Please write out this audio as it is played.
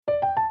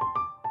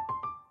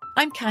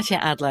I'm Katya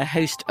Adler,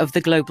 host of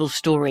The Global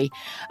Story.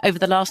 Over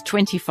the last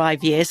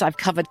 25 years, I've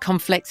covered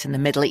conflicts in the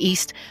Middle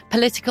East,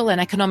 political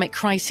and economic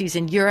crises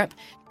in Europe,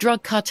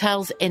 drug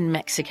cartels in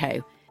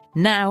Mexico.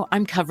 Now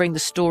I'm covering the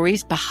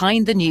stories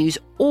behind the news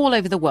all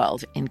over the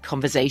world in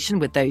conversation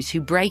with those who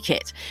break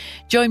it.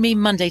 Join me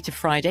Monday to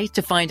Friday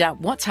to find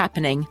out what's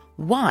happening,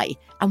 why,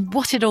 and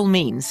what it all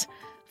means.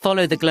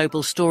 Follow The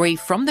Global Story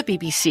from the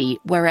BBC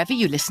wherever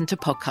you listen to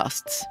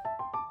podcasts.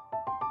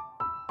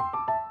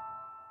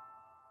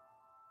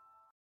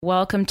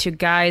 Welcome to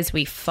Guys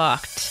We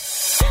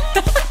Fucked.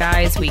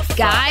 Guys We Fucked.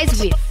 Guys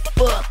We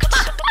Fucked.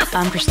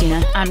 I'm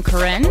Christina. I'm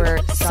Corinne. We're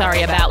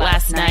sorry about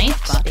last night.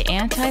 The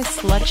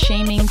anti-slut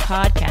shaming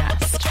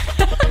podcast.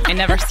 I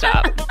never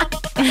stop.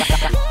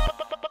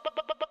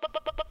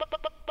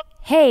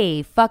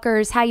 Hey,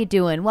 fuckers, how you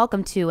doing?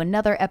 Welcome to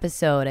another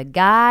episode of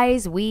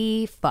Guys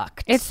We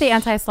Fucked. It's the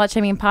anti-slut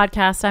shaming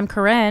podcast. I'm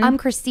Corinne. I'm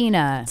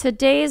Christina.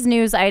 Today's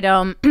news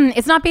item,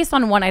 it's not based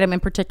on one item in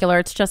particular.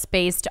 It's just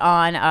based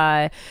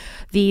on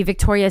the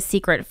Victoria's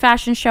Secret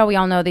fashion show. We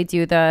all know they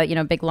do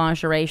the, big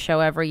lingerie show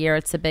every year.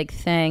 It's a big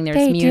thing.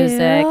 There's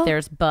music,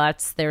 there's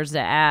butts, there's the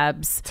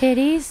abs.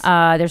 Titties?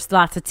 There's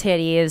lots of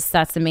titties.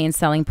 That's the main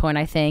selling point,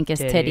 I think, is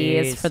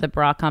titties for the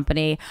bra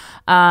company.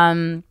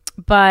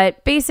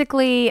 But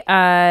basically,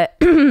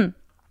 there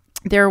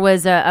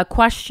was a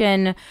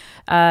question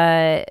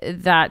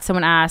that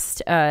someone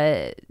asked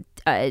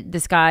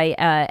this guy,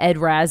 Ed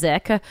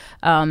Razek,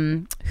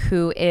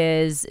 who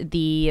is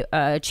the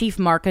chief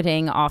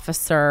marketing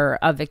officer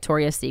of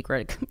Victoria's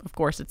Secret. Of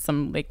course, it's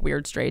some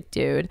weird straight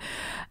dude.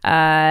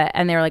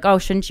 And they were like, oh,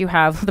 shouldn't you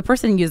have, the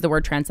person used the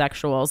word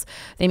transsexuals.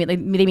 They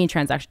mean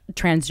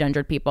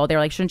transgendered people. They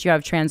were like, shouldn't you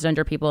have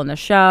transgender people in the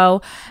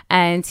show?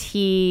 And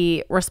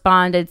he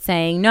responded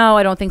saying, no,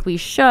 I don't think we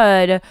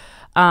should.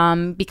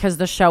 Because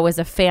the show is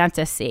a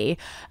fantasy.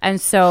 And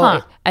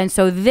so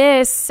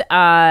this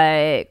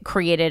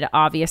created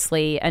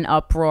obviously an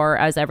uproar,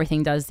 as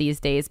everything does these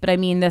days. But I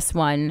mean, this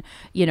one,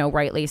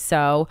 rightly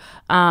so.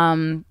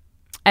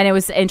 And it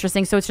was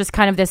interesting. So it's just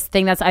kind of this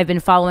thing I've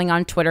been following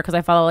on Twitter, because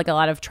I follow a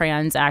lot of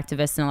trans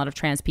activists and a lot of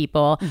trans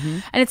people. Mm-hmm.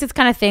 And it's this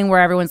kind of thing where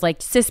everyone's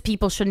like, cis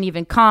people shouldn't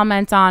even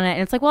comment on it.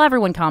 And it's like, well,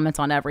 everyone comments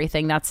on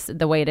everything. That's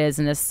the way it is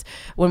in this,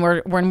 when we're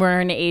in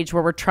an age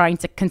where we're trying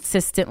to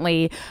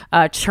consistently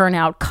churn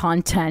out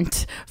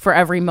content for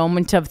every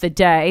moment of the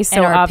day. So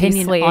and our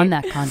obviously opinion on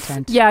that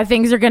content. Yeah,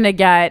 things are going to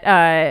get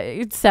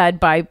said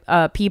by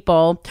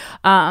people.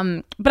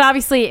 But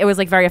obviously it was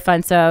very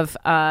offensive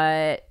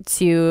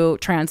to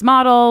trans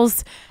models.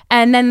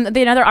 And then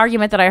the another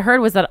argument that I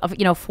heard was that,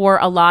 for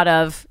a lot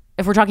of,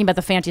 if we're talking about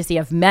the fantasy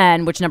of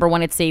men, which number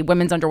one, it's a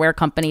women's underwear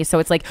company. So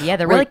it's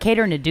they're really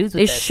catering to dudes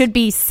with they this. should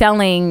be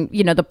selling,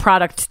 the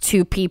product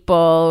to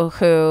people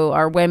who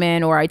are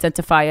women or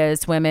identify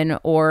as women,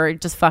 or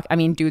just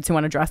dudes who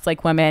want to dress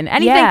like women.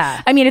 Anything.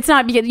 Yeah. I mean, it's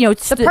not,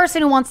 it's the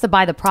person who wants to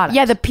buy the product.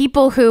 Yeah. The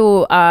people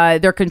who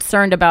they're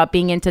concerned about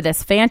being into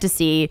this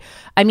fantasy.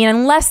 I mean,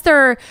 unless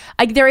there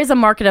is a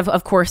market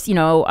of course,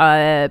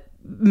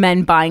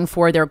 men buying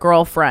for their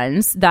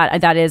girlfriends.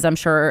 That is, I'm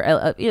sure,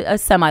 a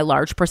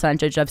semi-large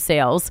percentage of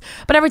sales.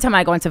 But every time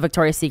I go into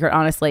Victoria's Secret,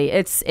 honestly,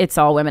 it's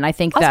all women. I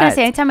think I was gonna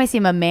say, anytime I see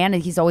him a man,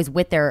 he's always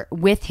with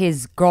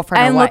his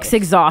girlfriend and or wife. looks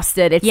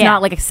exhausted. It's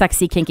not like a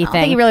sexy, kinky thing. I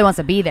don't think he really wants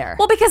to be there.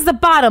 Well, because the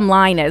bottom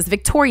line is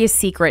Victoria's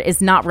Secret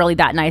is not really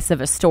that nice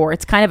of a store.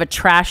 It's kind of a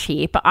trash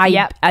heap.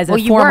 As a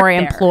former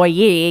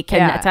employee,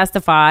 can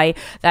testify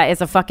that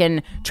it's a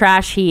fucking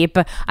trash heap.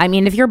 I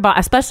mean, if you're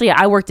especially,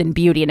 I worked in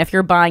beauty, and if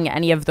you're buying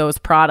any of those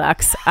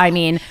products, I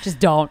mean, just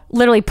don't.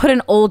 Literally put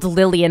an old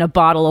lily in a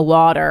bottle of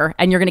water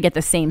and you're gonna get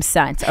the same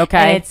scent.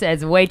 Okay, and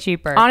it's way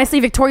cheaper. Honestly,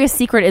 Victoria's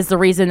Secret is the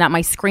reason that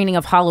my screening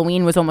of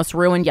Halloween was almost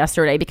ruined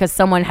yesterday, because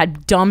someone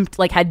had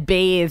had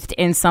bathed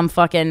in some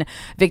fucking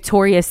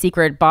Victoria's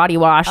Secret body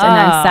wash and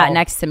then sat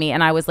next to me,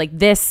 and I was like,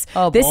 this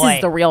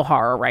is the real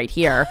horror right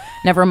here.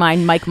 Never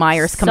mind Mike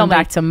Myers coming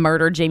back to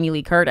murder Jamie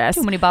Lee Curtis.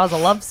 Too many bottles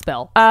of Love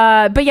Spill.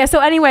 But yeah, so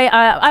anyway,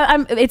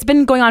 it's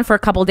been going on for a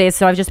couple of days,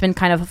 so I've just been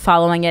kind of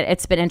following it.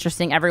 It's been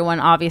interesting. Everyone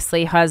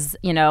obviously has,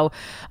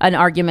 an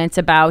argument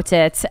about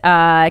it.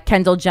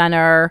 Kendall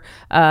Jenner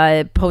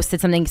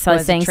posted something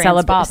saying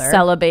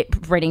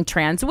celebrating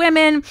trans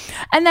women.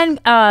 And then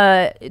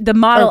the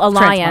Model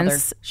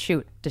Alliance.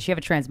 Shoot, does she have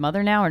a trans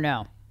mother now or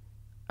no?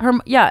 Her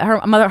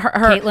mother,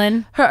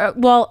 Caitlyn.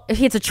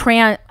 It's a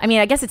trans. I mean,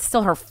 I guess it's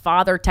still her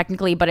father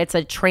technically, but it's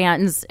a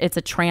trans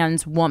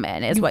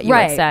woman, is what you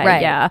would say.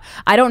 Right. Yeah,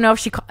 I don't know if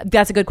she.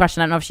 That's a good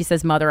question. I don't know if she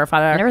says mother or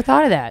father. I never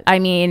thought of that. I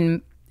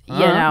mean,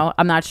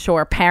 I'm not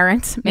sure.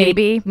 Parent,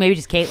 maybe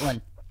just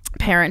Caitlyn.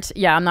 Parent,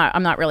 yeah,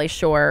 I'm not really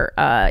sure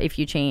if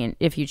you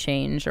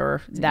change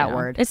or that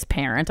word. It's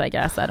parent, I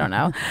guess. I don't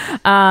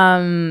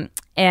know.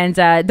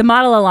 The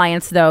Model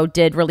Alliance, though,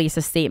 did release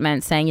a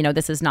statement saying, you know,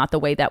 this is not the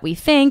way that we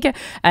think.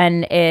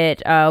 And they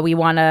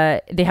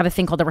have a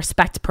thing called the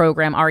RESPECT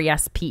program,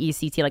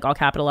 RESPECT, like all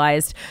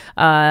capitalized.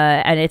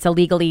 And it's a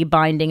legally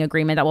binding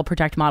agreement that will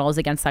protect models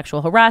against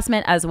sexual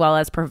harassment, as well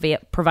as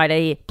provide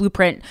a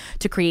blueprint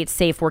to create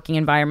safe working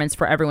environments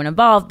for everyone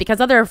involved. Because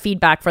other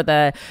feedback for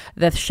the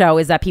show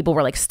is that people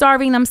were like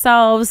starving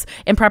themselves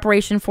in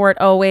preparation for it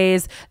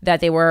always, that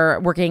they were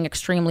working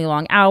extremely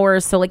long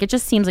hours. So like it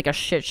just seems like a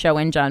shit show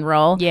in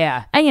general.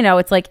 Yeah. And you know,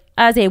 it's like,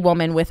 as a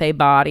woman with a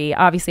body,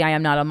 obviously I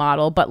am not a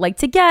model, but like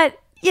to get,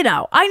 you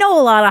know, I know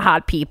a lot of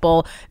hot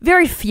people.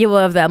 Very few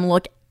of them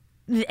look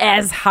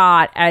as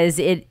hot as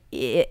it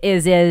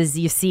is as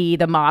you see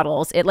the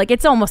models.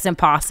 It's almost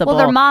impossible. Well,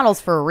 they're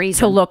models for a reason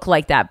to look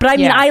like that. But I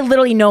mean, I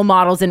literally know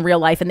models in real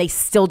life and they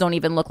still don't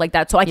even look like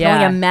that. So I can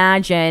only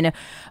imagine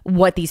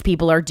what these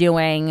people are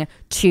doing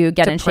to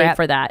get in shape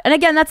for that. And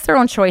again, that's their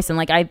own choice. And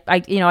like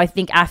I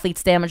think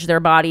athletes damage their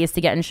bodies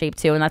to get in shape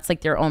too, and that's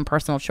like their own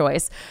personal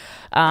choice.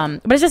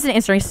 But it's just an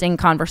interesting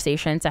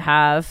conversation to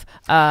have.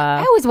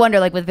 I always wonder,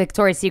 like with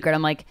Victoria's Secret,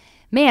 I'm like,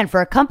 man,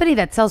 for a company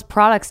that sells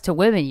products to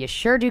women, you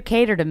sure do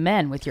cater to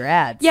men with your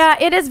ads. Yeah,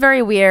 it is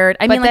very weird.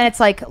 But then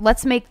it's like,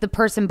 let's make the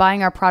person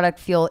buying our product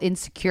feel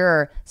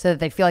insecure so that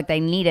they feel like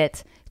they need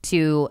it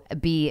to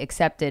be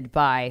accepted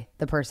by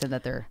the person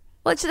that they're...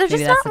 Well, they're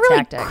just not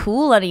really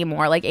cool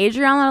anymore. Like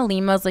Adriana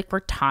Lima's like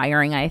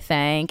retiring, I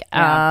think.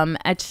 Yeah.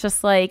 It's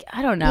just like,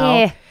 I don't know.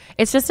 Yeah.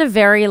 It's just a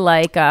very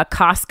like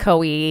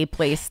Costco-y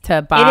place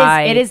to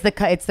buy. It's the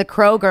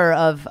Kroger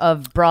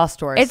of bra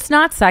stores. It's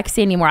not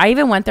sexy anymore. I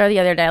even went there the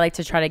other day like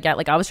to try to get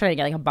I was trying to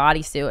get like a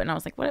bodysuit, and I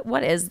was like,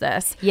 what is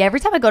this? Yeah, every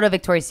time I go to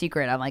Victoria's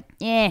Secret, I'm like,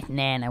 nah,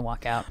 and I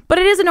walk out. But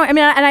it is annoying. I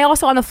mean, and I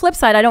also, on the flip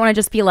side, I don't want to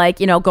just be like,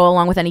 you know, go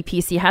along with any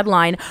PC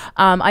headline.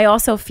 I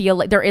also feel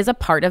like there is a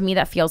part of me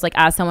that feels like,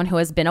 as someone who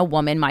has been a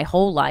woman my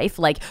whole life,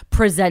 like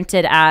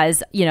presented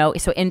as, you know,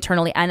 so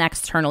internally and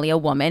externally a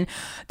woman,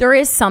 there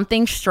is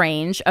something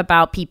strange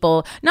about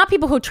people, not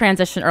people who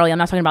transition early. I'm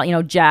not talking about, you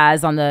know,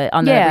 Jazz on the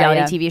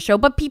reality TV show,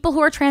 but people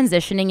who are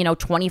transitioning, you know,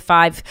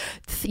 25,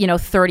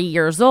 30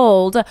 years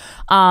old.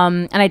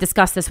 And I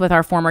discussed this with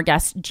our former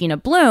guest, Gina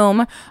Bloom,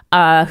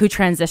 who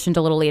transitioned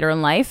a little later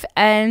in life.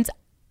 And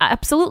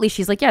absolutely,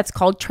 she's like, yeah, it's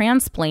called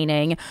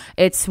transplaining.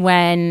 It's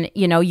when,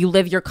 you know, you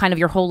live your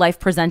whole life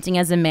presenting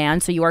as a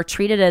man, so you are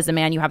treated as a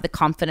man, you have the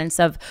confidence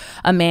of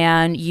a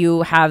man,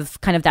 you have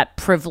kind of that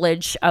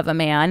privilege of a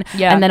man,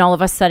 and then all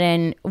of a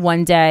sudden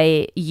one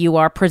day you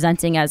are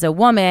presenting as a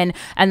woman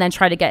and then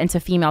try to get into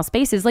female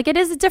spaces. Like, it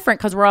is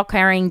different because we're all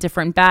carrying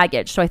different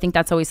baggage. So I think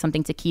that's always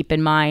something to keep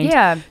in mind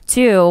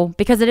too,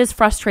 because it is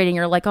frustrating.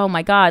 You're like, oh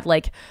my God,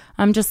 like,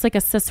 I'm just like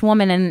a cis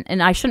woman,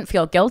 and I shouldn't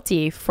feel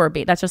guilty for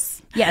being. That's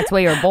just it's the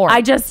way you're born.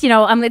 I just, you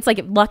know, it's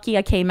like lucky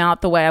I came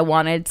out the way I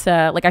wanted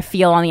to. Like, I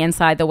feel on the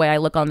inside the way I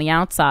look on the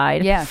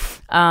outside. Yeah.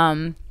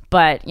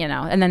 But you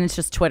know, and then it's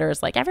just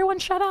Twitter's like, everyone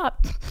shut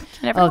up.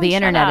 The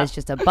internet is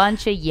just a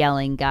bunch of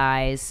yelling,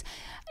 guys.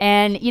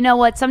 And you know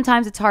what?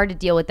 Sometimes it's hard to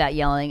deal with that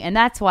yelling. And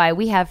that's why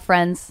we have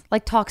friends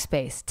like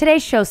Talkspace.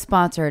 Today's show is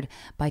sponsored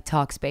by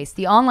Talkspace,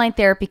 the online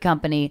therapy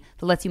company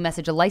that lets you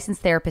message a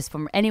licensed therapist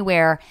from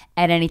anywhere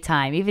at any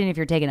time, even if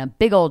you're taking a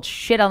big old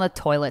shit on the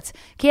toilets.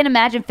 Can't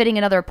imagine fitting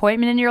another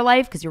appointment in your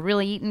life because you're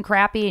really eating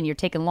crappy and you're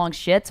taking long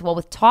shits. Well,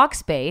 with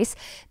Talkspace,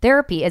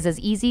 therapy is as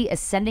easy as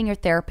sending your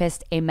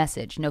therapist a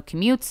message. No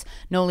commutes,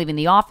 no leaving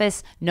the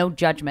office, no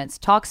judgments.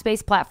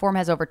 Talkspace platform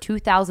has over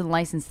 2,000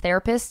 licensed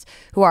therapists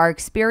who are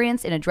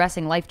experienced in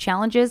addressing life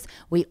challenges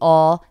we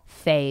all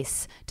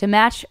face. To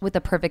match with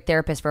the perfect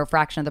therapist for a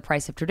fraction of the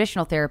price of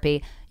traditional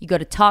therapy, you go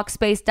to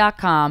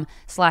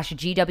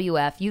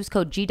Talkspace.com/GWF, use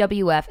code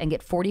GWF and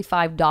get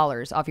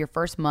 $45 off your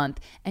first month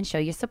and show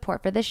your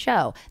support for this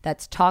show.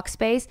 That's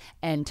Talkspace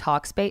and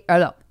Talkspace. Oh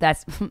no,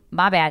 that's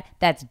my bad.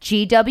 That's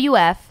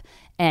GWF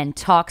and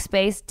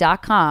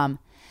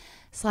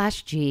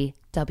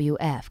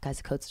Talkspace.com/GWF. Guys,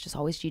 the code's just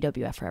always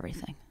GWF for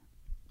everything.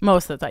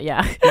 Most of the time,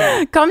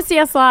 yeah. Come see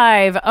us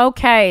live.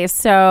 Okay,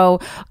 so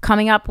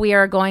coming up, we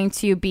are going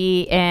to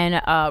be in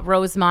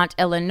Rosemont,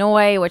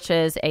 Illinois, which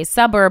is a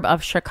suburb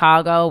of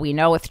Chicago. We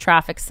know with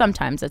traffic,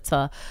 sometimes it's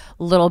a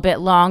little bit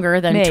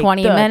longer than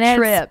 20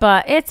 minutes,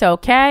 but it's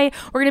okay.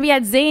 We're going to be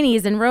at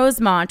Zanies in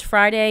Rosemont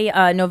Friday,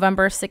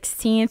 November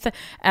 16th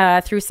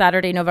through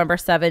Saturday, November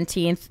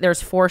 17th.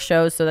 There's 4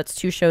 shows, so that's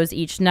 2 shows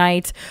each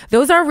night.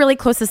 Those are really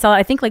close to sell.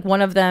 I think like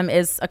one of them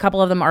is, a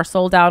couple of them are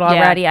sold out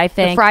already, I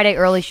think. The Friday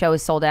early show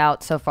is sold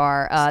out so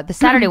far. The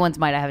Saturday ones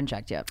I haven't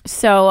checked yet.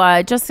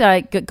 So just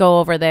go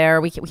over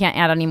there. We can't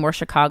add any more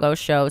Chicago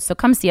shows, so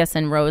come see us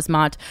in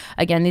Rosemont.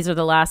 Again, these are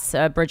the last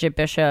Bridget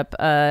Bishop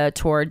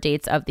tour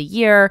dates of the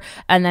year.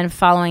 And then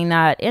following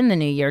that, in the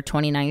new year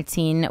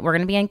 2019, we're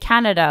going to be in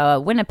Canada,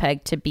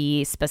 Winnipeg to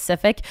be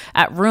specific,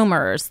 at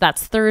Rumors.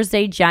 That's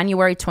Thursday,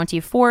 January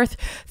 24th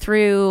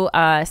through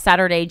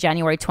Saturday,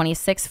 January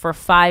 26th for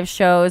 5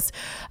 shows.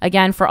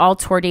 Again, for all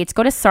tour dates,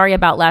 go to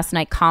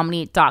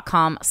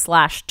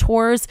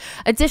sorryaboutlastnightcomedy.com/tours. hours.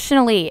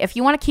 Additionally, if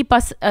you want to keep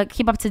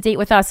up to date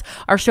with us,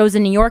 our shows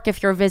in New York,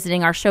 if you're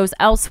visiting, our shows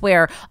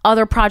elsewhere,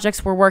 other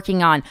projects we're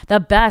working on, the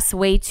best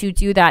way to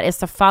do that is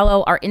to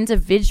follow our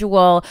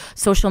individual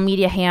social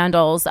media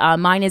handles.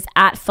 Mine is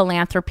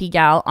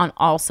 @PhilanthropyGal on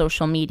all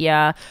social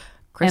media.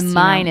 Christina. And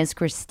mine is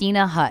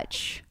Christina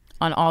Hutch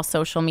on all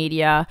social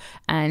media.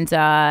 And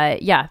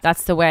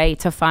that's the way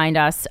to find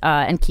us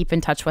and keep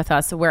in touch with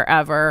us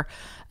wherever.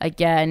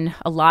 Again,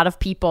 a lot of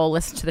people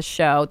listen to the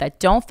show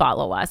that don't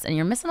follow us, and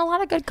you're missing a lot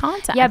of good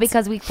content. Yeah,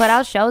 because we put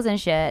out shows and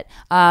shit,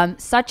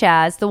 such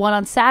as the one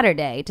on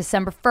Saturday,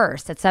 December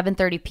 1st at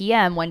 7:30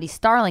 p.m. Wendy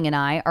Starling and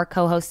I are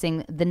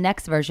co-hosting the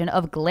next version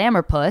of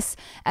Glamour Puss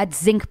at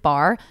Zinc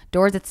Bar.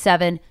 Doors at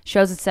 7,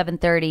 shows at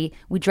 7:30.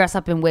 We dress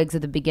up in wigs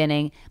at the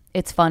beginning.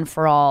 It's fun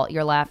for all.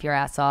 You'll laugh your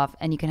ass off,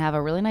 and you can have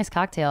a really nice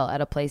cocktail at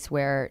a place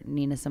where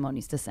Nina Simone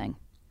used to sing.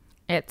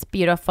 It's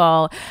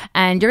beautiful.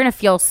 And you're going to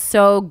feel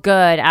so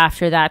good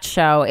after that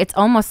show. It's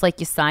almost like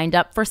you signed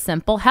up for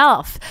Simple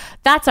Health.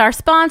 That's our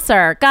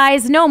sponsor.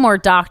 Guys, no more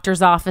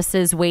doctor's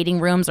offices, waiting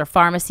rooms, or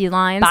pharmacy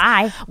lines.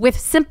 Bye. With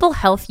Simple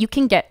Health, you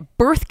can get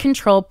birth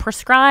control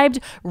prescribed,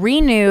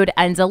 renewed,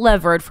 and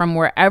delivered from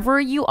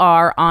wherever you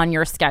are on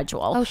your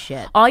schedule. Oh,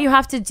 shit. All you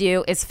have to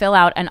do is fill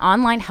out an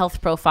online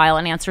health profile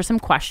and answer some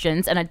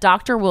questions, and a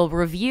doctor will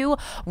review,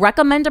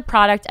 recommend a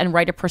product, and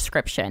write a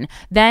prescription.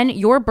 Then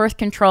your birth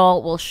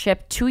control will ship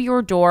to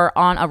your door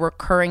on a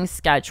recurring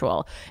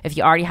schedule. If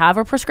you already have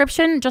a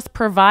prescription, just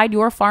provide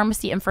your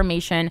pharmacy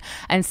information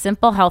and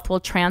Simple Health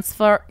will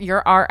transfer your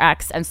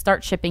RX and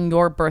start shipping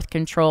your birth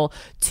control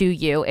to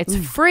you. It's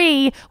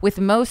free with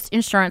most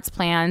insurance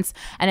plans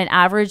and an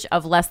average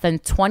of less than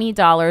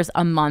 $20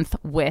 a month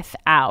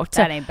without.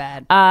 That ain't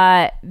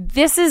bad.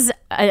 This is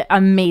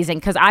amazing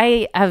because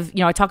I have,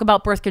 I talk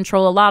about birth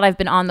control a lot. I've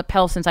been on the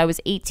pill since I was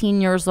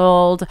 18 years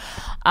old.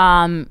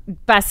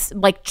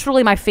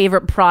 Truly my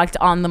favorite product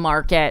on the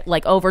market,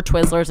 like over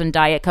Twizzlers and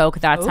Diet Coke.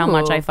 That's how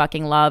much I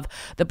fucking love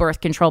the birth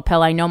control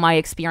pill. I know my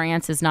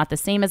experience is not the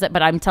same as it,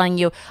 but I'm telling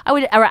you,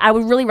 I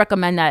would really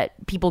recommend that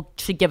people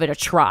should give it a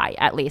try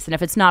at least. And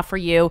if it's not for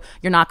you,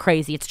 you're not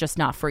crazy. It's just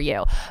not for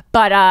you.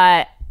 But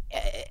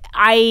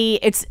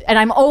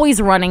I'm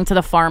always running to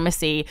the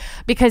pharmacy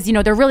because,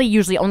 they're really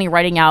usually only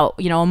writing out,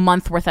 a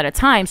month worth at a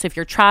time. So if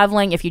you're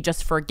traveling, if you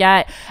just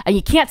forget and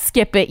you can't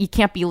skip it, you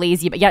can't be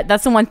lazy. But yeah,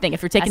 that's the one thing.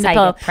 If you're taking the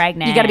pill,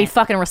 you got to be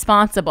fucking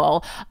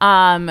responsible.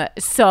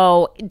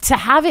 So to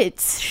have it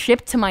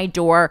shipped to my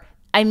door,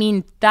 I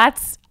mean,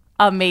 that's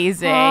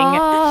amazing.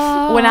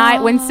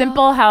 When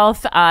Simple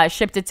Health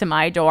shipped it to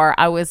my door,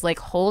 I was like,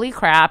 holy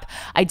crap,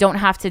 I don't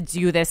have to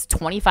do this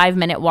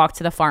 25-minute walk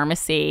to the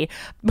pharmacy,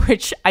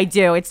 which I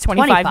do. It's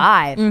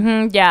 25.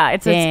 Yeah,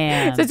 it's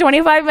a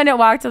 25-minute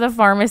walk to the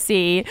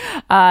pharmacy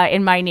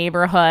in my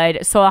neighborhood.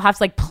 So I'll have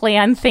to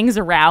plan things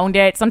around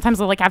it.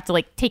 Sometimes I'll have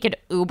to take an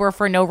Uber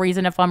for no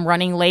reason if I'm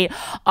running late.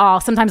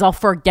 Sometimes I'll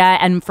forget,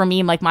 and for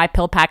me, my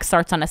pill pack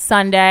starts on a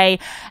Sunday,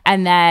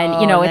 and then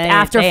it's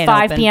after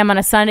 5 p.m. on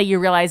a Sunday, you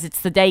realize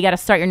it's the day you got to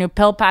start your new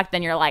pill pack.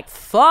 Then you're like,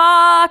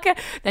 fuck.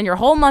 Then your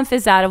whole month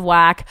is out of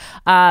whack.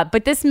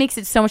 But this makes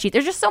it so much easier.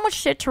 There's just so much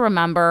shit to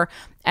remember.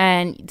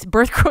 And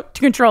birth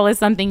control is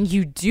something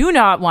you do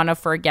not want to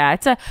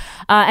forget.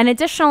 And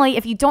additionally,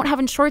 if you don't have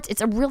insurance,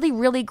 it's a really,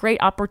 really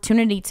great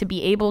opportunity to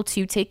be able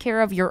to take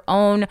care of your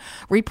own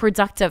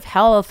reproductive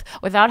health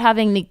without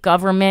having the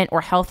government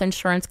or health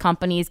insurance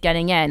companies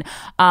getting in.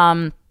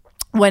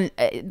 When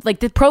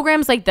the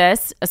programs like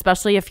this,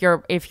 especially if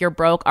you're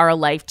broke, are a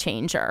life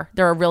changer.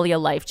 They're really a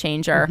life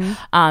changer.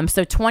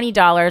 So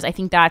 $20, I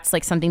think that's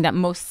something that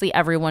mostly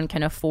everyone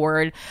can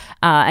afford.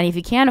 And if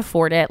you can't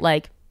afford it,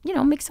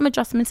 make some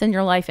adjustments in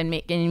your life and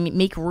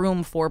make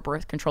room for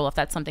birth control if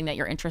that's something that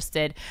you're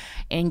interested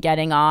in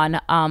getting on.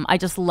 I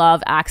just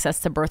love access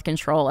to birth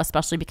control,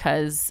 especially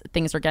because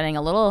things are getting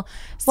a little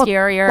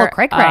scarier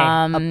cray-cray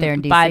up there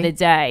in DC. By the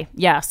day.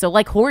 Yeah, so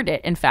hoard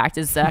it, in fact,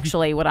 is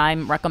actually what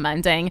I'm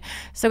recommending.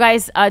 So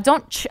guys,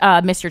 don't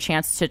miss your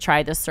chance to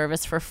try this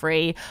service for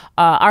free.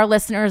 Our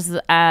listeners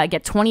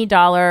get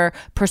 $20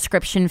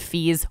 prescription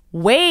fees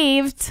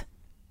waived,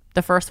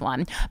 the first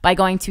one, by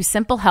going to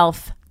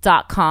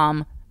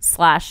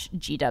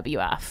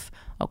simplehealth.com/GWF.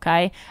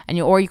 Okay.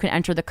 Or you can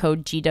enter the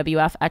code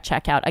GWF at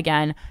checkout.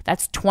 Again,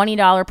 that's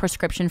 $20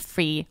 prescription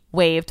fee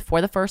waived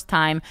for the first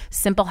time.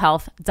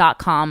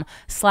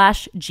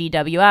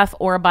 Simplehealth.com/GWF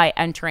or by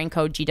entering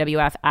code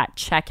GWF at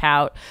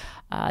checkout.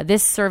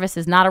 This service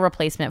is not a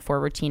replacement for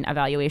routine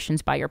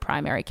evaluations by your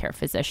primary care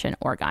physician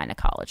or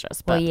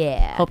gynecologist. But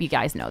hope you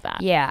guys know that.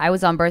 Yeah, I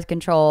was on birth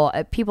control.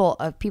 People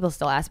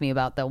still ask me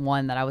about the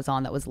one that I was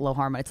on that was low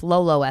hormone. It's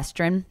low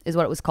estrin is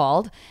what it was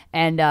called.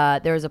 And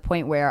there was a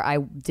point where I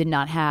did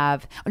not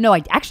have. No, I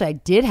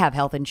did have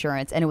health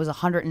insurance, and it was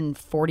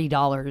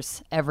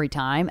 $140 every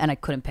time, and I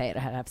couldn't pay it.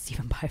 I had to have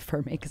Stephen buy it for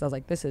me because I was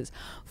like, this is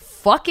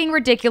fucking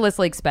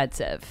ridiculously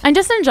expensive. And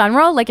just in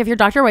general, if your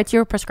doctor writes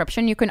you a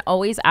prescription, you can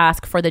always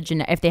ask for the generic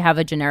if they have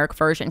a generic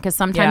version, because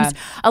sometimes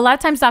a lot of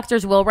times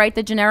doctors will write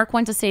the generic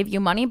one to save you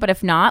money, but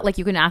if not, like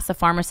you can ask the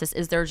pharmacist,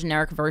 is there a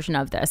generic version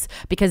of this,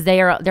 because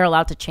they're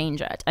allowed to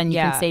change it, and you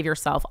can save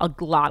yourself a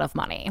lot of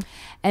money.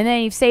 And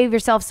then you save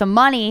yourself some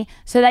money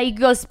so that you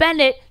can go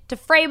spend it to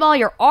frame all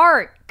your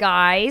art,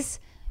 guys.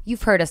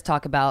 You've heard us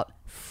talk about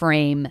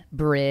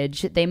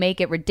FrameBridge. They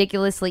make it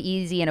ridiculously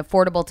easy and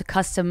affordable to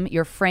custom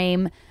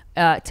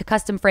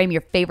frame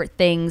your favorite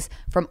things,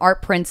 from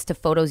art prints to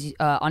photos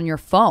on your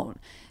phone.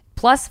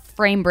 Plus,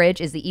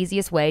 FrameBridge is the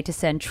easiest way to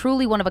send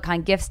truly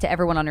one-of-a-kind gifts to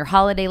everyone on your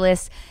holiday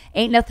list.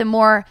 Ain't nothing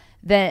more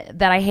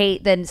that I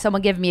hate than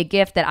someone giving me a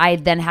gift that I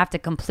then have to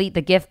complete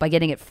the gift by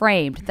getting it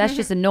framed. That's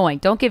just annoying.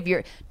 Don't give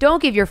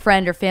your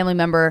friend or family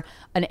member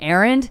an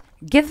errand.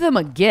 Give them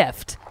a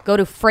gift. Go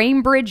to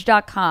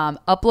framebridge.com,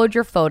 upload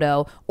your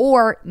photo,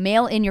 or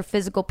mail in your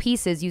physical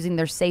pieces using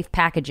their safe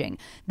packaging.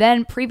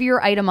 Then preview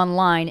your item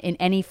online in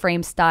any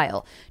frame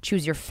style.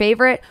 Choose your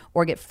favorite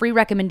or get free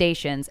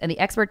recommendations, and the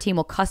expert team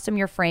will custom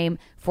your frame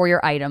for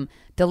your item,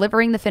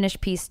 delivering the finished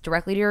piece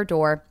directly to your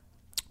door,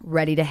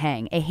 ready to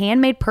hang. A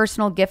handmade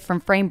personal gift from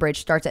FrameBridge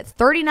starts at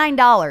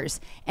 $39,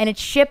 and it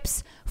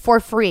ships for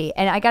free.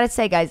 And I gotta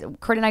say, guys,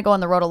 Kurt and I go on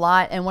the road a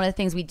lot, and one of the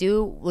things we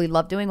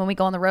love doing when we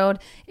go on the road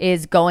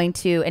is going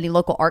to any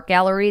local art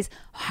galleries.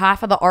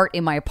 Half of the art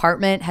in my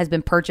apartment has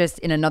been purchased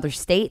in another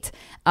state,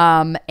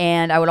 and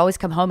I would always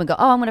come home and go,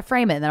 oh, I'm gonna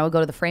frame it, and then I would go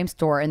to the frame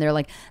store, and they're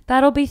like,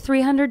 that'll be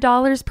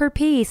 $300 per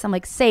piece. I'm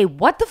like, say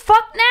what the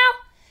fuck now?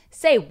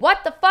 Say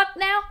what the fuck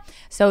now?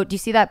 So do you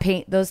see that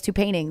those two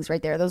paintings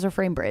right there? Those are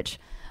FrameBridge.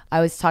 I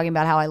was talking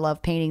about how I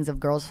love paintings of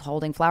girls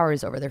holding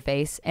flowers over their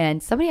face,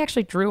 and somebody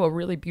actually drew a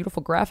really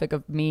beautiful graphic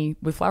of me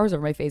with flowers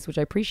over my face, which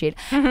I appreciate.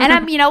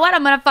 And you know what?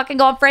 I'm gonna fucking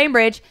go on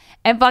FrameBridge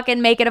and fucking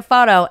make it a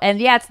photo. And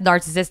yeah, it's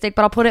narcissistic,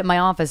 but I'll put it in my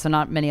office so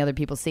not many other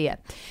people see it.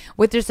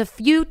 With just a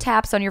few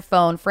taps on your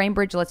phone,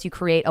 FrameBridge lets you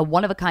create a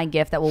one-of-a-kind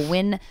gift that will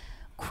win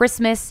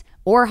Christmas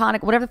or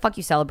Hanukkah, whatever the fuck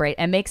you celebrate,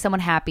 and make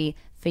someone happy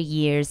for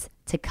years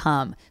to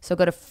come. So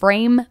go to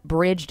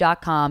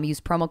framebridge.com, use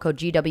promo code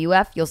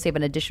GWF. You'll save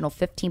an additional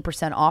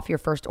 15% off your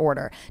first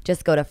order.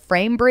 Just go to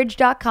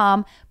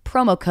framebridge.com,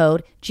 promo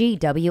code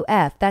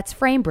GWF. That's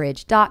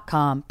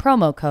framebridge.com,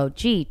 promo code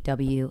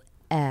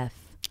GWF.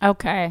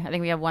 Okay, I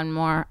think we have one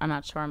more. I'm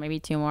not sure, maybe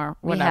two more.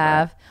 Whatever. We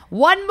have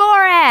one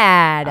more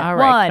ad. All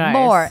right, one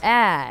more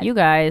ad. You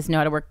guys know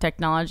how to work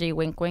technology.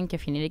 Wink, wink.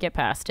 If you need to get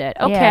past it.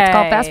 Okay, yeah, it's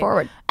called fast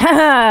forward.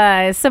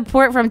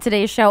 Support from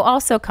today's show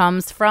also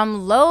comes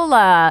from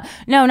Lola.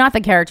 No, not the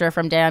character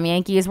from Damn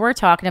Yankees. We're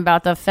talking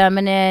about the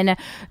feminine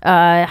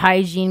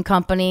hygiene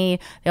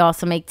company. They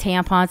also make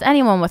tampons.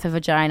 Anyone with a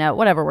vagina,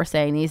 whatever we're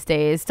saying these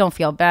days. Don't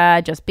feel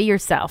bad. Just be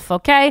yourself.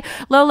 Okay.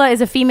 Lola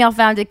is a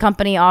female-founded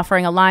company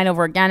offering a line of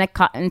organic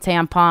cotton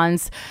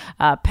tampons,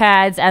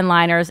 pads, and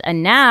liners,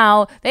 and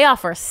now they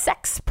offer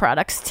sex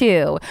products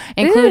too,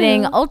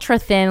 including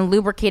ultra-thin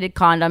lubricated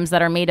condoms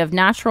that are made of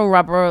natural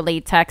rubber,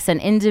 latex,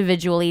 and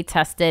individually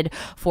tested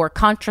for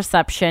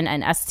contraception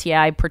and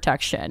STI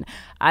protection.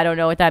 I don't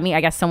know what that means.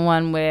 I guess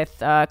someone with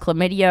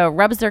chlamydia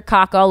rubs their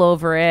cock all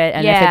over it,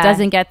 and if it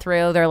doesn't get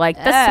through, they're like,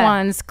 this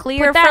one's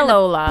clear for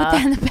Lola. Put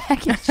that in the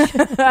package.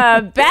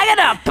 Bag it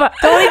up.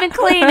 Don't even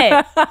clean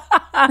it.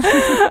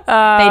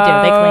 They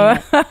clean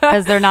it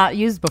because they're not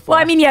used before.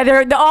 Well, I mean, yeah,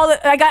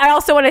 I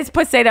also want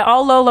to say that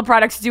all Lola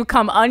products do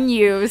come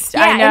unused.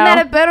 Yeah, I know. Isn't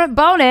that a better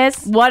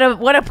bonus? What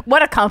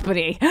a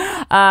company.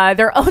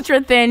 Their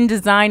ultra thin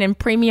design and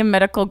premium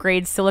medical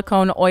grade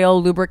silicone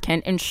oil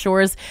lubricant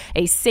ensures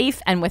a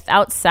safe and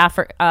without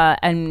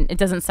and it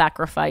doesn't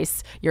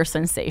sacrifice your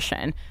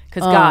sensation,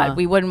 because God,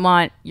 we wouldn't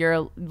want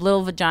your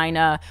little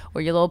vagina or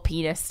your little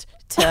penis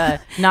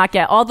to not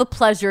get all the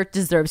pleasure it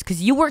deserves,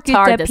 because you worked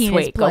hard this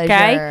week. Pleasure.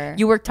 Okay,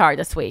 you worked hard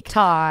this week.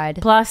 Todd.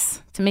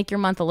 Plus, to make your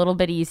month a little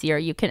bit easier,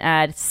 you can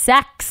add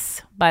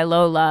Sex by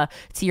Lola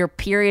to your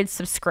period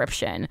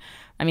subscription.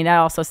 I mean, that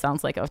also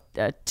sounds like a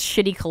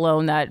shitty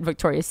cologne that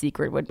Victoria's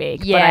Secret would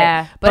make.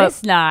 Yeah, but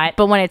it's not.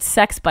 But when it's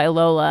Sex by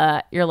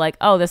Lola, you're like,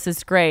 oh, this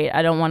is great.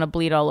 I don't want to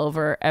bleed all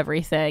over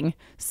everything.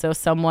 So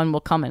someone will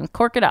come and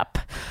cork it up.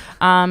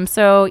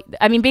 So,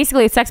 I mean,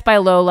 basically, Sex by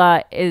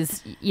Lola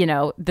is,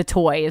 the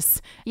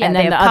toys. Yeah, and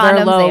then the condoms,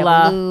 other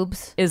Lola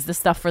lubes. is the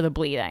stuff for the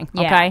bleeding.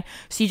 Yeah. Okay?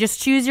 So you just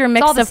choose your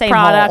mix of same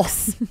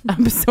products,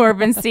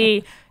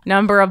 absorbency,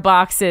 number of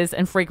boxes,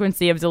 and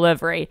frequency of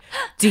delivery.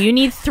 Do you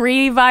need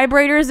 3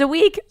 vibrators a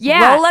week?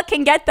 Yeah. Lola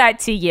can get that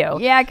to you.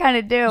 Yeah, I kind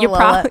of do.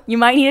 You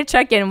might need to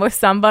check in with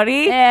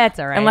somebody. Yeah, it's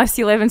all right. Unless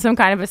you live in some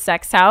kind of a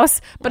sex house.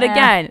 But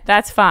again,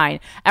 that's fine.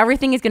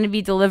 Everything is going to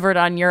be delivered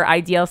on your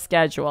ideal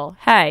schedule.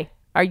 Hey,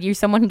 are you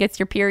someone who gets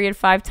your period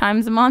 5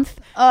 times a month?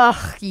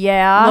 Ugh,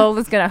 yeah.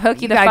 Lola's going to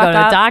hook you the fuck go to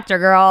up. the doctor,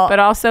 girl. But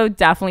also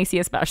definitely see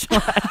a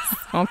specialist.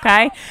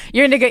 Okay?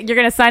 You're going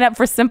to sign up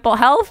for Simple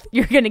Health.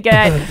 You're going to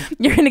get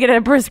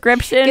a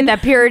prescription. Get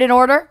that period in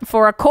order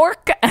For a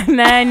cork. And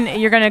then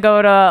you're going to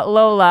go to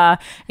Lola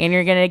and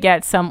you're going to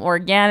get some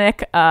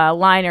organic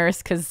liners,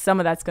 because some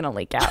of that's going to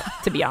leak out,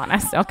 to be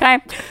honest. Okay?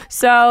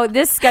 So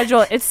this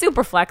schedule, it's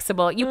super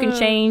flexible. You can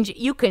change.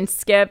 You can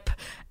skip.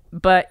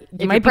 But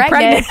you might be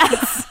pregnant.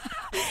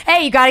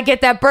 Hey, you got to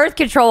get that birth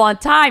control on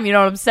time. You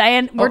know what I'm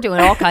saying? We're doing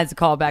all kinds of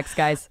callbacks,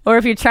 guys. Or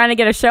if you're trying to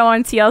get a show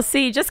on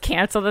TLC, just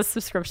cancel the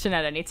subscription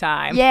at any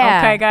time. Yeah.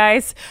 Okay,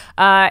 guys.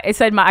 It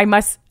said I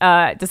must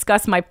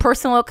discuss my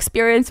personal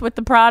experience with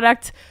the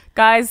product.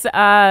 Guys,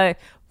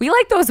 we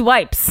like those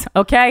wipes,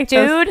 okay?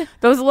 Dude.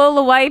 Those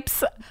Lola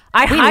wipes.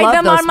 I hide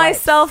them on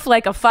myself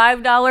like a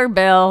 $5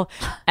 bill.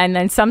 And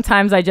then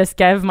sometimes I just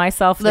give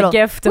myself the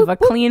gift of a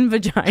clean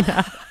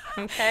vagina.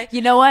 Okay.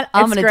 You know what?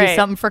 I'm going to do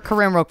something for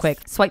Corinne real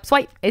quick. Swipe,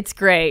 swipe. It's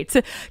great.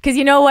 Because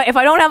you know what? If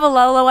I don't have a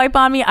Lola wipe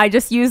on me, I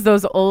just use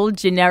those old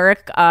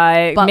generic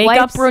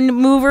makeup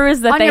removers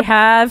that they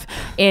have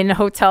in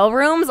hotel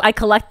rooms. I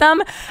collect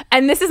them.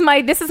 And this is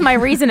my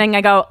reasoning.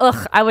 I go,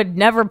 ugh, I would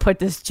never put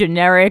this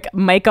generic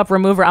makeup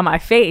remover on my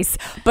face,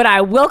 but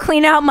I will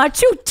clean out my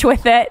chooch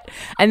with it.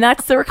 And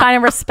that's the kind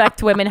of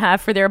respect women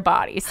have for their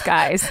bodies,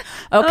 guys.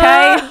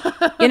 Okay?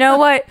 You know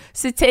what?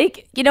 So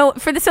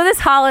this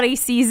holiday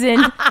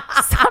season,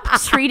 stop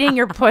treating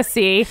your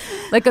pussy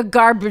like a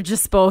garbage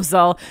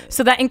disposal.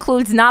 So that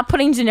includes not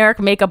putting generic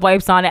makeup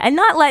wipes on it and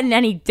not letting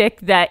any dick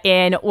that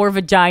in or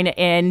vagina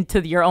in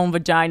to your own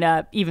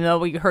vagina, even though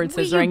we heard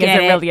scissoring isn't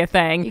really a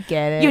thing. You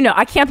get it. You know,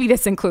 I can't be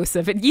this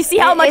inclusive. You see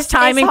how much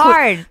time it's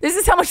hard. This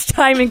is how much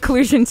time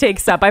inclusion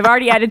takes up. I've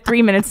already added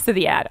 3 minutes to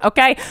the ad.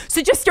 Okay,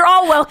 so you're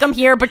all welcome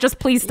here, but just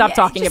please stop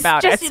talking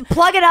about it. Just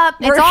plug it up.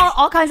 It's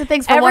all kinds of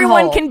things for everyone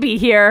one hole. can be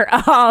here.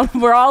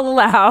 We're all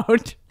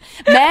allowed.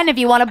 Men, if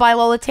you want to buy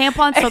Lola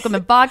tampons, soak them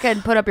in vodka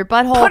and put up your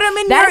butthole. Put them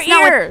in your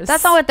ears.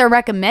 That's not what they're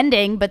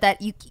recommending, but they're not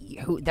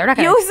going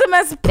to use them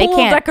as pool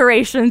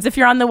decorations if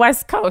you're on the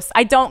West Coast.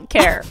 I don't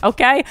care.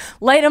 Okay,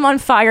 light them on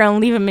fire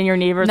and leave them in your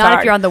neighbor's Not yard.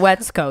 if you're on the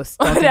West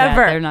Coast.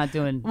 Whatever. They're not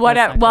doing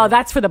whatever. Well,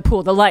 that's for the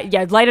pool. The light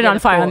it on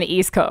fire pool. On the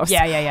East Coast.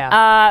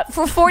 Yeah.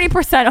 For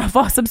 40% off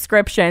all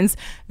subscriptions,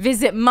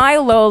 visit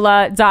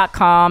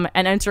mylola.com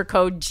and enter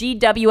code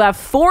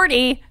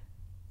GWF40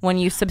 when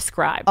you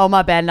subscribe. Oh,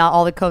 my bad. Not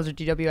all the codes are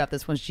GWF.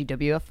 This one's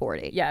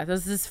GWF40. Yeah,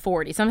 this is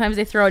 40. Sometimes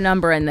they throw a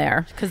number in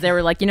there because they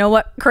were like, you know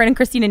what? Corinne and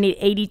Christina need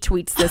 80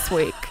 tweets this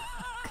week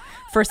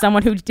for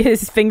someone who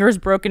his finger's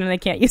broken and they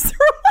can't use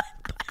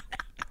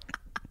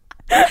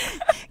their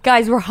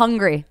Guys, we're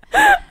hungry.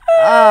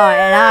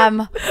 And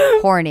I'm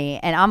horny.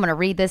 And I'm going to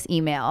read this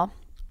email.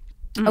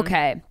 Mm-hmm.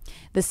 Okay.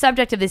 The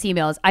subject of this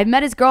email is, I've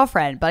met his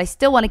girlfriend, but I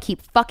still want to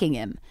keep fucking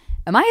him.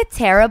 Am I a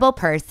terrible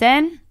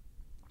person?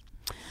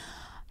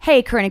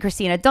 Hey, Corinne and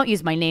Christina, don't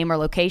use my name or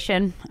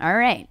location. All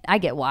right, I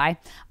get why.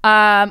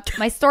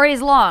 My story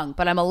is long,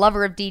 but I'm a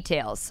lover of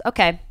details.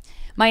 Okay,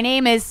 my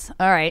name is,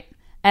 all right,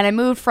 and I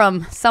moved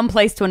from some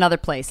place to another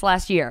place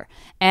last year,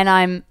 and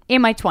I'm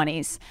in my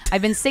 20s.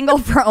 I've been single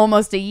for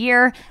almost a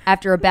year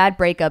after a bad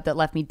breakup that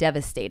left me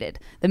devastated.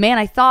 The man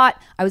I thought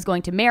I was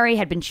going to marry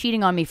had been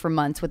cheating on me for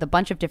months with a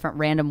bunch of different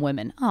random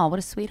women. Oh, what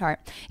a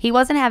sweetheart. He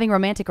wasn't having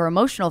romantic or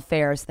emotional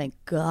affairs, thank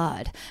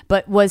God,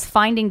 but was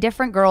finding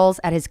different girls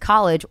at his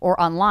college or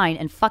online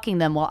and fucking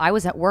them while I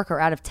was at work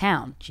or out of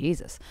town.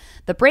 Jesus.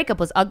 The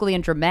breakup was ugly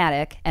and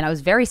dramatic, and I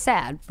was very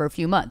sad for a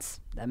few months.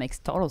 That makes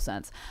total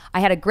sense.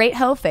 I had a great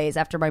hoe phase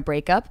after my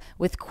breakup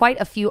with quite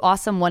a few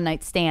awesome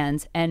one-night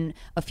stands and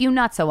a few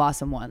not so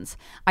awesome ones.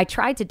 I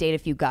tried to date a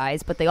few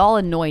guys, but they all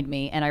annoyed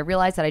me, and I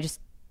realized that I just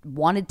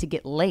wanted to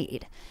get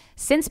laid.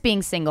 Since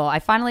being single, I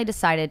finally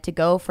decided to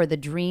go for the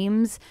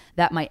dreams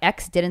that my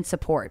ex didn't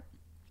support.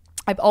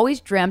 I've always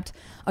dreamt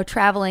of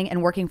traveling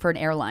and working for an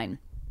airline.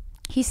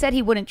 He said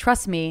he wouldn't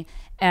trust me,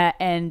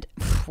 and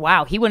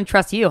wow, he wouldn't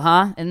trust you,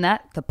 huh? Isn't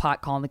that the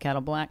pot calling the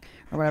kettle black?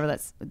 Or whatever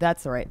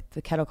that's right.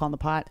 The kettle calling the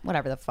pot.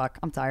 Whatever the fuck.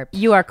 I'm tired.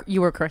 You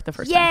were correct the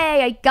first time.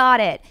 Yay, I got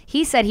it.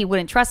 He said he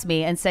wouldn't trust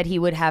me and said he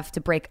would have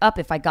to break up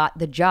if I got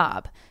the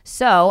job.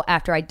 So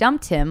after I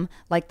dumped him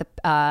like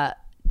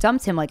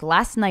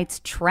last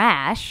night's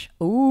trash,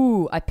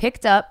 I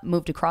picked up,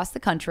 moved across the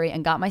country,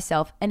 and got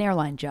myself an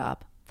airline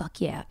job. Fuck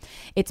yeah.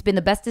 It's been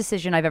the best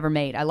decision I've ever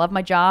made. I love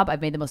my job.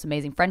 I've made the most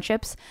amazing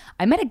friendships.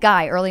 I met a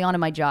guy early on in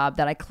my job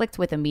that I clicked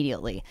with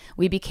immediately.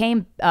 We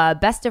became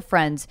best of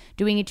friends,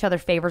 doing each other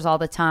favors all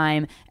the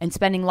time and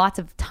spending lots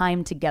of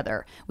time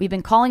together. We've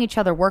been calling each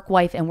other work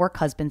wife and work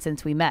husband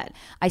since we met.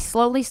 I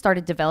slowly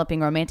started developing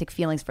romantic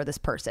feelings for this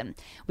person.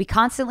 We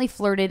constantly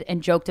flirted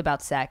and joked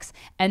about sex,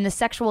 and the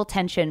sexual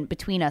tension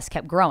between us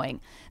kept growing.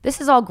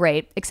 This is all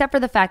great, except for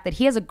the fact that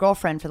he has a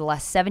girlfriend for the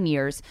last 7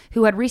 years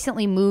who had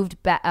recently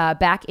moved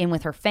back in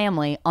with her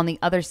family on the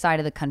other side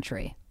of the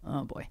country.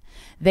 Oh boy.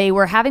 They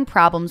were having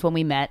problems when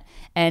we met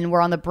and were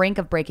on the brink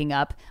of breaking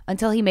up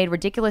until he made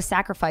ridiculous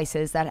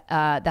sacrifices that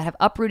have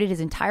uprooted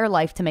his entire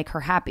life to make her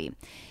happy.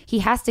 He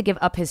has to give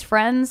up his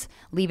friends,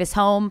 leave his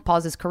home,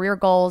 pause his career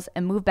goals,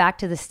 and move back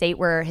to the state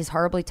where his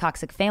horribly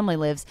toxic family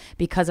lives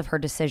because of her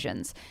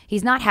decisions.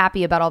 He's not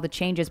happy about all the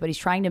changes, but he's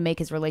trying to make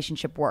his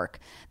relationship work.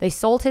 They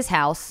sold his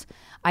house.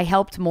 I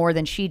helped more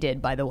than she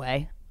did, by the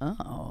way.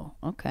 Oh,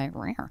 okay,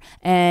 rare.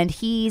 And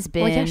he's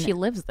been... Well, yeah, she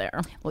lives there.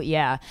 Well,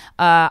 yeah.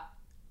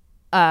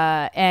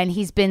 And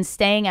he's been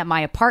staying at my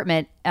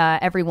apartment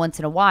every once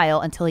in a while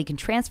until he can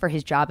transfer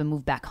his job and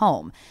move back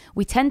home.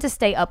 We tend to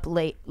stay up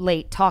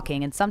late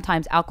talking, and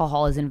sometimes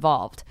alcohol is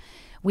involved.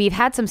 We've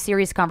had some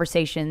serious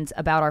conversations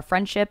about our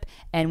friendship,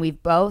 and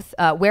we've both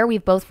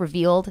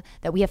revealed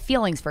that we have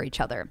feelings for each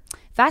other.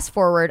 Fast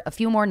forward a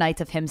few more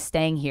nights of him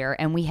staying here,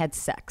 and we had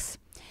sex.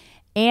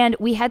 And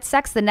we had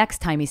sex the next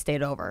time he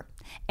stayed over,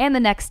 and the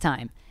next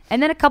time,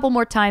 and then a couple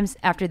more times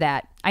after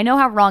that. I know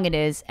how wrong it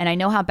is, and I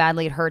know how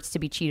badly it hurts to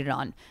be cheated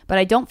on, but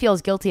I don't feel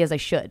as guilty as I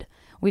should.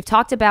 We've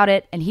talked about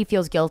it, and he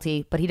feels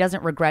guilty, but he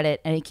doesn't regret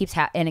it, and it keeps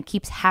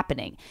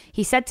happening.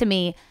 He said to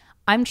me,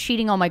 "I'm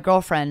cheating on my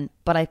girlfriend,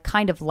 but I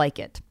kind of like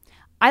it."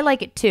 I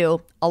like it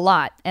too, a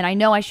lot, and I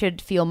know I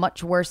should feel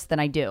much worse than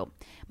I do.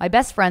 My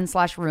best friend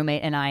 /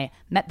 roommate and I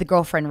met the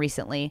girlfriend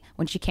recently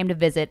when she came to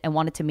visit and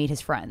wanted to meet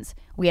his friends.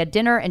 We had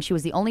dinner, and she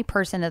was the only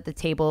person at the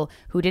table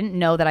who didn't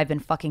know that I've been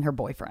fucking her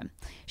boyfriend.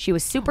 She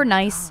was super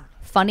nice,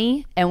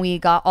 funny, and we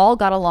all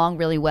got along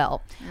really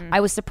well.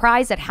 I was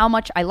surprised at how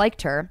much I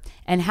liked her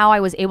and how I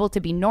was able to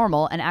be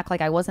normal and act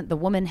like I wasn't the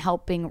woman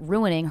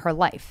ruining her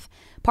life.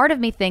 Part of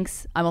me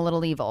thinks I'm a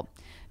little evil.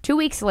 2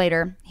 weeks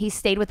later, he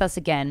stayed with us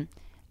again,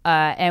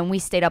 and we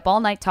stayed up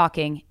all night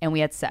talking, and we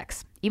had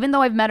sex. Even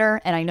though I've met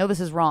her and I know this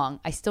is wrong,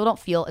 I still don't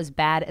feel as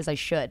bad as I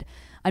should.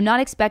 I'm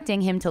not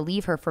expecting him to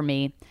leave her for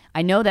me.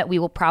 I know that we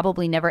will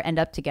probably never end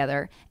up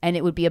together, and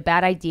it would be a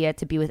bad idea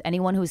to be with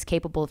anyone who is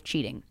capable of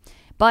cheating.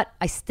 But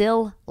I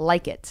still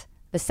like it.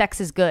 The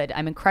sex is good.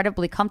 I'm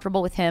incredibly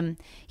comfortable with him.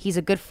 He's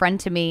a good friend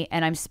to me,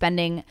 and I'm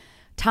spending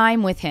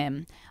time with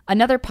him.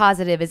 Another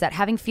positive is that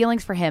having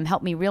feelings for him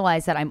helped me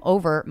realize that I'm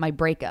over my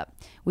breakup.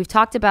 We've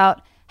talked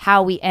about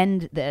how we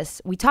end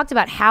this.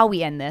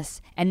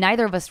 And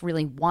neither of us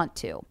really want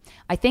to.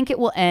 I think it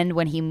will end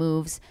when he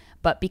moves,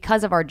 but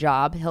because of our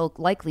job, he'll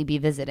likely be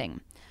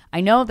visiting. I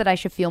know that I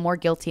should feel more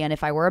guilty, and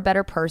if I were a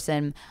better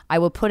person, I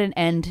would put an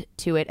end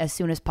to it as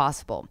soon as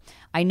possible.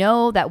 I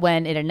know that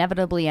when it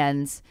inevitably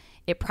ends,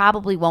 it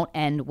probably won't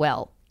end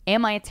well.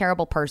 Am I a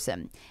terrible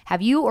person?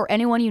 Have you or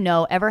anyone you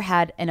know ever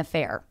had an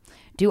affair?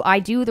 Do I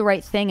do the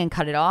right thing and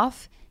cut it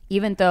off,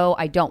 even though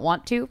I don't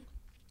want to?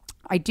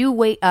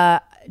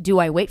 Do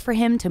I wait for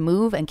him to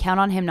move and count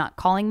on him not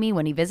calling me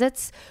when he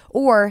visits?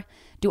 Or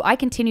do I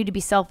continue to be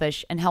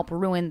selfish and help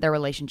ruin their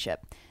relationship?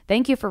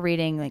 Thank you for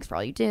reading. Thanks for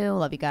all you do.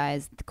 Love you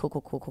guys.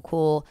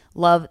 Cool.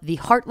 Love, the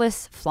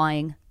heartless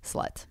flying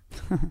slut.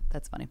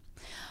 That's funny.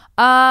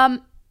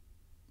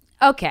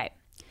 Okay.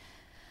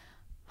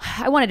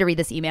 I wanted to read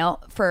this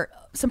email for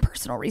some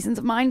personal reasons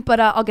of mine, but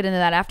I'll get into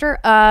that after.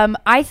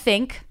 I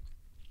think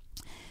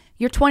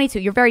you're 22.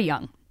 You're very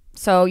young.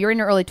 So you're in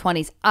your early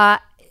 20s.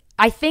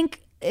 I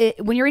think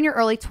when you're in your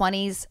early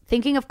 20s,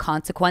 thinking of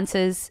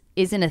consequences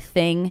isn't a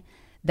thing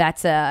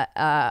that's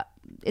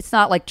it's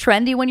not like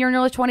trendy when you're in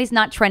your early 20s.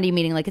 Not trendy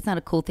meaning like it's not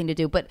a cool thing to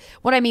do. But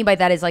what I mean by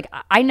that is like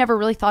I never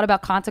really thought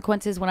about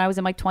consequences when I was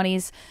in my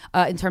 20s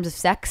in terms of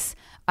sex.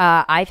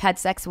 I've had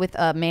sex with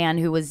a man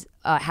who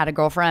had a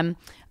girlfriend,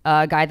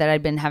 a guy that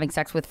I'd been having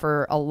sex with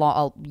for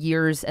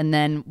years. And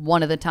then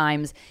one of the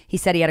times he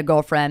said he had a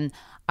girlfriend.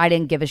 I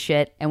didn't give a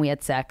shit, and we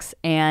had sex.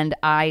 And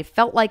I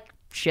felt like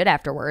shit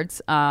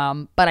afterwards.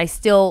 But I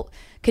still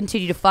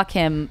continued to fuck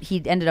him.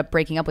 He ended up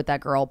breaking up with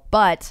that girl.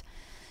 But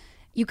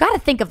you got to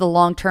think of the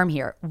long term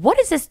here. What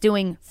is this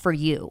doing for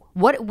you?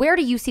 Where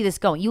do you see this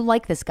going? You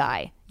like this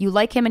guy. You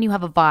like him and you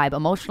have a vibe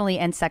emotionally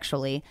and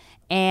sexually.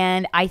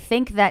 And I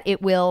think that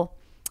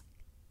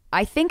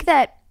I think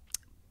that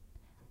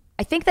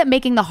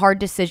making the hard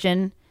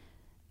decision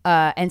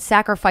and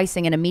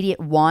sacrificing an immediate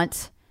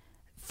want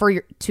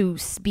to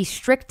be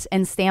strict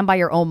and stand by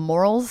your own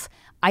morals,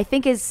 I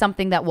think is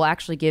something that will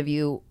actually give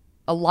you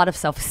a lot of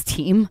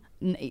self-esteem.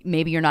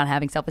 Maybe you're not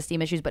having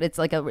self-esteem issues, but it's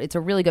a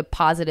really good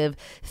positive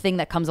thing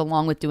that comes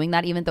along with doing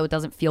that, even though it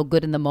doesn't feel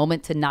good in the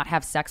moment to not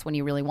have sex when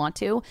you really want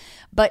to.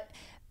 But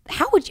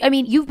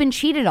you've been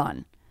cheated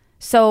on.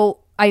 So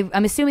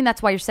I'm assuming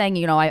that's why you're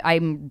saying,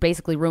 I'm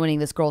basically ruining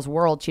this girl's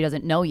world. She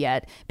doesn't know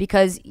yet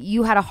because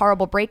you had a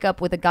horrible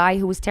breakup with a guy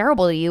who was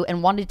terrible to you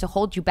and wanted to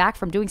hold you back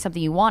from doing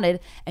something you wanted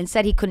and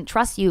said he couldn't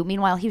trust you.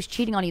 Meanwhile, he was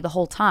cheating on you the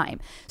whole time.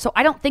 So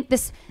I don't think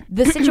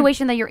the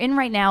situation that you're in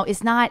right now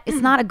it's not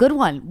a good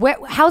one.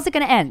 How's it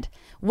going to end?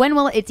 When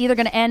will it's either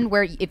going to end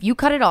where if you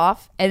cut it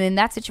off and in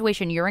that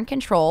situation you're in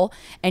control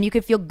and you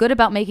could feel good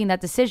about making that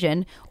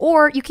decision,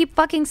 or you keep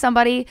fucking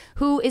somebody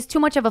who is too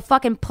much of a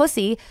fucking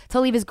pussy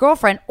to leave his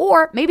girlfriend,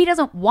 or maybe he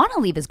doesn't want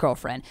to leave his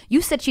girlfriend.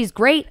 You said she's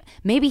great.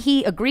 Maybe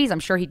he agrees. I'm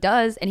sure he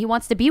does. And he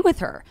wants to be with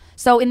her.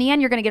 So in the end,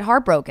 you're going to get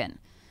heartbroken.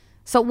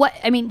 So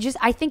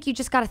I think you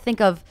just got to think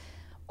of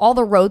all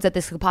the roads that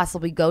this could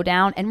possibly go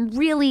down and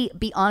really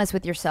be honest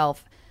with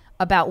yourself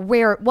about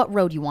what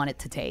road you want it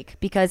to take,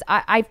 because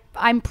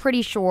I'm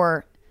pretty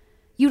sure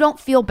you don't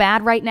feel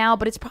bad right now,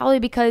 but it's probably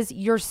because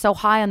you're so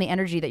high on the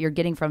energy that you're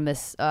getting from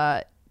this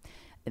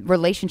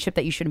relationship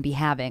that you shouldn't be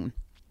having.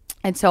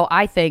 And so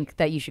I think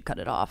that you should cut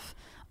it off.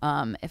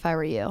 If I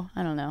were you,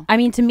 I don't know. I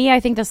mean, to me, I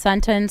think the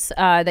sentence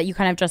that you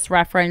kind of just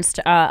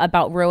referenced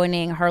about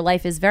ruining her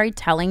life is very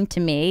telling to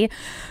me,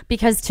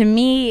 because to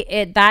me,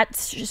 that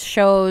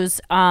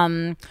shows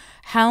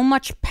how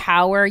much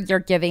power you're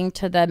giving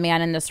to the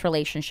man in this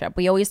relationship.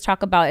 We always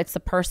talk about it's the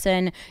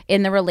person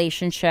in the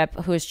relationship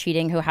who is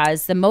cheating who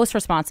has the most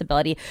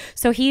responsibility.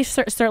 So he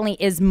certainly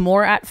is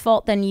more at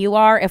fault than you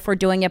are if we're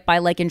doing it by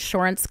like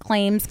insurance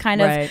claims,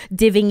 kind of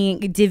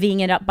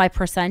divvying it up by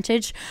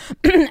percentage.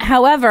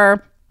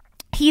 However,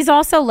 he's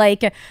also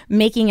like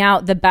making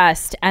out the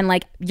best, and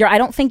like I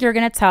don't think you're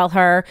gonna tell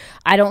her.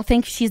 I don't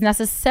think she's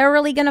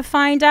necessarily gonna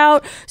find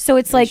out. So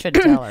it's like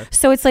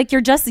so it's like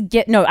you're just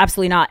no,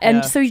 absolutely not.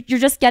 And so you're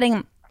just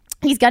getting.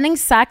 He's getting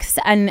sex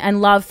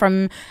and love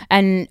from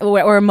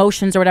or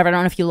emotions or whatever. I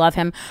don't know if you love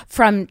him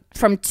from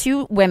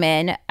two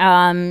women,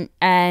 and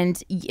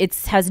it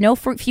has no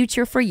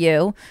future for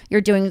you. You're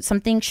doing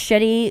something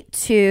shitty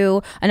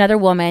to another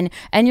woman,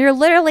 and you're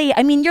literally,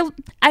 I mean,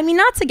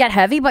 not to get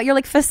heavy, but you're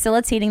like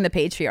facilitating the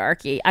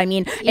patriarchy. I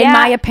mean, in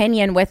my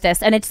opinion, with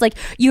this, and it's like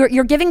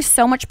you're giving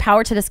so much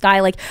power to this guy.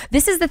 Like,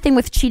 this is the thing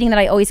with cheating that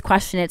I always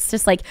question. It's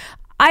just like,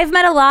 I've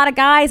met a lot of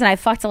guys and I've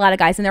fucked a lot of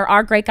guys, and there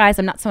are great guys.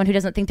 I'm not someone who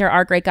doesn't think there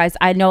are great guys.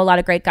 I know a lot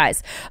of great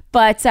guys,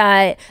 but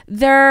I've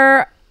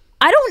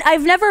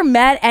never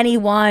met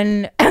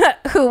anyone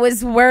who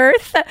was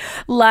worth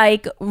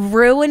like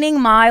ruining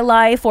my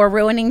life or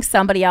ruining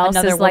somebody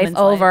else's life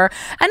over.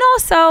 And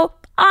also,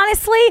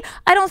 honestly,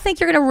 I don't think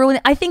you're gonna ruin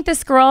it. I think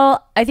this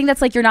girl, I think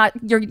that's like you're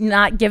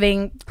not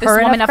giving her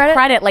enough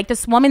credit. Like,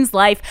 this woman's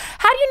life,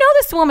 how do you know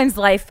this woman's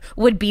life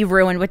would be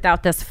ruined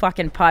without this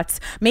fucking putz?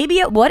 Maybe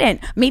it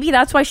wouldn't. Maybe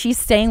that's why she's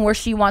staying where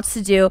she wants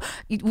to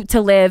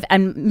live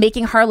and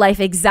making her life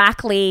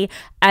exactly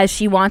as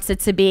she wants it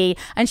to be.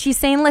 And she's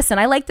saying, listen,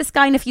 I like this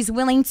guy, and if he's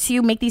willing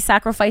to make these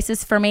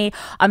sacrifices for me,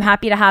 I'm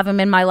happy to have him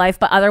in my life,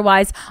 but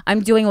otherwise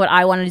I'm doing what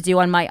I wanted to do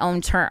on my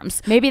own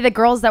terms. Maybe the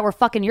girls that were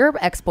fucking your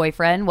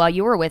ex-boyfriend while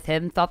you were with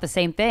him thought the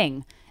same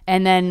thing.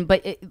 And then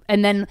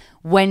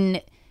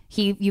when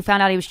you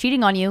found out he was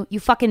cheating on you, you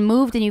fucking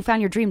moved and you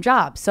found your dream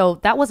job. So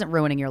that wasn't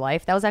ruining your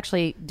life. That was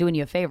actually doing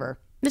you a favor.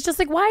 It's just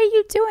like, why are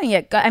you doing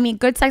it? I mean,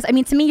 good sex. I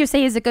mean, to me, you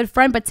say he's a good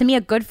friend, but to me,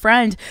 a good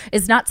friend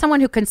is not someone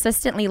who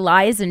consistently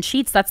lies and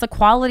cheats. That's a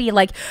quality.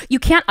 Like, you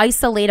can't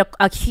isolate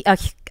a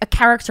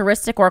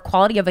characteristic or a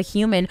quality of a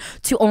human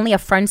to only a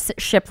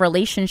friendship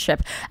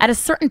relationship. At a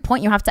certain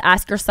point, you have to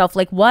ask yourself,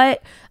 like,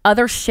 what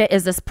other shit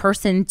is this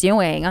person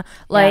doing?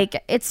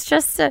 Like, it's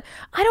just, I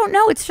don't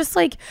know. It's just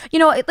like,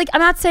 like,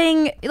 I'm not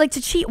saying like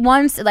to cheat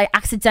once, like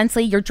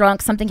accidentally, you're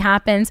drunk, something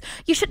happens.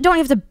 Don't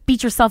have to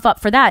beat yourself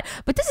up for that.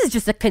 But this is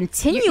just a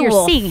continual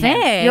you're seeing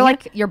thing. Him. You're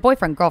like your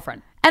boyfriend,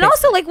 girlfriend. And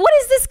also, like, what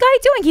is this guy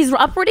doing? He's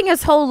uprooting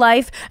his whole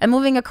life and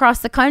moving across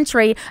the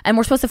country, and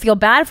we're supposed to feel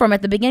bad for him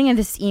at the beginning of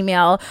this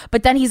email,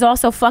 but then he's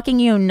also fucking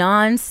you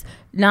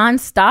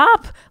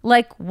nonstop.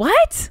 Like,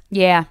 what?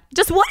 Yeah.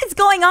 Just what is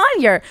going on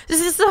here?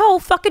 This is a whole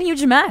fucking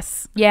huge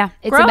mess. Yeah,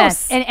 it's gross. A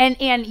mess.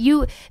 And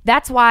you,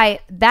 that's why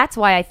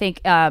I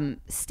think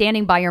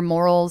standing by your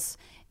morals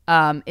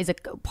is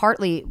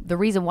partly the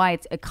reason why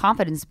it's a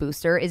confidence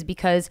booster, is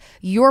because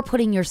you're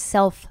putting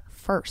yourself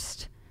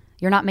first.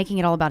 You're not making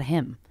it all about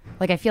him.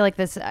 Like, I feel like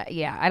this,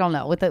 I don't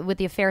know. With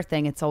the affair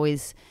thing, it's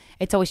always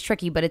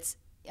tricky, but it's,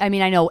 I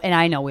mean, I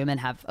know women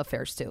have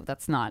affairs too.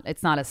 It's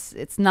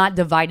not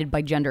divided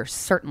by gender,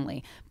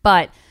 certainly.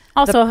 But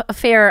also,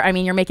 affair, I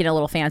mean, you're making it a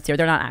little fancier.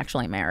 They're not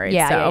actually married.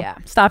 Yeah.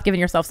 Stop giving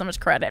yourself so much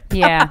credit.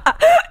 Yeah.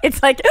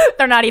 It's like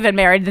they're not even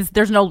married.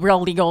 There's no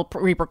real legal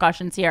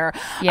repercussions here.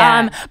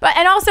 Yeah. But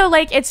also,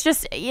 like, it's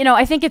just,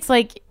 I think it's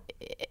like,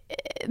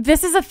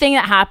 this is a thing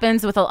that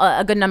happens with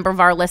a good number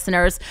of our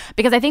listeners,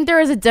 because I think there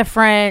is a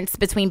difference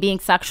between being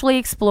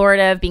sexually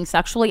explorative, being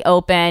sexually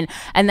open,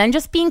 and then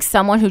just being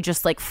someone who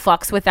just like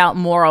fucks without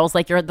morals.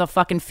 Like, you're the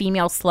fucking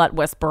female slut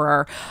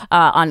whisperer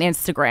on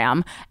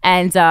Instagram,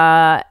 and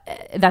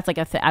that's like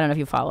a I don't know if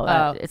you follow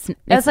that.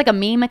 That's like a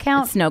meme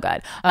account. It's no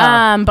good.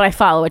 But I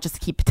follow it just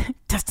to keep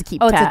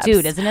Oh, tabs. It's a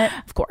dude, isn't it?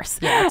 Of course.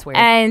 Yeah, that's weird.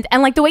 And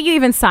like the way you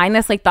even sign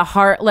this, like the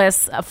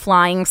heartless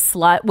flying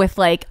slut with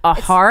like a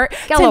heart.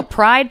 Got a little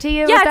pride to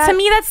you. Yeah, to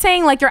me that's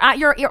saying like you're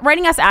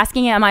writing us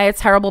asking, am I a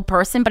terrible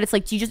person? But it's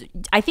like,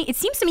 I think it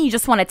seems to me you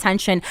just want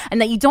attention, and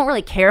that you don't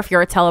really care if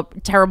you're a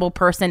terrible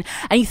person,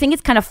 and you think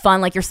it's kind of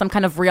fun, like you're some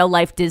kind of real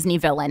life Disney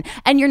villain,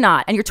 and you're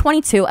not, and you're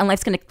 22, and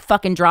life's gonna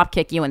fucking drop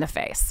kick you in the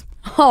face.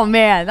 Oh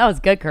man, that was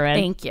good, Corinne.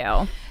 Thank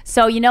you.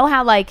 So you know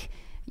how like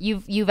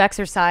you've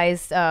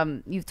exercised,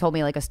 you've told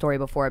me like a story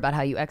before about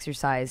how you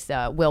exercised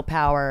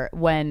willpower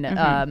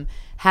when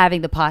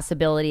having the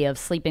possibility of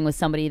sleeping with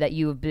somebody that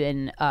you've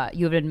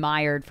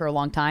admired for a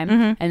long time,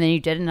 and then you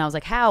didn't, and I was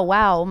like, how?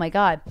 Wow, oh my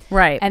God.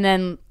 Right. And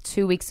then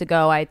 2 weeks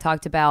ago I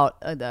talked about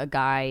a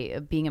guy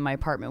being in my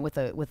apartment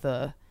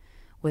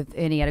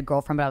and he had a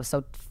girlfriend, but I was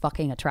so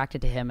fucking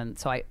attracted to him, and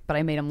so I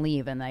made him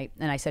leave, and I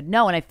said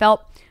no, and I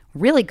felt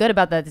really good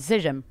about that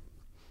decision.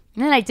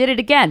 And then I did it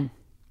again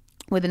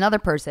with another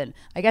person.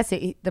 I guess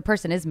the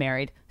person is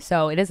married,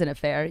 so it isn't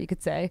affair, you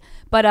could say.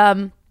 But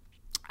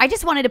I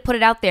just wanted to put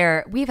it out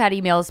there. We've had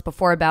emails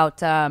before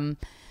about I'm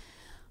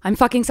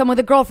fucking someone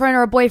with a girlfriend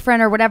or a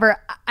boyfriend or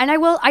whatever. And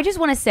I just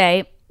want to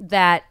say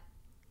that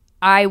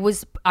I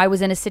was I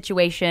was in a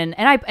situation,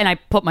 and I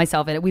put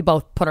myself in it. We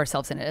both put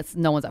ourselves in it. It's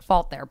no one's at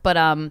fault there. But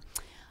I'm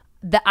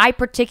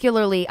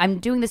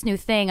doing this new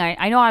thing.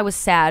 I know I was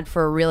sad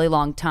for a really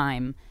long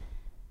time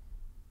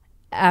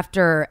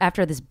after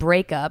this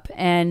breakup,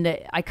 and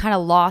I kind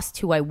of lost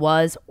who I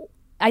was.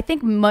 I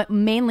think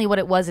mainly what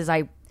it was is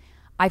I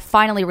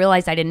finally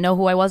realized I didn't know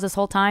who I was this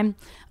whole time.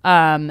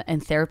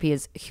 And therapy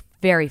is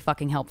very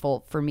fucking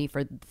helpful for me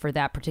for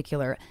that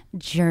particular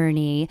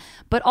journey.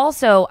 But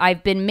also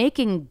I've been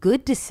making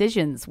good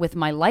decisions with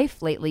my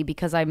life lately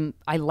because I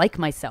like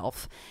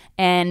myself.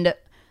 And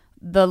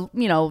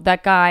that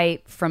guy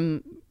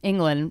from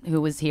England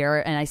who was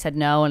here, and I said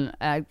no, and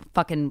I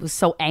fucking was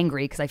so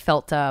angry because I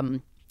felt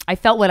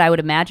what I would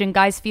imagine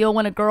guys feel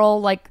when a girl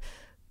like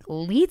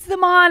leads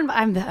them on.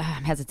 I'm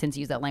hesitant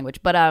to use that language,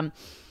 but I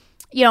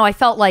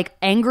felt like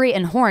angry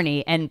and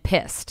horny and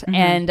pissed.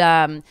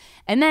 Mm-hmm.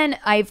 And then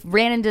I've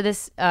ran into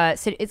this,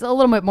 it's a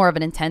little bit more of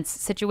an intense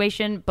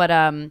situation, but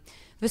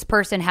this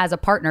person has a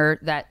partner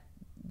that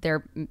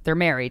they're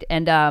married.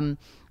 And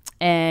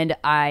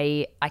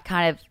I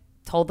kind of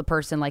told the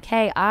person like,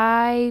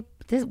 hey,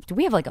 do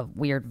we have like a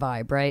weird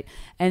vibe, right?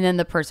 And then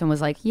the person was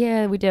like,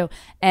 yeah, we do.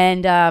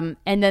 And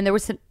then there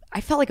was I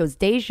felt like it was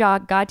deja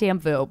goddamn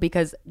vu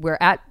because we're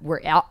out.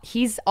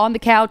 He's on the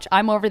couch.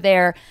 I'm over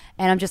there,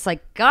 and I'm just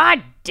like,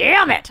 God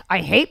damn it! I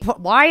hate.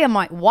 Why am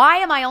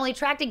I only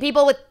attracting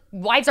people with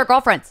wives or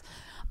girlfriends?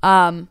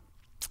 And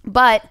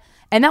that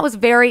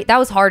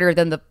was harder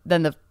than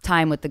the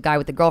time with the guy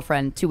with the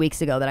girlfriend 2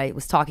 weeks ago that I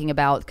was talking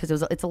about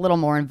because it's a little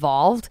more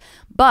involved.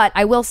 But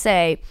I will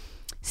say,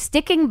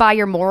 sticking by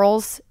your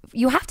morals.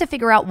 You have to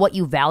figure out what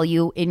you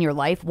value in your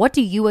life. What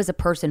do you as a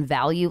person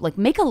value? Like,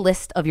 make a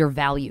list of your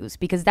values,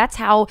 because that's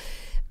how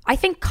I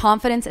think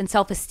confidence and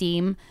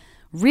self-esteem,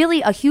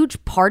 really a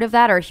huge part of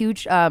that, or a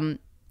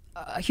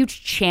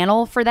huge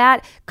channel for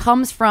that,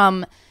 comes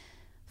from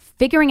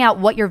figuring out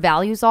what your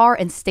values are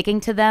and sticking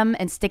to them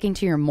and sticking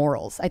to your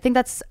morals. I think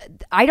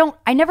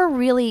I never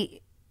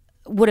really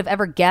would have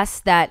ever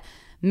guessed that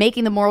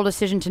making the moral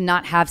decision to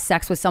not have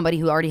sex with somebody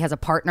who already has a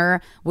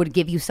partner would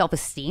give you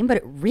self-esteem, but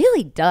it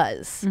really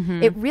does.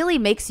 Mm-hmm. It really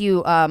makes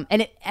you, I'm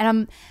in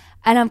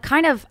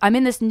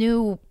this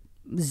new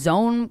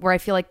zone where I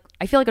feel like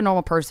a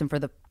normal person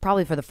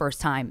probably for the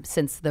first time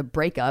since the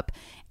breakup,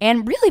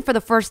 and really for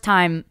the first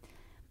time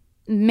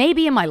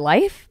maybe in my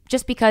life,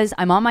 just because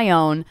I'm on my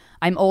own,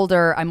 I'm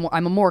older, I'm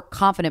a more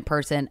confident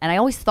person, and I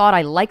always thought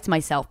I liked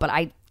myself, but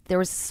there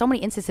was so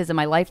many instances in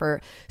my life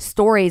or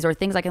stories or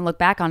things I can look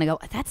back on and go,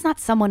 that's not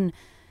something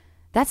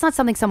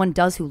someone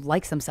does who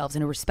likes themselves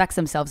and who respects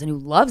themselves and who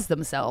loves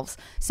themselves.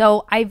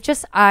 So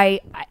I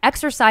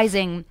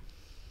exercising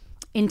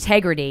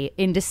integrity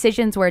in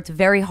decisions where it's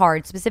very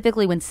hard,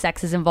 specifically when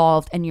sex is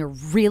involved and you're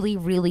really,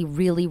 really,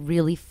 really,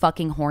 really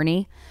fucking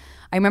horny.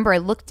 I remember I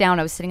looked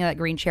down, I was sitting in that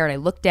green chair and I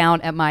looked down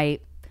at I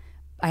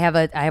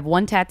have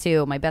one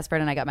tattoo. My best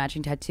friend and I got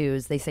matching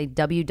tattoos. They say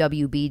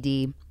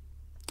WWBD.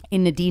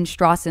 In Nadine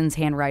Strausson's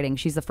handwriting.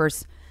 She's the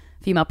first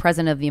female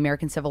president of the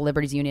American Civil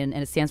Liberties Union,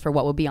 and it stands for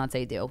What Would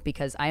Beyonce Do?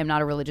 Because I am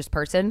not a religious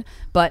person,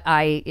 but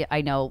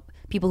I know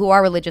people who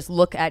are religious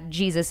look at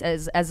Jesus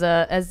as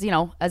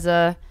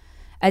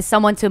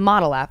someone to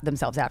model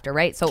themselves after,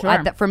 right? So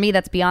sure. For me,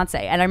 that's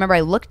Beyonce. And I remember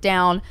I looked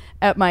down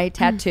at my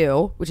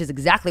tattoo, which is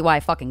exactly why I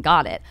fucking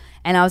got it,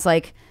 and I was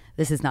like,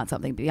 this is not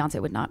something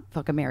Beyonce would not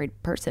fuck a married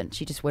person.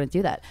 She just wouldn't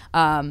do that.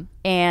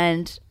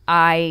 And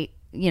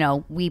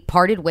we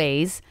parted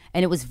ways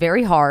and it was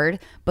very hard,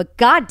 but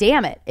God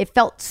damn it. I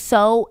felt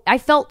so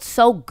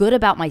good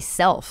about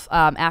myself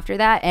after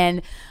that.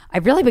 And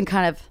I've really been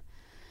kind of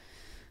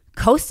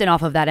coasting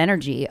off of that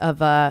energy of,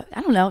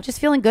 just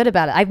feeling good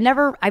about it. I've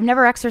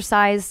never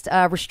exercised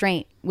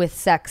restraint with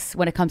sex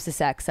when it comes to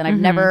sex. And I've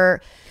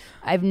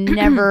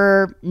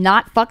never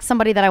not fucked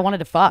somebody that I wanted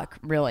to fuck,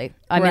 really.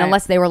 I mean,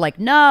 unless they were like,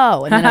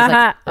 no. And then I was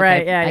like,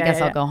 okay, right, I guess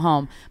I'll go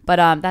home.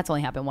 But that's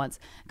only happened once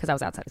because I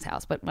was outside his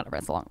house. But whatever,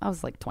 I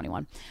was like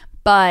 21.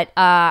 But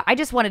I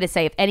just wanted to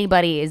say, if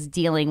anybody is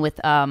dealing with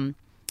a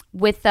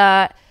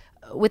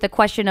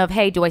question of,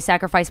 hey, do I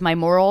sacrifice my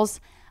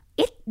morals?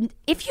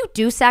 If you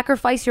do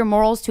sacrifice your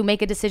morals to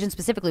make a decision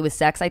specifically with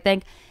sex, I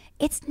think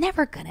it's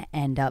never going to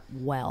end up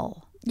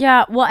well.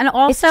 Yeah, well, and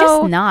also it's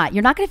just not.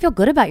 You're not going to feel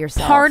good about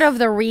yourself. Part of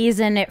the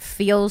reason it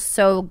feels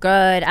so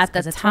good at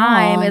the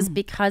time is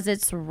because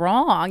it's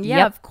wrong.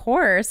 Yeah, of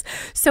course.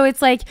 So it's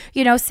like,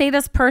 say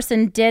this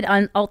person did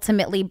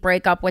ultimately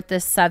break up with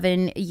this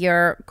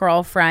 7-year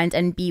girlfriend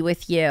and be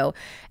with you.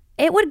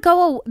 It would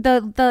go,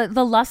 the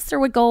luster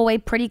would go away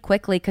pretty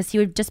quickly because he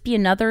would just be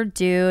another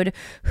dude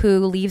who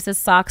leaves his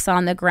socks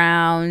on the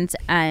ground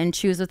and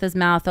chews with his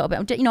mouth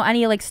open.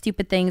 Any like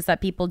stupid things that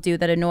people do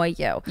that annoy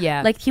you.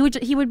 Yeah. Like he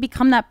would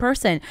become that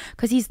person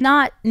because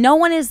no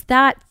one is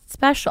that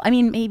special. I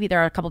mean, maybe there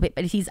are a couple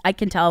people, but I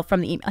can tell from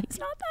the email, he's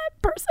not that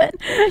person.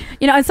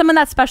 And someone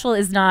that special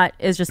is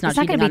just not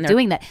going to be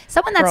doing that.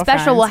 Someone that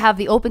special will have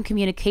the open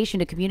communication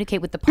to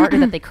communicate with the partner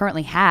that they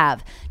currently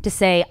have to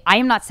say, I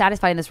am not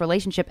satisfied in this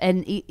relationship,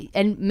 and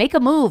make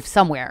a move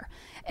somewhere.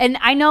 And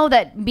I know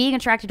that being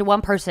attracted to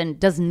one person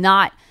does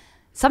not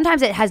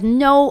sometimes it has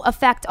no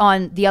effect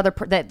on the other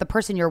the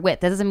person you're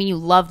with. That doesn't mean you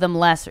love them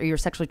less or you're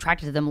sexually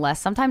attracted to them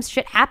less. Sometimes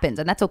shit happens,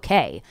 and that's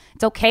okay.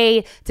 It's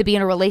okay to be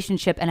in a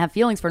relationship and have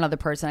feelings for another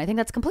person. I think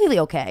that's completely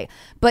okay.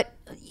 But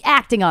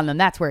acting on them,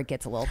 that's where it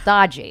gets a little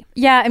dodgy.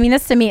 Yeah,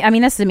 this to me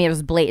it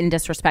was blatant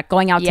disrespect.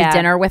 Going out to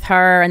dinner with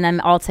her and then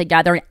all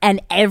together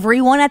and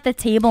everyone at the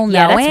table knowing.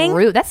 Yeah, that's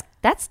rude.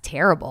 That's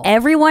terrible.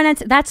 Everyone,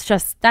 that's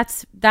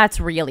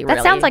really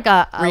that sounds like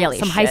really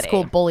some shitty. High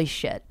school bully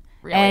shit.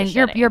 Really and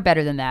shitty. you're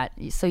better than that.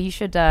 So you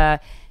should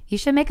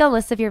make a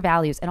list of your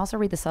values and also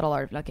read The Subtle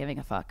Art of Not Giving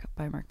a Fuck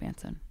by Mark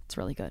Manson. It's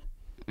really good.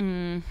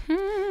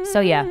 Mm-hmm. So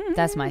yeah,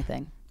 that's my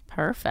thing.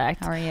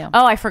 Perfect. How are you?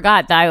 Oh, I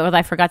forgot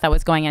that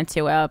was going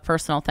into a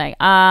personal thing.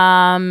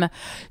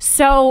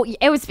 So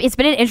it's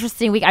been an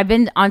interesting week. I've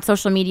been on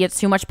social media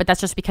too much, but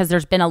that's just because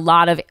there's been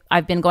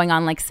I've been going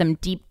on like some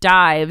deep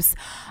dives.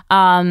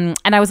 And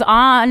I was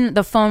on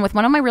the phone with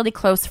one of my really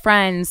close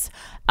friends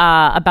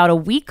about a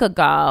week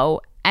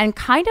ago, and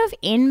kind of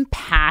in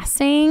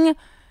passing,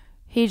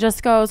 he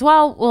just goes,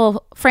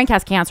 well, Frank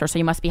has cancer, so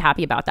you must be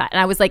happy about that.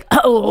 And I was like,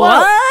 oh,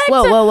 what?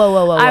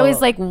 Whoa. I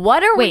was like,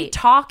 what are we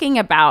talking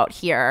about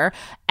here?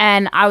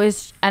 And I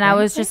was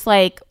just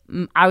like,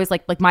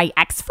 my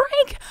ex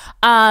Frank?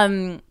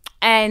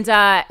 And so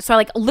I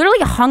like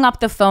literally hung up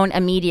the phone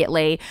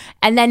immediately.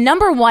 And then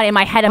number one in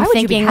my head, I'm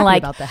thinking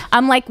like,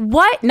 I'm like,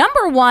 what?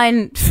 Number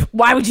one,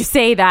 why would you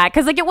say that?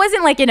 Because like it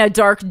wasn't like in a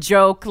dark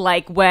joke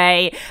like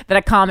way that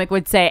a comic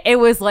would say. It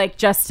was like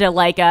just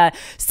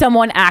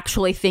someone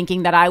actually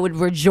thinking that I would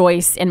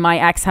rejoice in my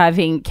ex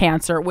having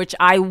cancer, which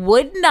I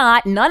would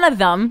not. None of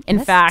them,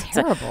 in fact,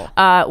 would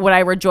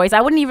I rejoice.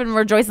 I wouldn't even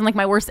rejoice in like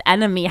my worst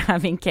enemy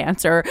having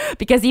cancer,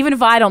 because even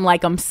if I don't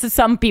like them,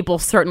 some people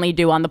certainly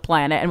do on the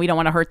planet, and we don't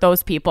want to hurt those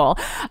people.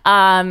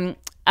 And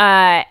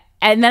then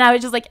I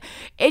was just like,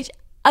 there's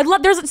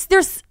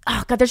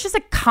just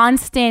a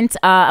constant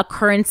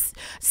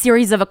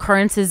series of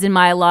occurrences in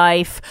my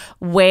life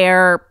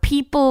where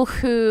people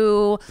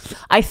who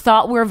I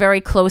thought were very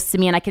close to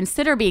me and I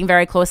consider being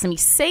very close to me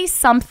say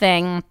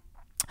something,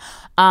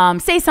 or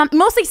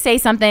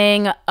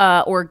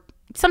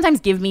sometimes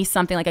give me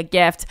something like a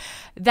gift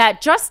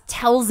that just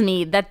tells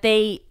me that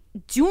they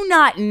do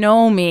not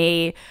know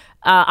me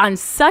on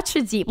such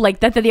a deep,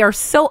 like that they are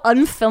so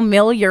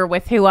unfamiliar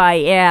with who I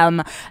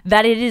am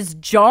that it is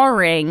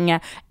jarring,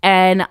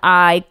 and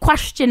I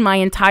question my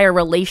entire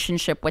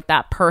relationship with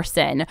that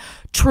person.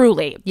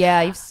 Truly,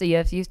 yeah,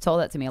 you've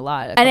told that to me a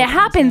lot, and it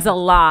happens a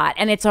lot,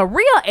 and it's a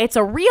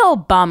real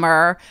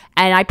bummer.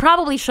 And I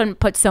probably shouldn't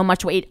put so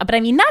much weight, but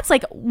I mean that's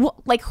like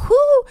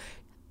who.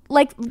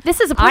 Like, this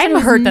is a person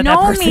who's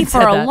known me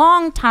for a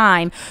long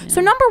time. Yeah.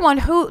 So number one,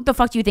 who the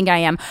fuck do you think I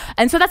am?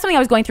 And so that's something I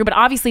was going through. But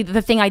obviously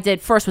the thing I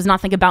did first was not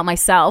think about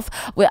myself.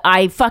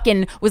 I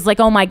fucking was like,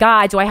 oh my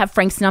God, do I have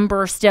Frank's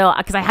number still?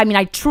 Because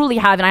I truly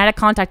have. And I had to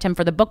contact him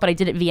for the book, but I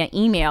did it via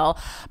email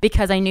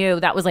because I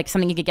knew that was like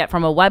something you could get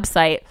from a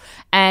website.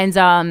 And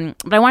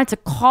but I wanted to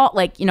call,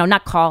 I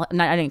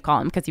didn't call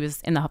him because he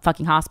was in the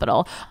fucking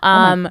hospital.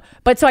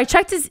 But so I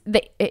checked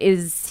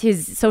his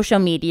social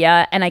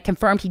media, and I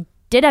confirmed he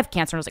did have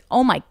cancer. And I was like,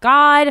 oh my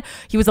God,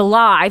 he was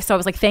alive. So I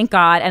was like, thank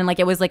God. And like,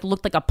 it was like,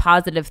 looked like a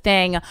positive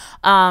thing.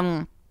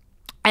 And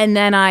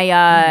then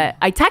I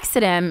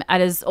texted him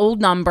at his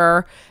old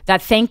number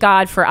that, thank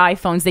God for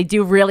iPhones. They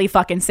do really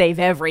fucking save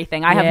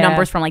everything. I have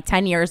numbers from like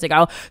 10 years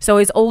ago. So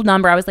his old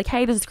number, I was like,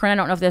 hey, this is Corinne. I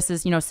don't know if this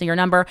is, so your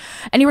number.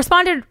 And he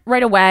responded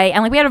right away.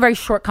 And like, we had a very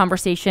short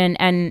conversation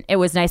and it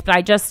was nice. But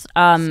I just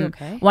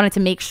wanted to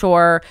make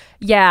sure,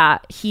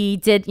 he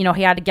did, he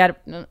had to get,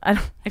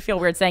 I feel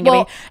weird saying it. He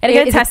had to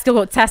get a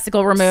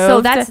testicle removed.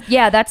 So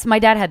that's my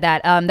dad had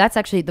that. That's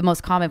actually the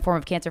most common form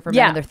of cancer for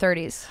men in their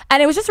 30s.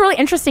 And it was just really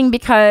interesting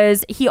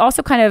because he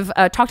also kind of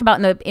talked about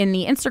in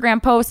the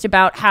Instagram post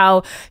about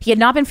how he had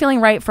not been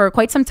feeling right for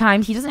quite some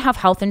time. He doesn't have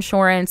health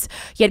insurance.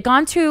 He had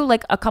gone to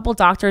like a couple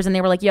doctors and they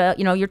were like,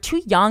 you're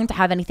too young to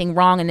have anything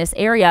wrong in this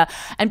area.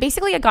 And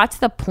basically it got to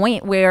the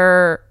point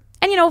where,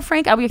 and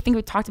Frank, I think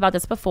we talked about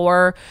this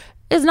before,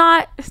 is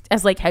not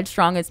as like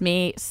headstrong as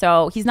me.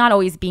 So he's not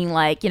always being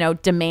like,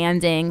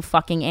 demanding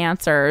fucking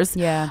answers.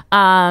 Yeah.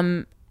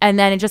 And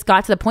then it just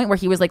got to the point where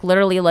he was like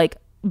literally like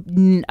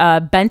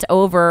bent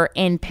over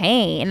in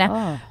pain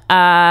and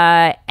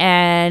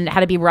had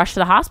to be rushed to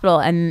the hospital,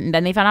 and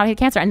then they found out he had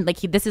cancer. And like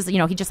he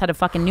just had a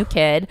fucking new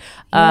kid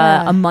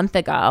a month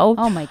ago.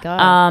 Oh my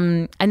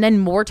God. And then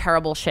more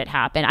terrible shit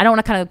happened. I don't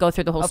want to kind of go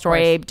through the whole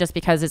story just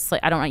because it's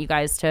like I don't want you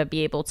guys to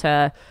be able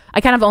to. I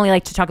kind of only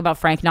like to talk about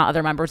Frank, not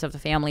other members of the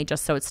family,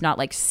 just so it's not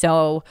like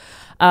so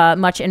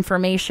much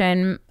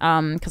information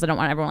because I don't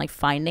want everyone like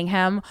finding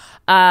him.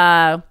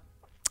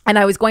 And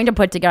I was going to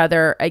put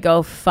together a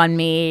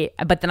GoFundMe,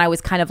 but then I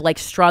was kind of like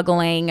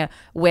struggling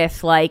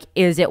with like,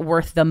 is it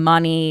worth the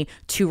money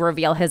to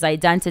reveal his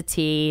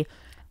identity?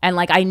 And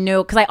like, I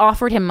knew, because I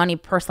offered him money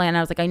personally and I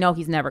was like, I know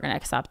he's never going to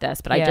accept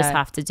this, but I just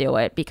have to do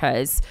it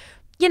because,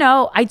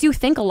 I do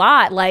think a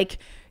lot, like,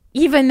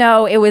 even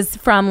though it was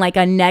from like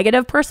a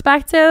negative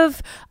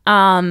perspective,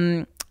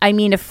 I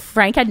mean, if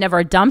Frank had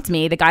never dumped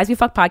me, the Guys We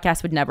Fuck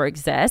podcast would never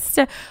exist.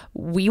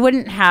 We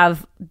wouldn't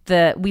have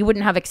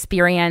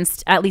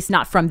experienced, at least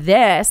not from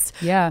this,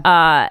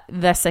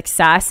 the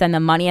success and the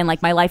money, and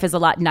like my life is a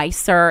lot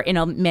nicer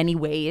in many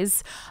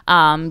ways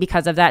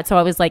because of that. So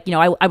I was like,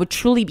 I would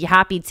truly be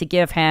happy to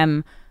give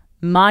him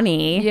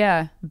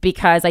money,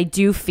 because I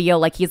do feel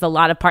like he's a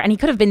lot of part, and he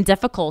could have been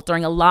difficult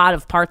during a lot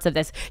of parts of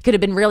this. He could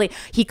have been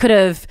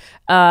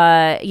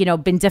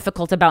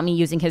difficult about me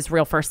using his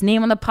real first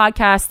name on the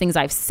podcast, things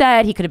I've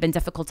said. He could have been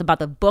difficult about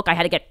the book. I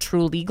had to get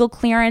true legal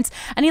clearance,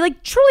 and he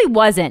like truly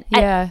wasn't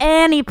at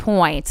any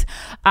point.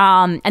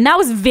 And that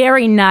was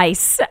very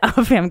nice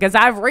of him, because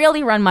I've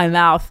really run my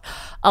mouth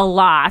a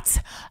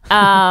lot.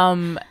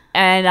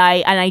 And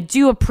I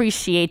do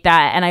appreciate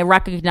that, and I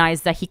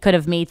recognize that he could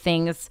have made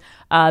things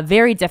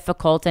very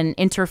difficult and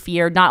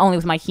interfered not only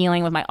with my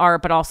healing, with my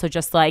art, but also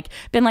just like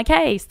been like,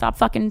 hey, stop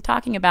fucking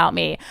talking about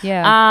me.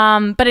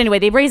 But anyway,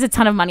 they raised a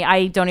ton of money.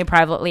 I donate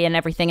privately and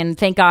everything, and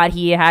thank God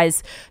he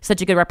has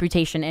such a good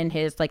reputation in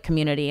his like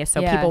community,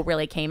 so people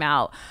really came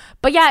out.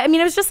 But yeah, I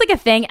mean, it was just like a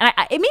thing, and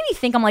it made me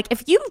think, I'm like,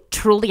 if you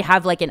truly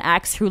have like an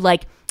ex who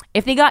like,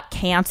 if they got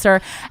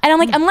cancer, and I'm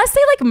like, unless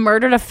they like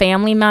murdered a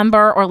family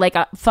member or like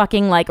a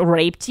fucking like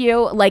raped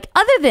you, like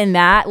other than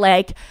that,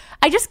 like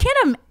I just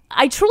can't.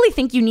 I truly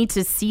think you need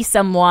to see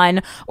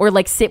someone or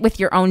like sit with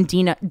your own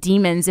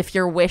demons if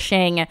you're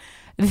wishing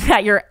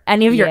that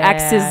any of your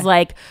exes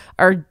like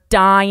are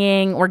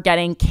dying or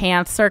getting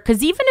cancer,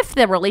 because even if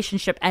the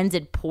relationship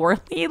ended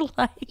poorly,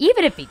 like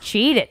even if he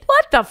cheated,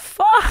 what the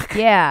fuck?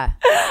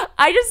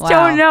 I just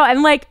don't know.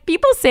 And like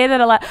people say that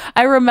a lot.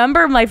 I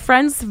remember my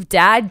friend's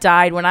dad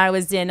died when I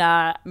was in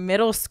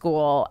middle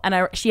school,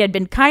 and she had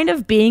been kind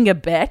of being a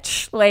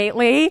bitch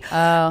lately.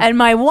 And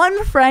my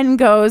one friend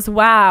goes,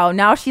 wow,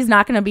 now she's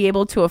not going to be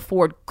able to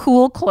afford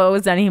cool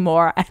clothes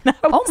anymore. And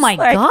oh my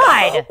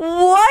God,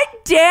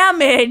 what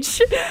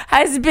damage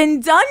has been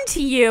done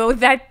to you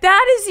that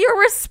is your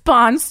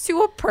response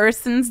to a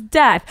person's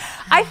death?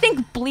 I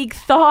think bleak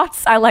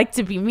thoughts. I like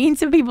to be mean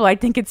to people. I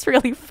think it's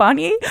really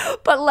funny,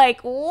 but like,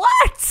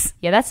 what?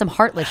 Yeah, that's some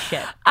heartless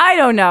shit. I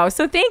don't know.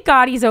 So thank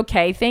God he's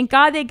okay. Thank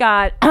God they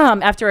got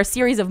after a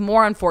series of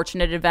more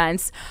unfortunate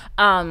events,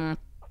 the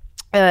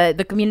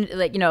community,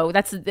 like,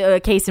 that's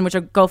the case in which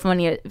a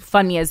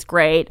GoFundMe is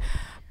great,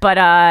 but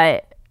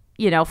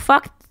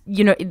fuck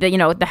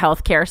the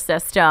healthcare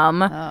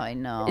system. Oh, I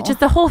know. It's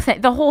just the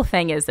whole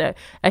thing is a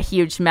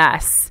huge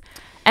mess.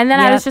 And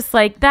then I was just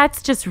like,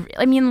 that's just,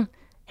 I mean,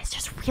 it's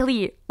just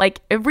really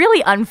like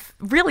really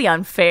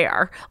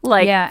unfair,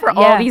 like for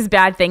all these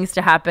bad things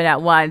to happen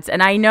at once.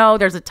 And I know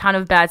there's a ton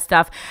of bad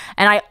stuff,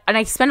 and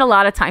I spend a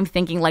lot of time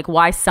thinking like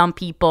why some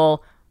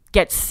people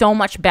get so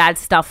much bad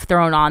stuff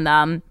thrown on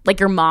them. Like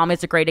your mom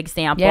is a great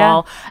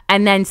example.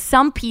 And then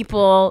some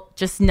people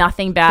just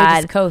nothing bad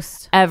they just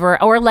coast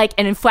ever, or like,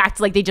 and in fact,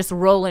 like they just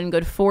roll in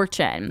good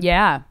fortune.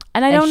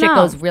 And I don't know. Shit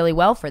goes really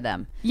well for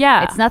them.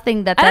 It's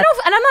nothing that. And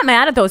I'm not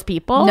mad at those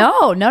people.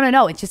 No.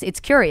 It's just,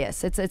 it's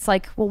curious. It's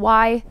like, well,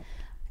 why?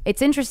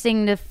 It's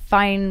interesting to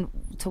find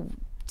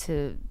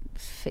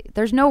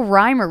there's no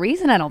rhyme or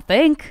reason, I don't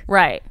think.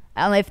 Right.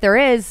 And if there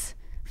is,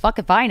 fuck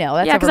if I know.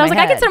 That's because I was like,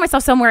 I consider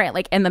myself somewhere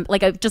like in the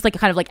like just like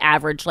kind of like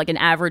average, like an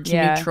average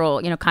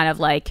neutral, kind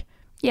of like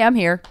I'm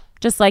here.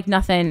 Just like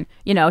nothing,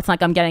 it's not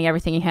like I'm getting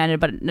everything handed,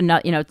 but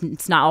not,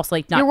 it's not also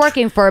like not. You're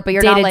working for it, but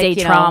you're not like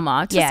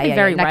trauma. It's just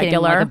very not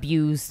regular, getting, like,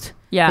 abused,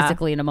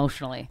 physically and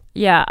emotionally,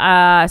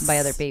 by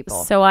other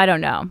people. So I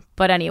don't know,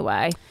 but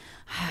anyway.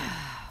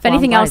 If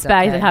anything else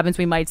bad that happens,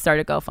 we might start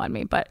a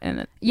GoFundMe. But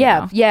I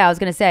was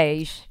gonna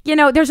say,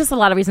 there's just a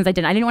lot of reasons I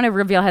didn't want to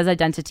reveal his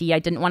identity. I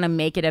didn't want to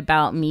make it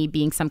about me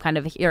being some kind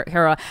of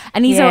hero.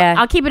 And he's,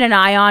 I'll keep an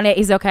eye on it.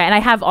 He's okay, and I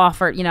have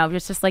offered.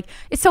 It's just like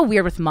it's so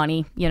weird with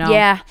money.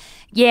 Yeah,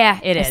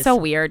 it is. It's so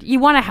weird. You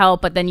want to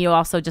help, but then you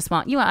also just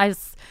want I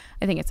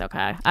think it's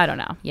okay. I don't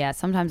know. Yeah,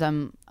 sometimes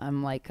I'm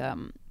like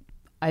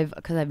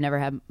because I've never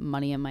had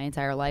money in my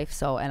entire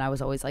life, and I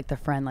was always like the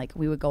friend, like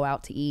we would go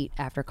out to eat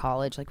after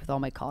college, like with all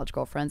my college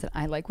girlfriends, and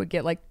I like would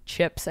get like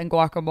chips and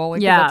guacamole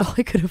because that's all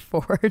I could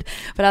afford.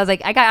 But I was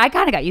like, I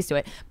kind of got used to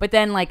it. But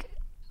then like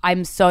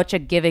I'm such a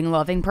giving,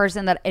 loving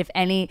person that if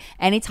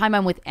anytime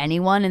I'm with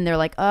anyone and they're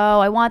like,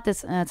 oh, I want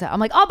this, I'm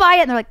like, I'll buy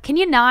it. And they're like, can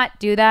you not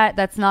do that?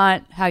 That's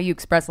not how you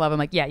express love. I'm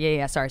like, yeah.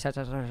 Sorry. Well,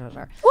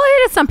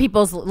 it is some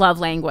people's love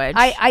language.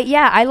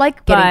 I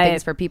like getting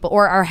things for people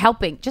or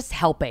helping, just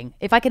helping.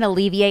 If I can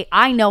alleviate,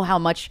 I know how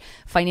much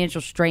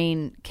financial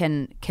strain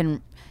can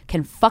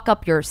fuck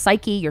up your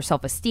psyche, your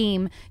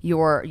self-esteem,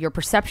 your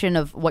perception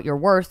of what you're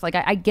worth. Like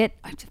I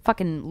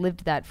fucking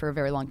lived that for a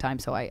very long time,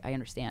 so I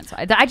understand. So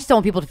I just don't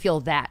want people to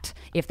feel that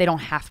if they don't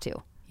have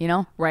to,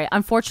 Right.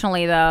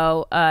 Unfortunately,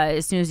 though,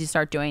 as soon as you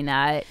start doing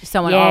that,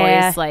 someone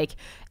always like,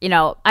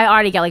 I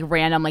already get like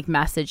random like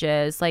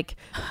messages like,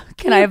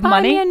 can I have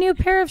money? Me a new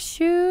pair of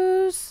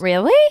shoes?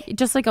 Really?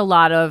 Just like a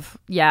lot of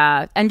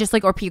and just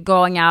like or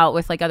going out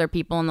with like other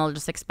people and they'll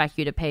just expect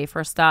you to pay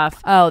for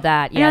stuff. Oh,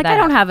 that like, I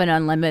don't have an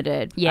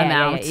unlimited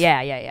amount. Yeah.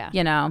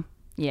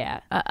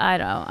 I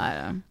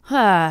don't.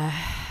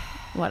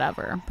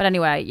 whatever. But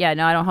anyway, yeah,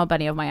 no, I don't hope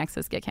any of my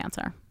exes get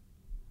cancer.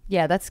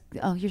 Yeah,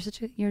 you're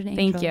an angel.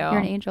 Thank you. You're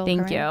an angel.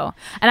 Thank you.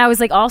 And I was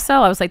like,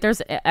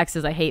 there's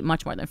exes I hate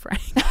much more than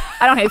Frank.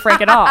 I don't hate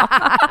Frank at all.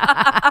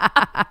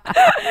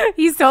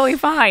 He's totally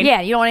fine.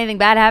 Yeah, you don't want anything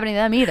bad happening to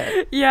them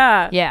either.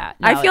 Yeah. Yeah.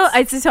 No,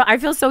 I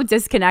feel so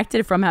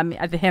disconnected from him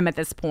at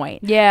this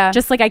point. Yeah.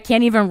 Just like I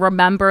can't even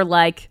remember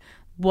what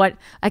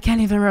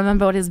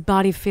his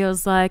body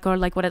feels like, or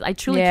like I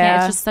truly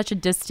can't. It's just such a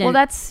distant. Well,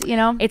 that's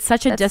it's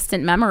such a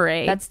distant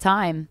memory. That's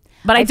time.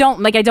 But I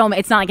don't.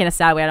 It's not like in a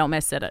sad way. I don't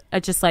miss it.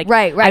 It's just like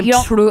right.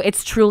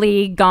 It's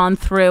truly gone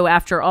through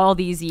after all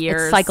these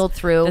years. It's cycled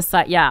through.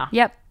 Yeah.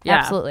 Yep. Yeah.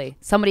 Absolutely.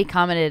 Somebody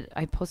commented.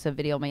 I posted a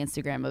video on my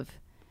Instagram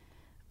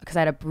because I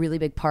had a really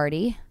big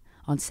party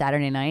on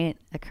Saturday night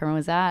that Corinne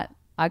was at.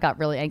 I got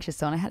really anxious,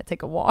 so I had to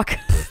take a walk.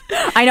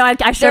 I know.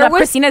 I showed up.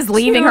 Christina's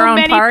leaving her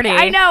own party.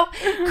 I know.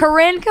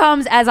 Corinne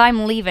comes as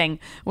I'm leaving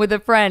with a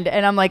friend,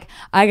 and I'm like,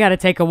 I got to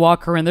take a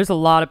walk, Corinne. There's a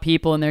lot of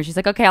people in there. She's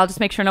like, okay, I'll just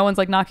make sure no one's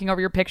like knocking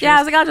over your pictures. Yeah,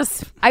 I was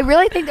like, I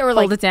really think there were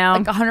like, it down.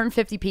 like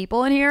 150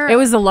 people in here. It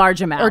was a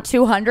large amount. Or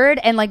 200.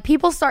 And like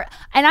people start,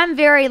 and I'm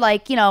very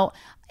like,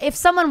 if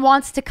someone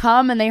wants to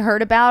come and they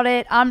heard about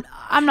it, I'm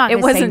not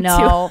going to say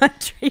no.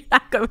 It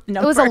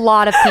was a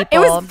lot of people. It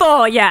was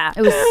full, yeah.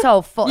 It was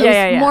so full. It was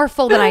Yeah. more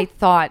full than I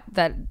thought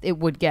that it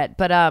would get.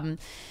 But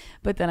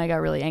then I got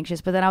really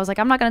anxious. But then I was like,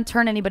 I'm not going to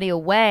turn anybody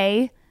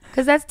away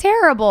because that's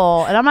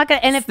terrible. And I'm not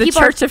going to. And if the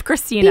people Church of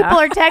Christina. People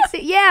are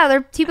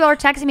texting. People are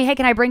texting me, hey,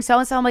 can I bring so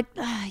and so? I'm like,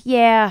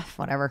 yeah,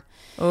 whatever.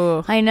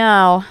 Ooh. I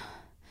know.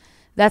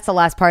 That's the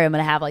last party I'm going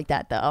to have like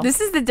that, though.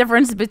 This is the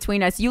difference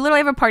between us. You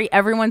literally have a party,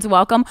 everyone's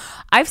welcome.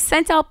 I've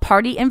sent out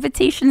party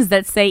invitations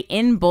that say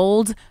in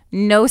bold,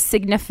 no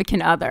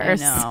significant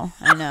others.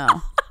 I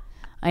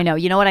know.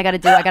 You know what I got to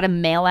do? I got to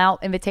mail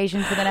out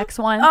invitations for the next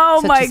one.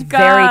 Oh, my it's God.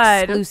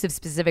 Very exclusive,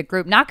 specific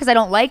group. Not because I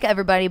don't like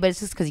everybody, but it's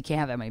just because you can't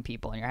have that many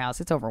people in your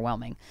house. It's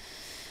overwhelming.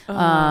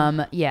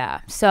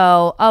 Yeah.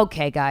 So,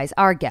 okay, guys,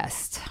 our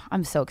guest.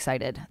 I'm so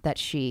excited that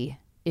she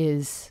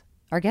is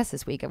our guest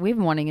this week. We've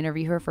been wanting to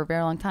interview her for a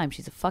very long time.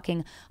 She's a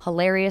fucking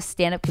hilarious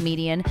stand-up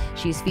comedian.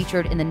 She's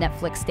featured in the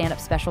Netflix stand-up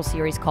special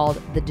series called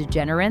The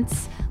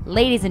Degenerates.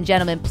 Ladies and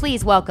gentlemen,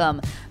 please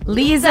welcome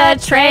Liza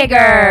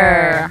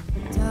Treyger.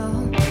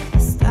 Don't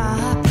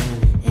stop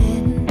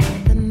in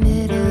the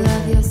middle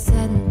of your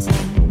sentence.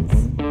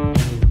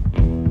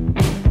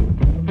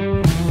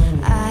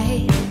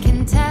 I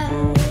can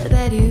tell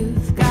that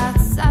you've got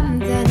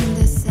something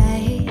to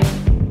say.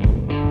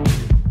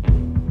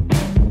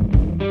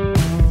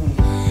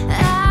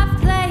 I've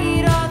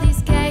played all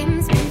these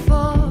games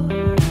before.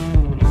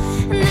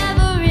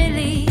 Never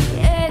really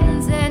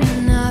ends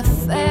in a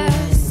fair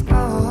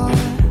score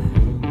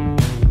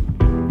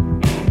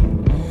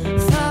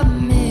for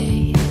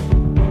me.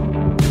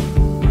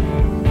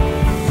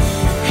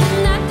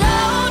 And I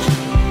don't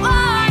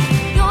want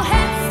your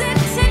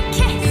hesitant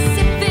kiss.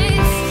 If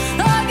it's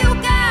all you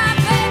got,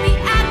 baby,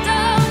 I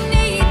don't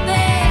need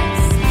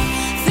this.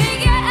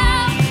 Figure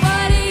out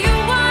what you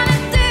wanna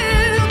do,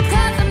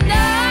 'cause I'm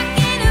not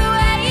gonna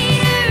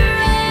wait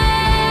around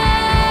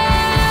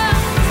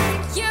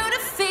you to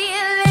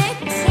feel it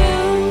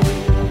too.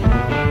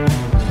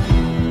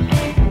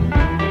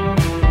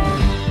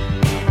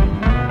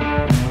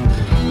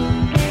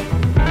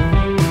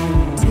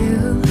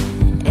 Do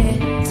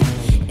it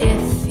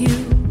if you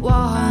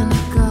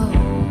wanna go.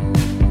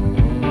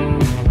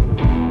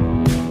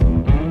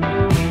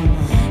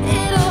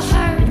 It'll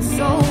hurt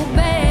so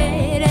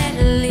bad, at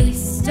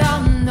least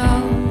I'll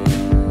know.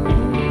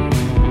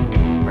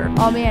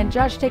 Oh man,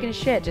 Josh taking a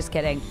shit. Just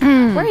kidding.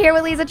 We're here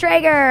with Liza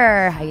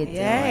Treyger. How you doing?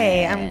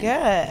 Yay, I'm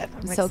good.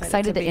 I'm so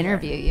excited to be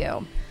interview you.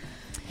 here.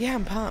 Yeah,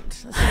 I'm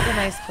pumped. This is a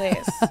nice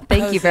place.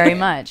 Thank you very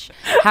much.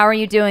 How are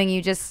you doing?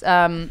 You just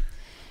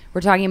we're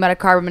talking about a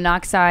carbon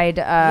monoxide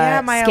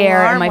my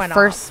scare, and alarm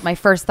went my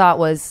first thought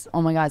was,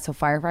 oh my god, so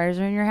firefighters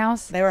are in your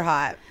house? They were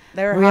hot.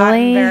 They were hot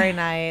Really? and very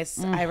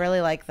nice. I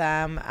really like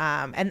them.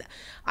 And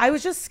I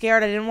was just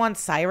scared. I didn't want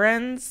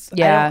sirens.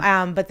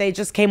 Yeah. But they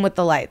just came with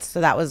the lights,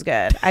 so that was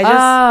good. That's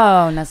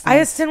nice. I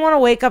just didn't want to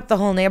wake up the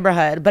whole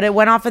neighborhood, but it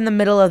went off in the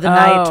middle of the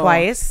night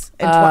twice,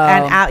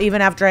 and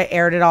even after I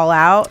aired it all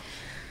out.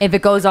 If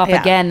it goes off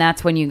Yeah. again,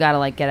 that's when you gotta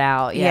like get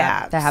out.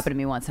 Yeah, Yeah. that happened to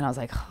me once, and I was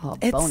like, oh,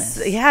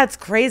 bonus. Yeah, it's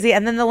crazy.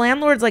 And then the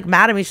landlord's like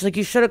mad at me. She's like,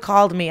 you should have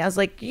called me. I was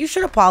like, you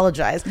should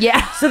apologize.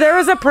 Yeah. So there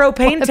was a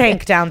propane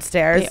tank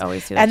downstairs. They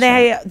always do that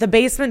And the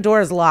basement door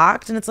is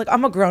locked. And it's like,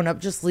 I'm a grown up.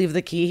 Just leave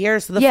the key here.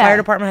 So the Yeah. fire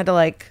department had to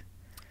like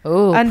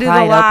Ooh, undo pry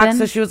the it lock. open.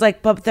 So she was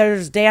like, but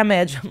there's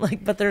damage. I'm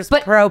like, but there's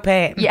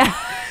propane. Yeah.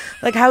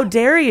 Like, how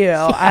dare you?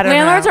 I don't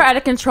Landlords know. are out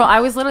of control. I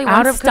was literally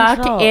Out once of stuck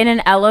control. in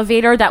an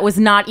elevator that was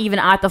not even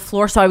at the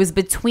floor, so I was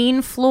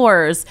between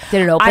floors.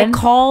 Did it open? I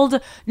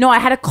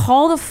had to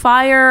call the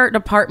fire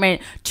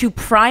department to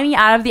pry me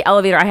out of the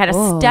elevator. I had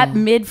to step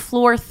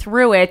mid-floor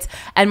through it,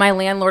 and my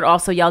landlord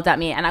also yelled at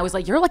me, and I was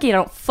like, "You're lucky I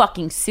don't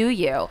fucking sue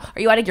you. Are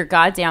you out of your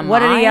goddamn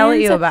What mind?" did he yell at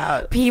you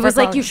about? He For was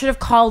like, calling- "You should have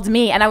called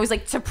me," and I was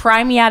like, "To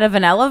pry me out of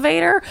an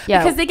elevator?" Yeah.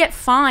 Because they get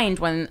fined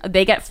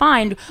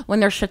when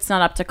their shit's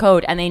not up to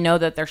code, and they know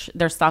that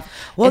their stuff.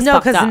 Well, is no,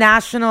 fucked because up.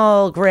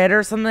 National Grid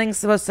or something's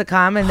supposed to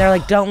come, and they're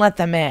like, "Don't let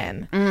them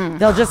in.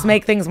 They'll just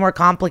make things more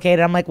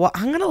complicated." I'm like, "Well,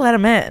 I'm gonna let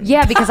them in."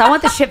 Yeah, because I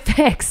want the shit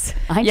fixed.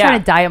 I ain't Yeah. trying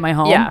to die at my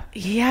home. Yeah.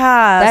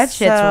 Yeah, That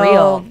shit's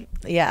real.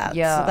 Yeah,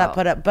 Yo. so that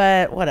put up,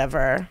 but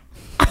whatever.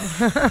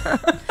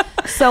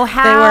 So They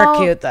how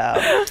were cute though.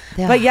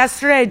 Yeah. But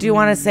yesterday, I do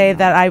want to say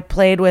that I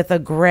played with a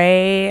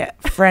gray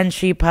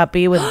Frenchie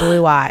puppy with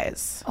blue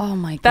eyes. Oh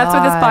my god. That's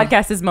what this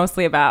podcast is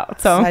mostly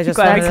about. So I I'm just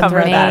glad wanted we to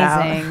covered throw that.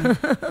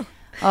 that out. Amazing.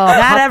 Oh, Not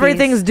puppies.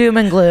 everything's doom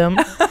and gloom.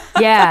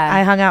 Yeah.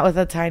 I hung out with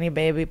a tiny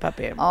baby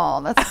puppy.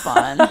 Oh, that's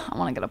fun. I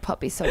want to get a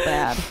puppy so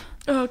bad.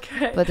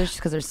 Okay. But they're just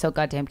because they're so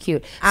goddamn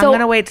cute. I'm So,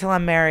 gonna wait till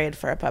I'm married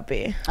for a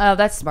puppy. oh,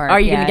 that's smart. Are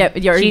you yeah. gonna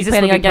get? Are you Jesus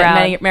planning will on be proud.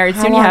 getting married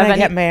I soon? You want have to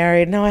any? get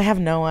married. No, I have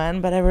no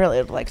one, but I really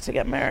would like to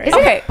get married. Isn't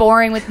Okay. it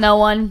boring with no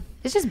one?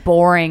 It's just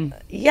boring.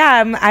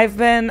 Yeah, I've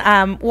been.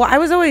 Well, I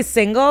was always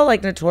single,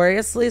 like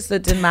notoriously, so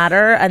it didn't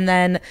matter. And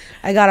then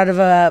I got out of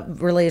a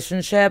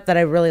relationship that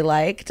I really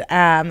liked.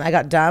 I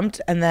got dumped,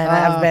 and then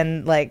I've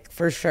been like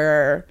for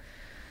sure,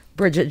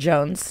 Bridget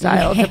Jones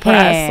style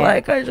depressed.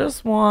 Like I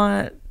just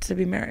want to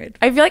be married.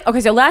 I feel like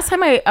okay. So last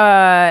time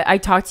I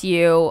talked to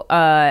you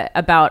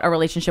about a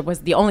relationship was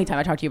the only time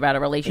I talked to you about a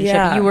relationship.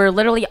 Yeah. You were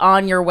literally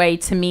on your way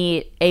to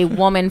meet a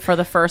woman for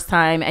the first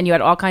time, and you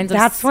had all kinds of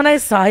That's when I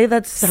saw you.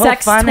 That's so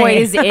sex funny.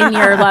 toys in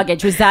your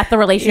luggage. Was that the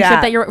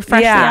relationship that you're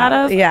freshly out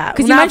of? Yeah,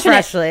 because well, you not mentioned it.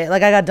 freshly.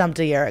 Like I got dumped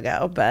a year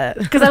ago, but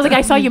Because I was like,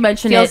 I saw you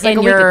mention Feels it like in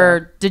a week your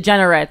ago.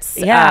 Degenerates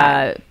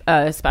Yeah.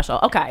 special.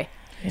 Okay.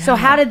 So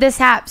how did this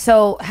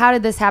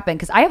happen?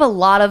 Because I have a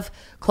lot of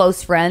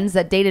close friends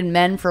that dated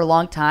men for a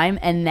long time,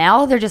 and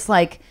now they're just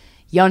like,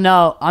 "Yo,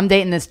 no, I'm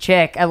dating this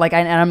chick," and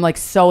I'm like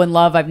so in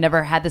love. I've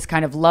never had this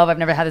kind of love. I've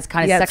never had this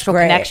kind of Yeah, it's sexual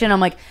great. connection. I'm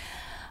like,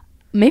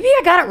 maybe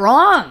I got it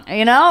wrong.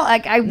 You know,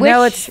 like I wish.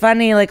 no, it's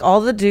funny. Like all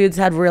the dudes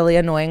had really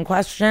annoying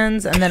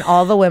questions, and then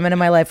all the women in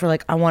my life were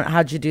like,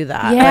 how'd you do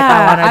that?"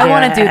 Yeah, like, I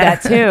want to do it."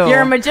 that too.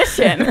 You're a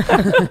magician.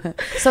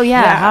 So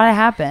yeah, how did it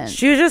happen?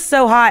 She was just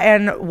so hot,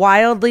 and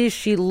wildly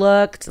she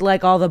looked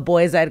like all the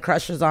boys I had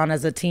crushes on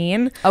as a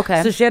teen.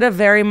 Okay. So she had a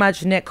very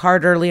much Nick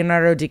Carter,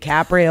 Leonardo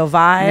DiCaprio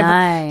vibe.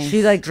 Nice.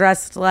 She like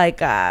dressed like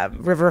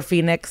River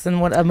Phoenix in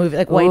what a movie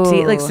like White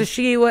Tea. Like so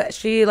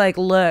she like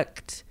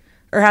looked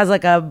or has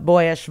like a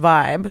boyish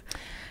vibe.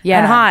 Yeah.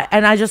 And hot.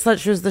 And I just thought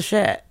she was the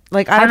shit.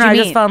 Like I don't How'd know, you I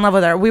just meet? fell in love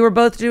with her. We were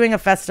both doing a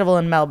festival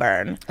in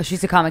Melbourne. Oh,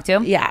 she's a comic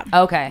too. Yeah.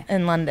 Okay.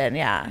 In London,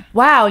 yeah.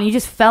 Wow, and you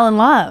just fell in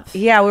love.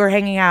 Yeah, we were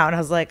hanging out and I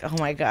was like, oh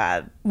my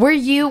God. Were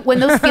you when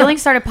those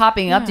feelings started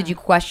popping up? Did you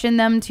question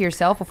them to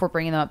yourself before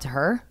bringing them up to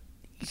her?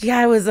 Yeah,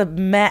 I was a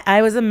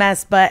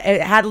mess, but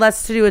it had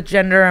less to do with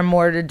gender and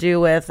more to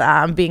do with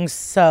being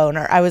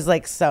I was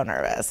like so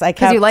nervous.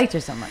 Because you liked her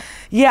so much.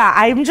 Yeah,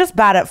 I'm just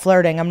bad at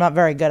flirting. I'm not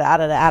very good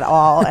at it at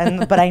all.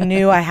 But I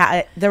knew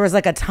there was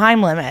like a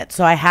time limit,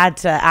 so I had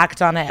to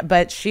act on it.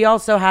 But she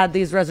also had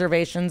these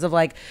reservations of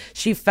like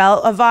she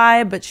felt a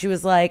vibe, but she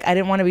was like, I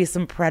didn't want to be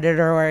some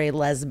predatory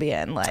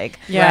lesbian, like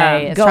Yeah. Right.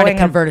 It's trying to going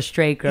convert a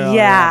straight girl. or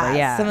yeah, whatever.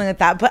 Yeah. something like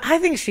that. But I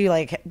think she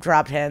like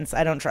dropped hints.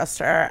 I don't trust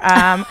her.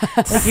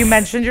 Like you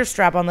mentioned your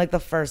strap on like the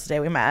first day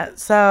we met.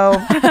 So,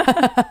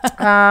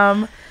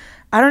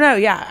 I don't know.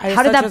 Yeah. I just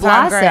How did thought that she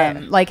was great.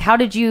 blossom? Like, how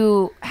did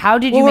you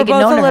Well, make we're it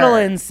known both to a little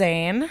her?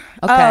 insane.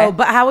 Okay. Oh,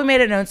 but how we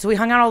made it known. So we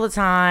hung out all the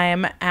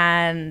time,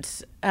 and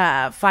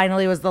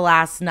finally it was the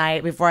last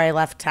night before I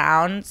left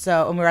town.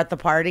 So and we were at the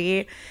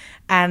party,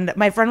 and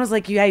my friend was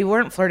like, "Yeah, you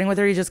weren't flirting with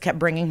her. You just kept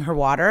bringing her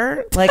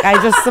water." Like I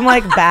just am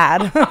like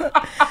bad.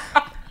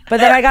 But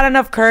then I got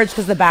enough courage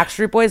because the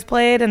Backstreet Boys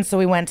played, and so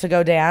we went to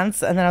go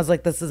dance. And then I was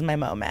like, "This is my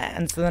moment."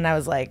 And so then I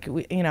was like,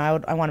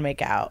 I want to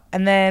make out."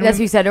 And then That's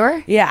what you said to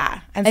her?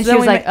 yeah. And so she then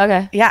was we like,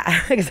 okay.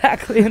 Yeah,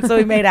 exactly. And so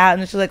we made out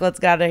and she's like, let's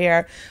get out of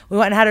here. We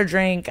went and had a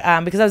drink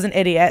because I was an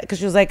idiot because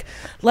she was like,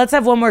 let's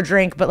have one more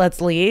drink, but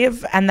let's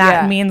leave. And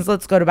that Yeah. means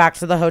let's go back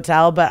to the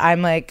hotel. But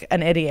I'm like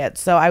an idiot.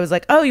 So I was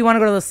like, oh, you want to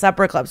go to the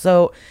supper club?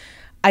 So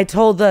I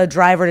told the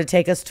driver to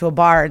take us to a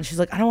bar, and she's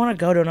like, I don't want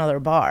to go to another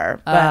bar.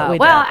 But we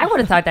well, did. I would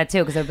have thought that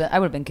too because I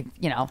would have been,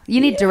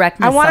 you need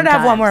directness. I wanted to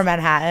have one sometimes. more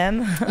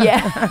Manhattan.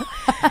 Yeah.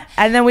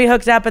 And then we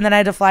hooked up, and then I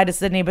had to fly to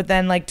Sydney. But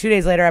then, like 2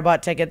 days later, I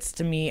bought tickets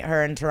to meet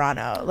her in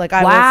Toronto. Like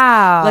I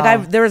Wow. was,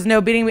 like there was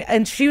no beating me,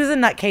 and she was a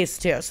nutcase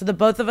too. So the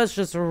both of us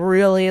just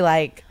really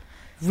like,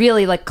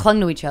 Really like clung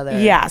to each other.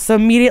 yeah. So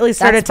immediately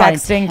started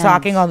That's texting, intense.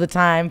 talking all the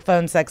time,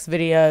 phone sex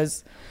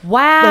videos,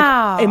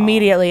 Wow. like,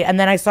 immediately. And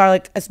then I saw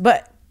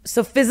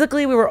so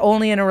physically we were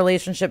only in a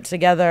relationship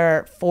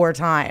together 4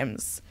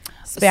 times.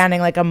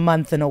 spanning like a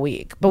month and a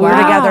week. But we were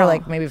Wow. together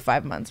like maybe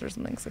 5 months or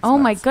something. 6 Oh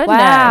my months. goodness.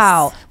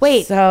 Wow.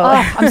 Wait. So-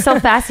 I'm so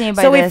fascinated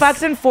by So this. we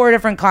fucked in 4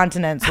 different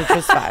continents, which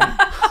was fun.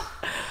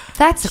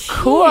 That's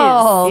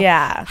cool.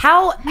 Yeah.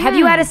 How have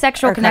you had a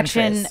sexual Or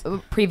connection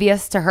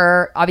previous to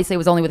her? Obviously, it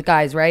was only with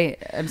guys,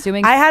 right? I'm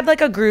assuming. I had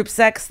like a group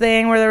sex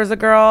thing where there was a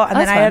girl, and then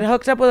that's I had fun.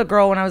 hooked up with a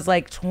girl when I was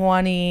like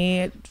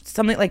 20,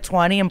 something like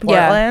 20 in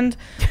Portland.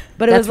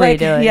 But it That's was what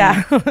like, you're doing.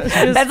 yeah. It was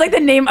just- That's like the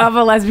name of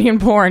a lesbian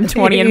porn,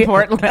 20 in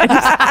Portland.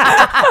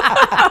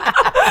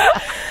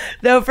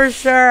 No, for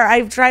sure.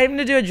 I tried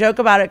to do a joke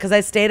about it because I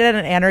stayed at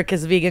an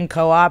anarchist vegan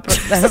co-op.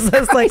 That was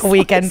this like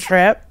weekend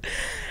trip.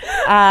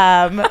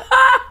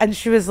 And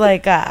she was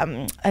like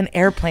an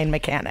airplane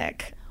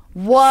mechanic.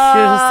 Whoa, She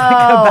was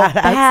like a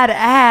badass.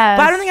 badass.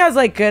 But I don't think I was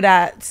like good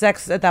at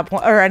sex at that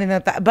point or anything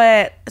like that.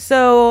 But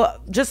so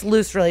just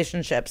loose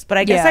relationships. But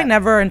I guess Yeah. I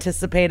never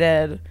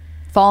anticipated.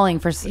 falling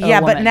for Yeah,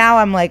 but woman. now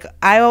I'm like,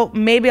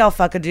 maybe I'll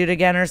fuck a dude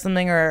again or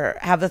something, or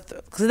have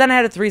because then I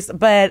had a threesome.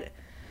 But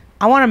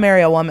I want to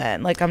marry a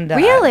woman. Like I'm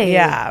done. Really?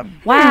 Yeah.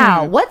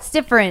 Wow. What's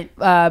different?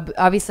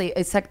 Obviously,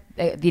 it's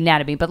the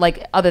anatomy, but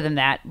like other than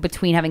that,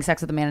 between having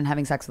sex with a man and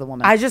having sex with a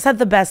woman. I just had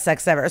the best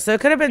sex ever. So it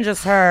could have been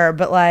just her,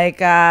 but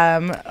like,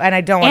 and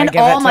I don't want and to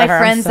give it all to my her. I'm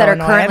friends so that are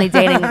annoyed. currently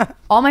dating,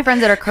 all my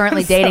friends that are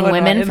currently I'm so dating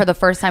women annoyed. for the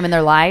first time in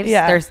their lives,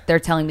 Yeah. they're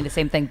telling me the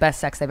same thing: best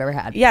sex they've ever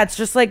had. Yeah, it's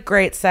just like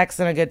great sex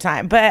and a good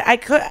time. But I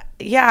could,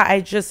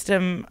 I just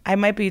am. I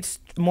might be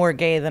more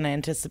gay than I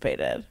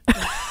anticipated.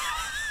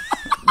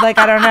 Like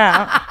I don't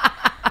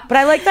know, but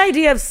I like the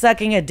idea of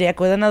sucking a dick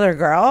with another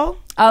girl.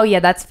 Oh yeah,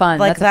 that's fun.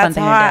 Like that's a fun that's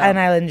thing hot, to do. and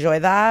I enjoy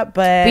that.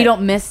 But you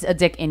don't miss a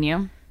dick in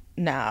you.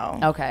 no,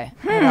 Okay.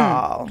 at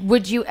all.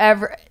 Would you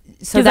ever?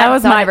 So Because that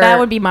was thought that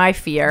would be my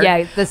fear.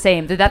 Yeah, the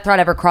same. Did that thought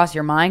ever cross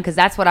your mind? Because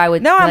that's what I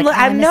would. No, be I'm. like,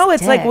 I miss know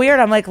it's like dick. weird.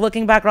 I'm like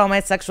looking back at all my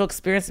sexual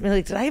experience and be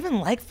like, did I even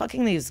like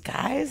fucking these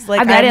guys?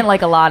 Like I mean, I I'm- didn't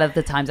like a lot of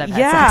the times I've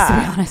had sex, to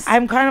be honest.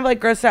 I'm kind of like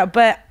grossed out,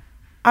 but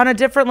on a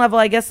different level,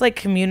 I guess like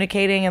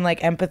communicating and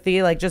like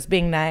empathy, like just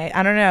being nice.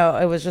 I don't know.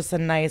 It was just a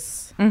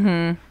nice.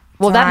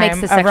 Well, that makes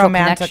the a sexual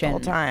romantical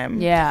connection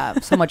time. Yeah,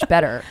 so much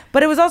better.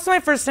 But it was also my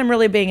first time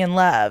really being in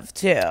love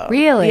too.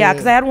 Really? Yeah,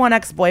 because I had one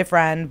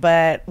ex-boyfriend,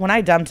 but when I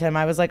dumped him,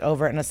 I was like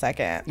over it in a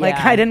second. Like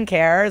Yeah. I didn't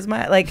care as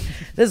much. Like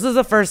this was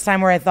the first time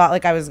where I thought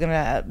like I was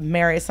gonna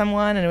marry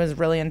someone, and it was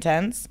really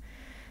intense.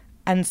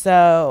 And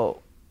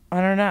so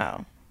I don't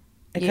know.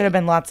 It could have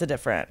been lots of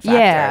different factors.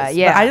 Yeah,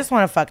 yeah. But I just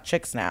want to fuck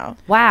chicks now.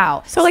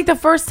 Wow. So like the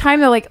first time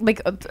though, like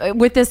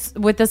with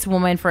this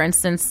woman, for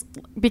instance,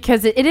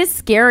 because it is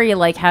scary,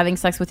 like having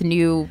sex with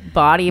new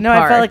body No,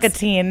 parts. I felt like a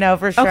teen. No,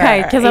 for sure.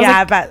 Okay, 'cause I was yeah,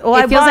 like- but well, it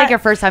I feels bought, like your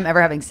first time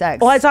ever having sex.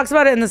 Well, I talked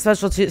about it in the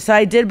special too. So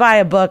I did buy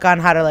a book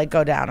on how to like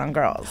go down on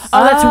girls.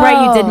 Oh, that's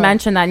right. You did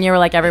mention that, and you were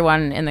like,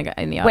 everyone in the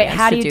audience. Wait,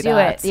 how do should you do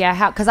that. it? Yeah,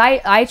 how? Because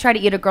I tried to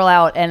eat a girl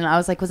out, and I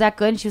was like, "Was that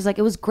good?" And she was like,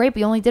 "It was great, but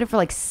you only did it for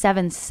like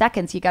 7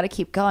 seconds. You got to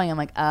keep going." I'm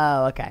like,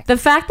 "Oh, okay." The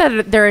fact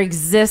that there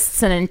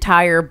exists an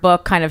entire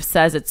book kind of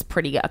says it's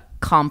pretty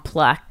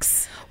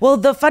complex. Well,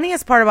 the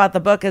funniest part about the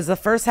book is the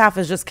first half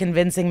is just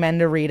convincing men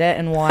to read it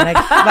and want to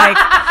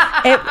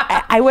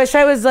I wish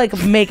I was like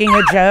making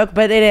a joke,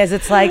 but it is.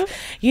 It's like,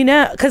 you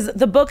know, because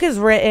the book is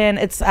written.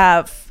 It's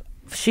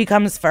She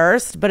Comes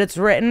First, but it's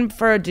written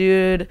for a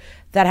dude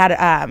that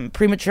had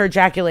premature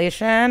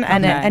ejaculation,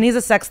 and he's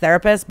a sex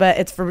therapist, but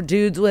it's for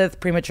dudes with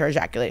premature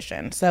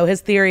ejaculation. So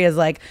his theory is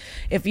like,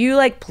 if you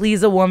like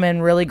please a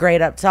woman really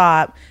great up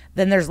top,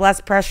 then there's less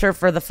pressure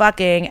for the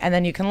fucking, and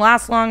then you can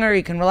last longer,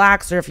 you can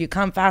relax, or if you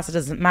come fast, it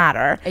doesn't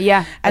matter.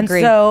 Yeah, and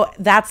agreed. so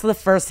that's the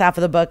first half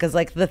of the book is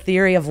like the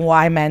theory of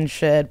why men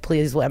should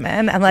please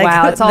women, and like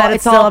Wow, it's all that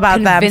it's still all about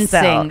convincing.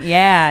 them. So.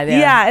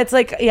 Yeah. It's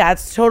like,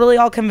 it's totally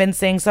all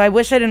convincing. So I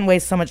wish I didn't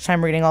waste so much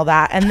time reading all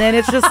that. And then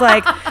it's just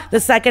like the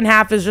second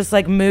half is just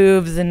like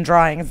moves and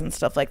drawings and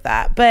stuff like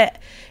that. But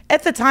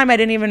at the time, I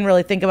didn't even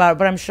really think about it,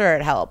 but I'm sure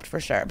it helped for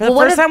sure. But Well, the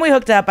what first if- time we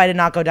hooked up, I did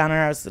not go down and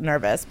I was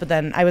nervous. But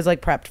then I was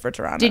like prepped for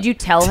Toronto. Did you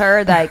tell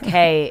her like,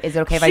 "Hey, is it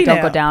okay if I She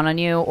don't go knew. down on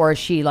you?" Or is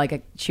she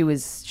like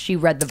she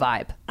read the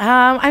vibe?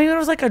 I mean, it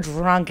was like a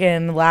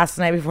drunken last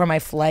night before my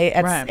flight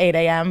at Right. 8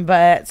 a.m.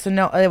 But so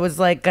no, it was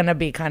like gonna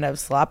be kind of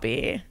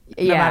sloppy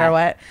no Yeah. matter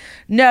what.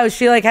 No,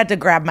 she like had to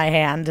grab my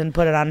hand and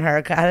put it on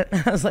her. I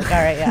was like,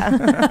 all right,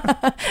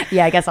 yeah.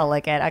 Yeah, I guess I'll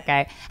lick it.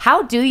 Okay.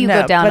 How do you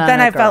No, go down? but on then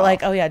a I felt girl?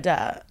 like, oh yeah,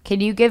 duh.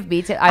 Can you give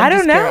me to? I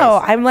don't know.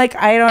 I'm like,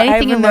 I don't.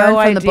 Anything I you have learned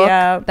no from the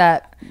idea. book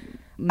that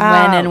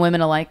men and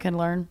women alike can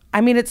learn?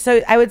 I mean, it's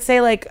so. I would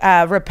say like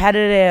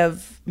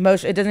repetitive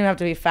motion. It doesn't even have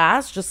to be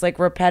fast. Just like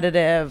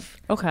repetitive,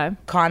 Okay.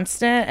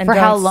 constant, and For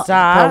don't how long?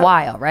 stop. For a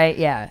while, right?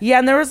 Yeah. Yeah,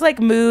 and there was like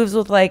moves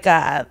with like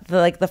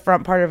the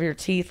front part of your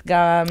teeth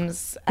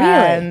gums Really?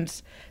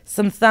 and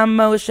some thumb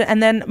motion,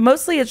 and then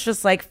mostly it's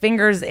just like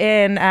fingers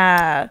in.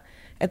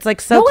 It's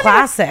like so No one ever-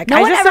 classic. no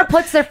I one just ever don't-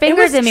 puts their it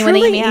fingers was in me when they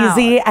eat truly me out.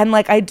 easy, and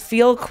like I'd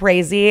feel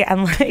crazy,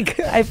 and like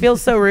I feel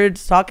so rude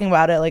talking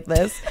about it like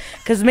this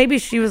because maybe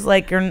she was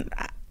like you're.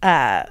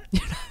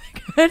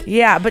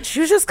 Yeah, but she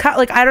was just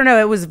like I don't know.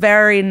 It was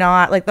very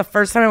not like the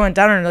first time I went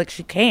down on her, like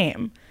she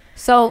came.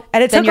 So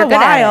And it then took you're a good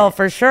at while it.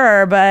 for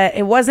sure, but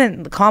it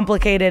wasn't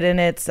complicated in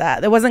its.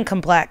 It wasn't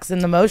complex in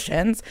the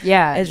motions.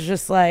 Yeah. it's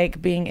just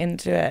like being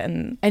into it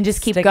and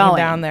just keep sticking going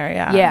down there.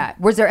 Yeah, Yeah.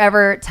 Was there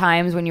ever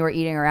times when you were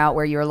eating her out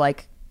where you were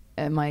like,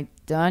 am I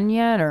done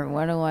yet? Or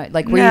what do I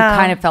like where you No.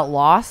 kind of felt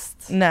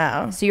lost?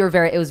 No, So you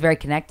were it was very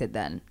connected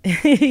then.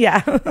 yeah,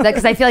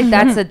 Because I feel like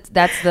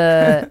that's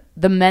the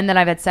men that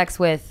I've had sex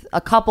with.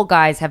 A couple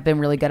guys have been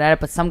really good at it,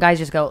 but some guys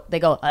just go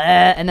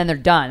and then they're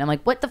done. I'm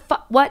like, what the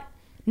fuck? What?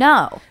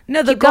 No,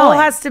 No, the Keep goal going.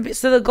 has to be.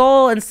 So the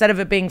goal, instead of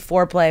it being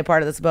foreplay,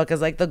 part of this book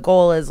is like the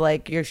goal is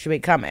like you should be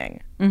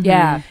coming.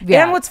 Yeah.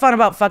 And what's fun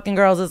about fucking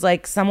girls is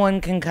like someone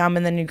can come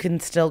and then you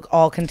can still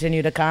all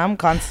continue to come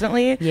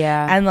constantly.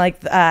 Yeah. And like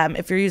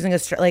if you're using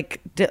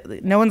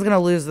no one's gonna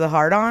lose the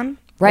hard on.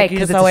 Right, Like, you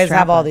 'cause just it's a always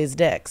have all strap-on. these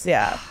dicks.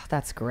 Yeah.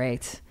 That's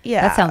great.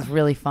 Yeah. That sounds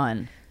really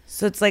fun.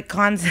 So it's like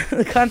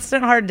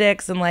constant hard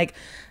dicks, and like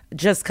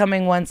just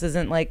coming once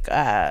isn't like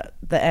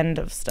the end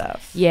of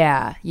stuff.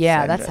 Yeah.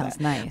 Yeah. So That enjoy sounds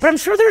nice. But I'm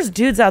sure there's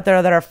dudes out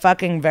there that are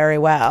fucking very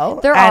well.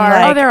 There and, are.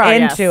 like, Oh, there are,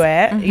 yes. into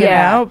it. You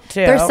know,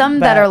 too. There's some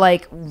that but- are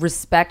like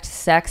respect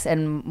sex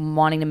and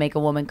wanting to make a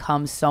woman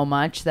come so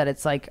much that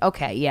it's like,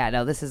 okay, yeah,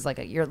 no, this is like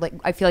you're like,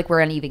 I feel like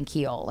we're on even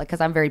keel, like,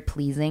 because I'm very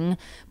pleasing,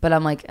 but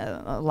I'm like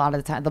a lot of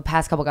the time, the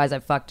past couple guys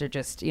I've fucked are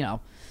just, you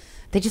know,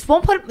 they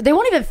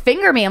won't even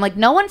finger me. I'm like,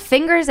 no one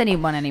fingers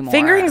anyone anymore.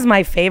 Fingering's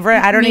my favorite.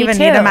 I don't Me even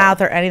need a too. mouth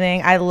or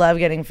anything. I love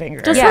getting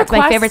fingered. Just Yeah, it's my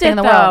request favorite thing in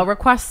the it, world.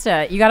 Request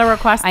it. You got to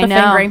request I the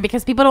know. fingering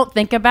because people don't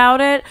think about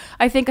it.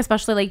 I think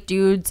especially like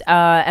dudes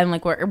and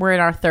like we're in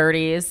our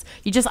 30s.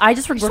 I just I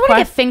just want to get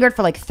request. fingered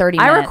for like 30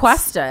 minutes. I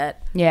request it.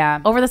 Yeah.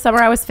 Over the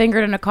summer, I was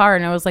fingered in a car,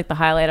 and it was like the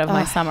highlight of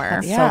my summer.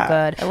 that's Yeah. so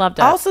good. I loved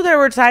it. Also, there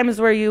were times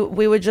where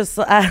we would just.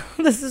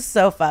 This is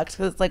so fucked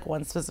because it's like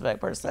one specific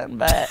person,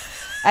 but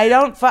I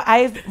don't.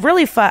 I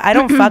really fuck. I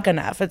don't fuck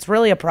enough. It's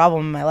really a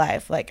problem in my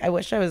life. Like I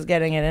wish I was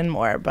getting it in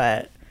more,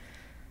 but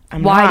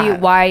I'm not.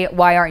 Why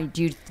aren't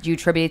you? Do you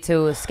attribute it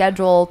to a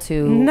schedule?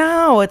 To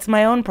No, it's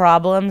my own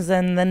problems,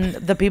 and then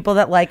the people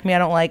that like me, I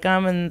don't like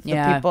them, and the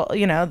Yeah. people,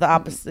 the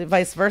opposite,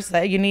 vice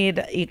versa. You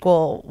need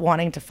equal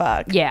wanting to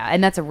fuck. yeah,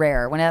 and that's a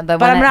rare when.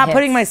 But I'm not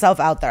putting myself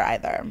out there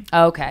either.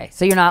 Okay,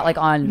 so you're not like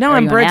on. No, are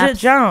I'm you on Bridget apps?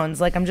 Jones.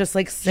 Like I'm just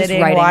like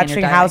sitting writing in your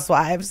watching diary.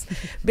 Housewives,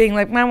 being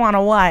like, I want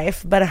a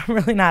wife, but I'm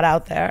really not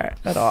out there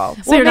at all.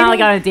 So you're not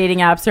like on a dating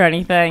apps or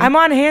anything. I'm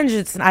on Hinge.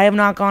 I have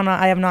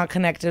not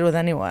connected with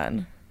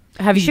anyone.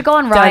 Have You should go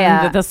on done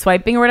Raya. the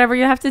swiping or whatever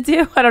you have to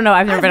do? I don't know.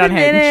 I've never been on in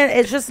Hinge. it.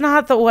 It's just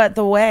not the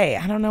way.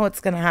 I don't know what's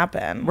gonna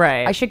happen.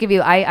 Right. I should give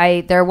you.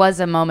 I there was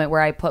a moment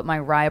where I put my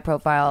Raya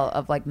profile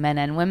of like men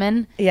and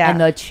women. Yeah. and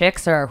the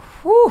chicks are.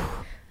 Whew,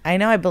 I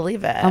know. I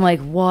believe it. I'm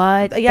like,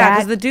 what? yeah, That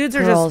because the dudes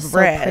are girl's just so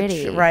rich,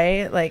 pretty.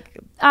 right? Like,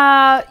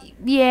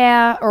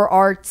 Yeah, or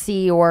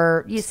artsy,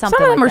 or something. Some of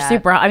them like are that.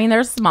 super. I mean,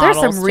 there's There's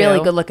models. some really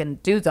too. good looking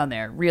dudes on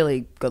there.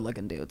 Really good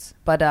looking dudes.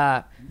 But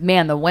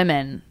man, the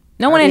women.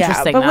 No one yeah,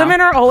 interesting. but though. women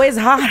are always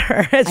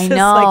hotter. It's I just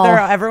know.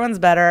 like everyone's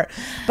better.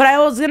 But I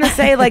was gonna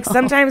say, like,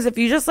 sometimes if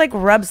you just like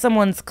rub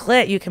someone's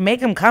clit, you can make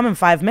them come in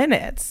 5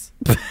 minutes.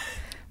 Like,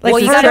 Well,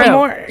 you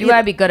furthermore- gotta you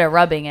gotta be good at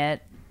rubbing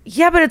it.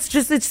 Yeah, but it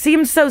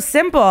seems so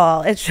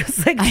simple. It's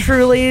just like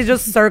truly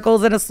just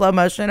circles in a slow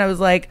motion. I was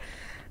like,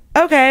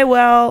 okay,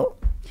 well,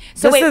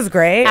 this wait, is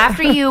great.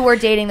 After you were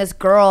dating this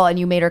girl and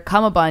you made her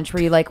come a bunch,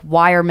 were you like,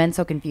 why are men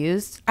so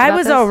confused? I about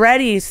was this?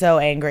 already so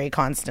angry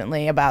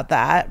constantly about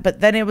that, but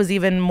then it was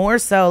even more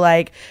so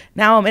like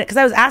now because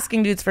I was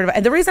asking dudes for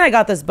advice. The reason I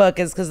got this book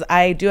is because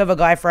I do have a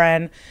guy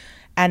friend,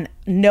 and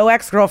no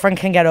ex-girlfriend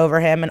can get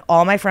over him, and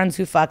all my friends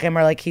who fuck him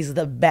are like he's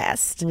the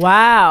best.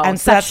 Wow. And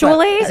so that's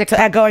what-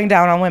 Sexually? at going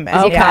down on women.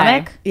 Is he a Yeah.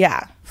 comic?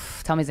 Yeah.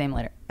 Tell me his name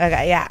later.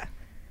 Okay. Yeah.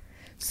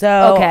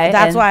 So Okay,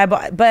 that's and- why I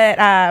bought. But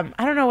I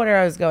don't know where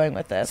I was going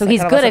with this. So I he's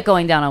kind of good also- at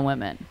going down on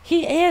women.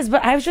 He is,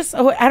 but I was just.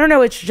 I don't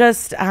know. It's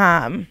just.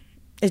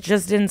 It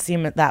just didn't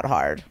seem that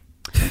hard.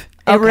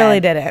 It really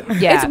didn't.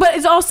 Yeah. But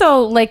it's also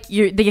like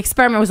the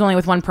experiment was only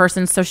with one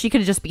person, so she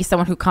could just be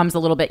someone who comes a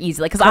little bit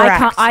easily. Because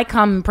Correct. I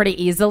come pretty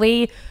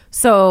easily.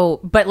 So,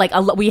 but like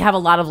we have a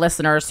lot of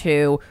listeners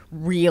who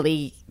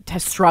really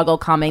struggle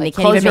coming. Like,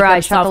 they can't close even your make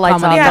eyes, shut the themselves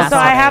lights come off. on Yeah, the so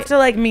I best. have to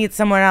like meet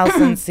someone else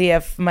and see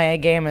if my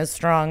game is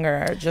strong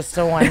or just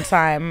a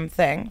one-time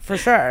thing for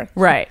sure.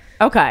 Right.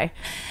 Okay.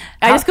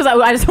 I just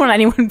don't want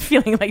anyone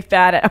feeling like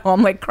that at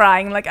home, like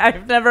crying, like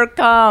I've never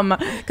come,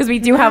 because we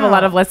do have a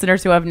lot of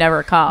listeners who have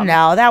never come.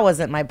 No, that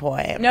wasn't my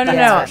point. No,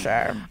 That's for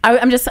sure.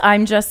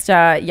 I'm just,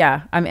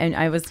 yeah.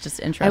 I was just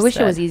interested. I wish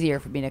it was easier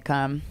for me to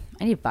come.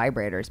 I need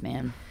vibrators,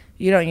 man.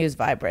 You don't use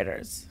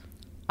vibrators.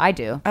 I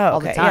do Oh, all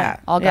the okay, time, yeah,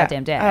 all yeah.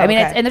 goddamn day. Oh, I mean,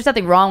 okay. and there's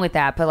nothing wrong with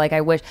that, but like I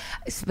wish.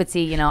 But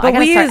see, I But gotta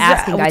we start use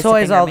asking guys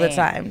toys to all finger the me.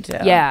 time too.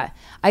 Yeah,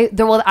 I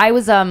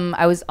was on.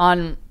 I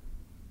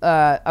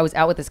was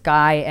out with this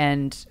guy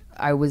and.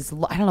 I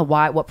don't know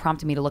what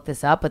prompted me to look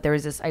this up, but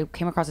I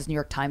came across this New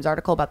York Times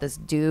article about this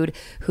dude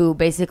who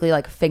basically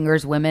like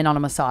fingers women on a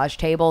massage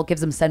table,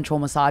 gives them sensual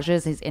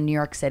massages. He's in New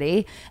York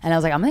City. And I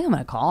was like, I think I'm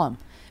going to call him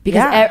because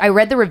Yeah. I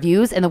read the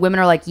reviews and the women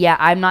are like, yeah,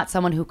 I'm not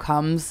someone who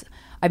comes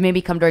I've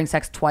maybe come during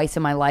sex twice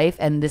in my life,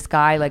 and this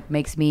guy like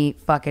makes me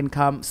fucking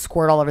come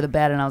squirt all over the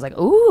bed, and I was like,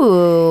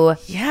 ooh.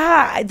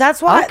 Yeah,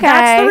 that's why. Okay.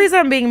 That's the reason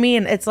I'm being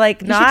mean. It's like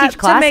should not teach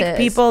to make classes.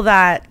 people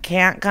that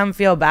can't come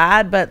feel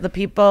bad, but the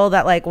people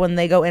that like when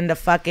they go into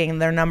fucking,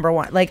 their number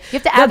one, like You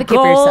have to advocate the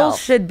for goal yourself.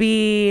 should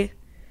be.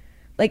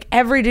 Like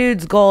every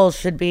dude's goal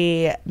should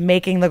be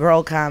making the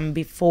girl come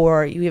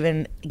before you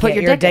even Put get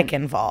your your dick dick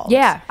in. involved.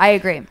 Yeah, I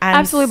agree. And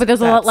Absolutely, but there's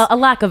that's- a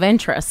lack of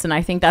interest, and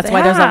I think that's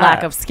why there's a Yeah.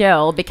 lack of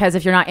skill. Because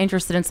if you're not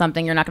interested in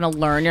something, you're not going to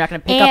learn. You're not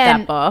going to pick up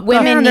that book.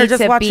 Women and they're need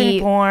just to watching be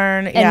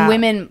porn. and Yeah.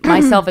 women,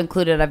 myself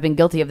included, I've been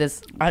guilty of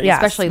this, Yes,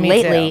 especially me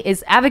lately. too.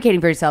 Is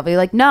advocating for yourself. You're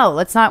like, no,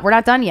 let's not. We're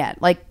not done yet.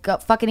 Like, go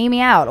fucking eat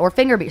me out or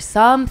finger me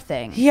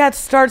something. Yeah, it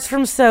starts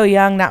from so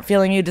young, not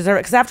feeling you deserve it.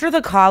 Because after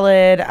the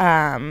Khaled,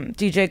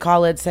 DJ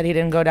Khaled said he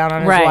didn't go down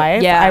on his Right,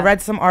 wife. yeah. I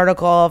read some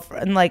article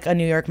in like a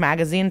New York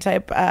Magazine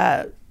type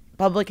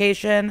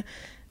publication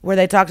where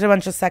they talked to a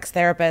bunch of sex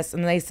therapists,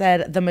 and they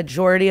said the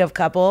majority of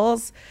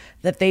couples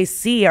that they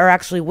see are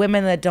actually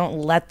women that don't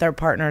let their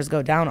partners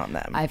go down on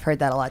them. I've heard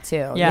that a lot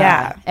too.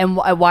 Yeah. And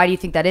why do you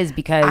think that is?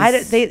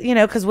 Because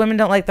Because women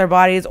don't like their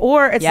bodies,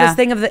 or it's Yeah. this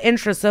thing of the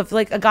interest. So if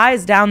like a guy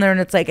is down there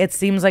and it's like it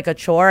seems like a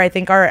chore, I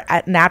think our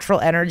natural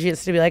energy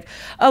is to be like,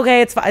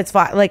 okay, it's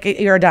fine, like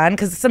you're done.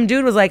 Because some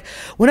dude was like,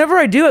 whenever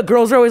I do it,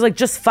 girls are always like,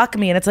 just fuck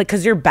me, and it's like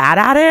because you're bad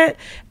at it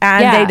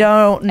and Yeah. they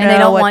don't know And they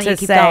don't what want you to to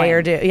keep say going.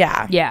 or do.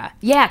 Yeah,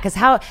 yeah. Because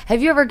how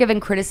have you ever given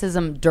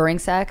criticism during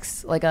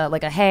sex? Like a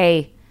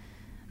hey,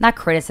 not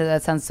criticism.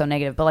 That sounds so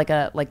negative, but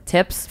like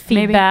tips,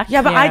 Feedback.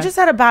 Yeah, but I just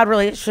had a bad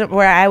relationship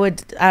where I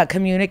would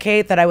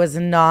communicate that I was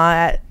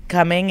not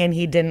coming and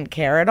he didn't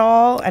care at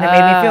all. And it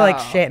made me feel like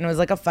shit. And it was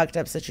like a fucked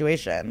up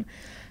situation.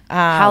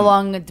 How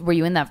long were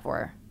you in that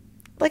for?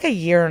 Like a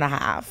year and a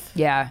half.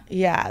 Yeah.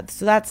 Yeah.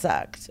 So that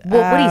sucked.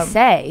 What would he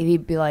say?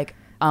 He'd be like,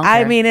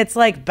 I mean, it's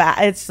like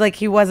bad. It's like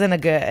he wasn't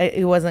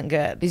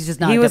good. He's just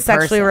not He a was good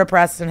sexually person.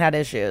 repressed and had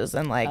issues.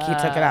 And like he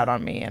took it out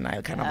on me and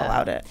I kind of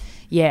allowed it.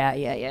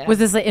 yeah. Was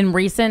this in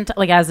recent,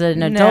 like as an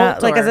No,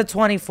 adult? like or- as a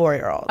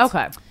 24-year-old.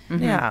 Okay.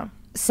 Yeah.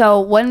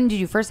 So when did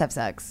you first have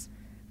sex?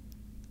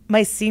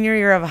 My senior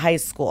year of high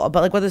school,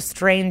 but like with a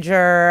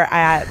stranger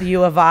at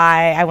U of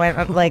I. I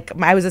went like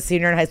I was a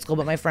senior in high school,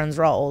 but my friends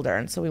were all older,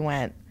 and so we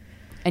went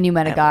And you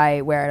met a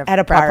guy where at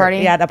a frat party.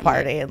 Yeah, at a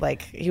party.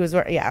 Like he was,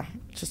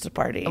 just a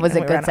party. Was And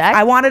it we good were on sex?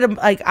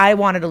 I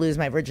wanted to lose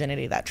my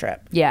virginity that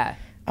trip. Yeah.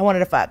 I wanted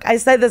to fuck. I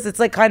said this, it's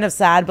like kind of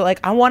sad, but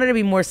like I wanted to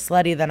be more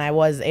slutty than I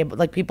was able.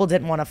 Like people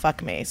didn't want to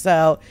fuck me,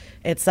 so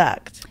it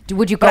sucked.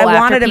 Would you But go I after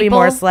wanted to be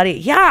more people?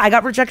 slutty. Yeah, I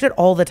got rejected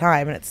all the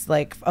time, and it's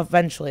like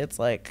eventually it's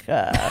like,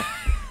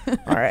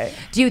 all right.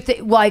 Do you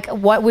think like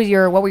what were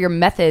your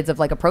methods of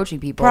like approaching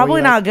people? Were Probably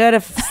you, not like, good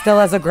if still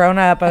as a grown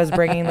up I was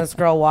bringing this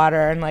girl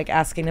water and like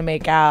asking to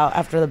make out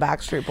after the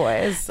Backstreet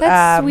Boys.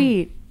 That's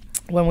sweet.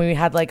 When we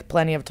had like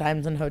plenty of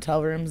times in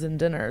hotel rooms and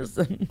dinners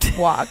and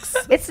walks.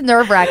 It's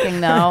nerve wracking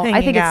though. I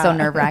Hanging think it's so out.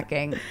 nerve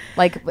wracking.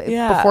 Like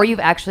Yeah. before you've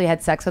actually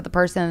had sex with the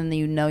person and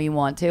you know you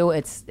want to,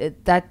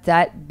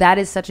 that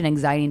is such an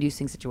anxiety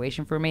inducing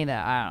situation for me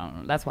that I don't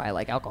know. That's why I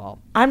like alcohol.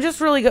 I'm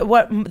just really good.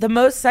 The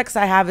most sex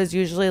I have is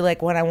usually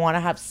like when I want to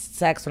have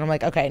sex when I'm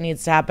like, okay, it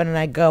needs to happen, and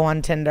I go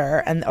on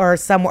Tinder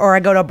or I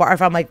go to a bar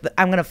if I'm like,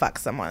 I'm gonna fuck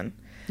someone.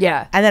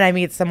 Yeah. And then I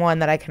meet someone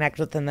that I connect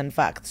with and then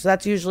fuck. So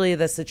that's usually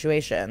the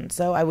situation.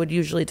 So I would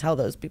usually tell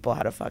those people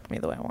how to fuck me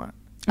the way I want.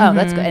 Oh,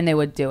 that's good. And they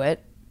would do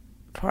it.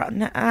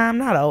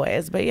 Not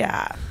always, but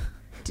yeah.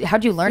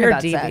 How'd you learn Pure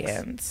about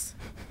deviants. sex?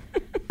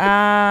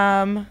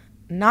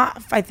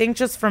 Not. I think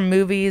just from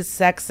movies,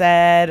 sex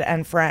ed,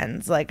 and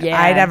friends. Like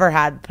Yeah. I never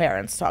had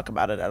parents talk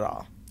about it at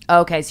all.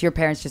 Okay, so your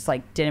parents just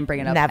like didn't bring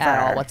it up Never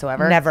at all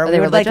whatsoever. Never. Are We they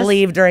would like religious?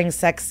 leave during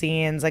sex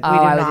scenes. Like we Oh,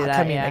 I did would do not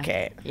that,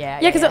 communicate. Yeah.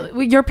 Yeah,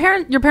 because your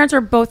parents are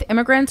both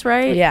immigrants,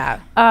 right? Yeah.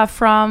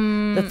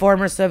 From The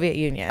former Soviet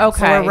Union.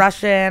 Okay. So we're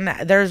Russian.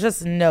 There's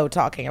just no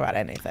talking about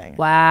anything.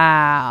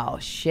 Wow.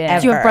 Shit.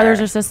 Ever. do you have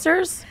brothers or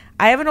sisters?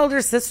 I have an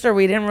older sister.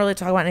 We didn't really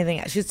talk about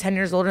anything. She's 10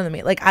 years older than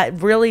me. Like, I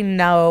really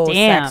no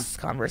Damn. sex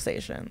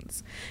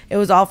conversations. It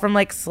was all from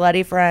like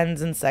slutty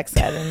friends and sex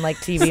ed and like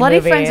TV Slutty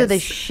movies. friends are the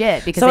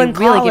shit because So they in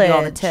really give you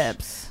all the college,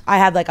 tips. I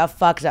had like a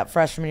fucked up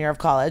freshman year of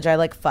college. I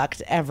like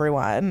fucked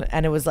everyone,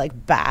 and it was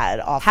like bad,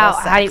 awful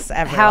sex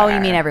everywhere. How you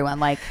mean everyone?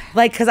 Like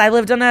Like, because I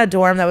lived in a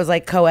dorm that was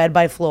like co-ed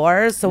by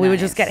floors, so we would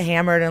just get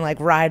hammered and like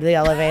ride the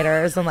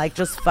elevators and like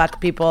just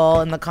fuck people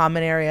in the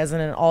common areas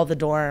and in all the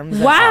dorms.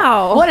 and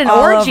Wow. what an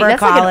all orgy. over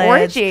That's like an college.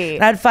 orgy.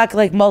 And I'd fuck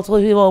like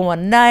multiple people in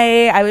one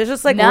night. I was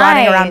just like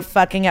running Nice. around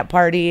fucking at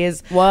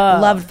parties. Whoa.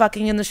 Loved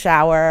fucking in the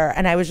shower,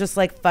 and I was just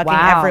like fucking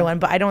Wow. everyone.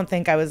 But I don't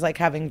think I was like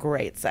having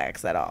great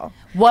sex at all.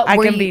 What I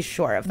were can you- be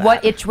sure of that.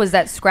 What itch was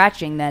that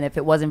scratching then? If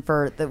it wasn't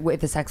for if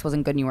the sex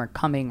wasn't good and you weren't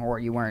coming or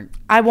you weren't.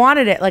 I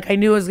wanted it. Like I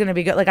knew it was gonna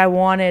be good. Like I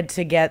wanted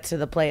to get to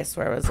the place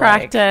where it was like,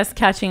 Practice,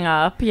 catching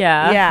up.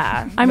 Yeah.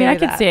 Yeah, I mean, I maybe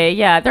could that. see.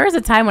 Yeah. There is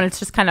a time when it's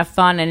just kind of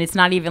fun and it's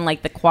not even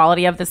like the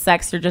quality of the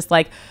sex. You're just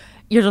like,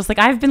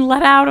 I've been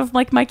let out of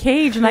like my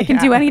cage and I can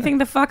do Yeah. anything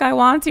the fuck I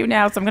want to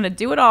now. So I'm going to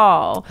do it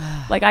all.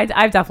 Like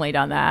I've definitely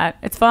done that.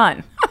 It's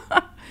fun.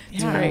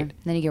 Yeah. Great.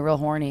 Then you get real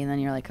horny, and then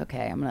you're like,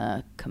 okay, I'm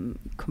gonna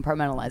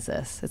compartmentalize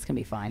this. It's gonna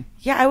be fine.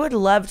 Yeah, I would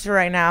love to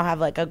right now have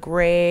like a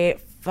great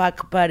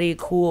fuck buddy,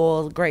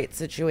 cool, great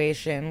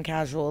situation,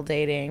 casual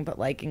dating, but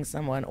liking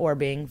someone or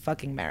being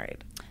fucking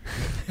married.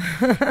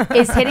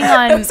 Is hitting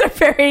on Those are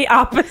very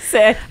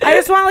opposite. I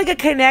just want like a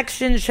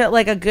connection, shit,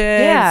 like a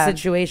good Yeah.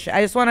 situation.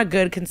 I just want a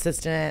good,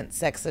 consistent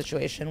sex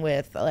situation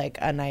with like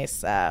a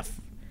nice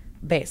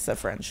base of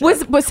friendship.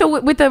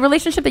 So with the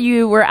relationship that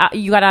you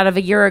got out of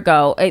a year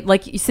ago,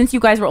 like since you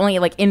guys were only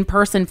like in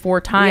person 4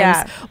 times,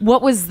 Yeah.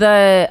 what was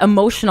the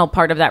emotional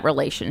part of that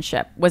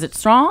relationship? Was it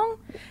strong?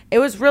 It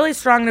was really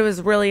strong and it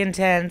was really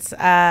intense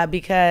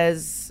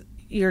because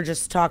you're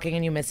just talking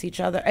and you miss each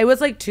other. It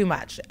was like too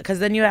much because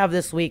then you have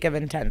this week of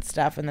intense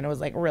stuff and then it was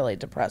like really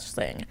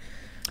depressing.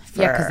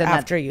 Yeah, 'cause then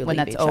after that- you when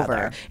leave that's each over.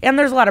 other. And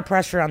there's a lot of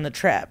pressure on the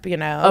trip, you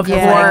know. Of 'cause,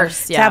 like,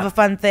 course, to yeah. have a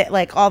fun thing,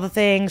 like all the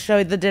things, show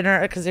you the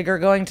dinner because you're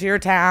going to your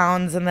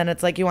towns, and then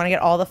it's like you want to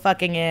get all the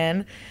fucking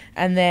in,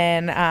 and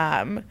then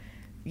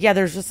yeah,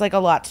 there's just like a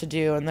lot to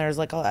do, and there's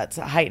like a lot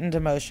of heightened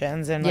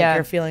emotions, and like Yeah.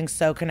 you're feeling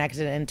so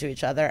connected into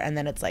each other, and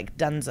then it's like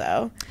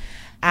dunzo,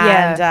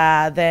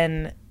 Yeah. and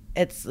then.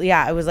 It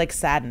was like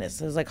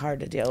sadness. It was like hard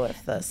to deal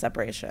with the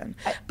separation.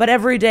 But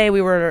every day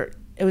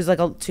it was like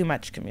too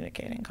much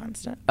communicating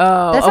constant.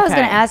 Oh, That's what I was okay.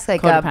 going to ask.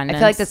 Like, I feel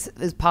Codependence. like this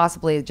is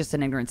possibly just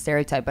an ignorant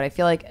stereotype, but I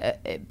feel like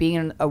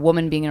being a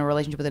woman being in a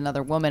relationship with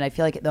another woman, I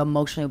feel like the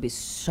emotionally would be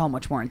so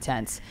much more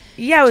intense.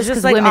 Yeah, it was just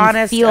 'cause like women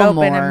honest, feel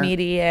open, more-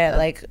 immediate,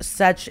 like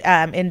such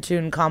in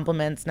tune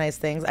compliments, nice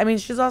things. I mean,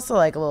 she's also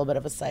like a little bit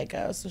of a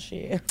psycho, so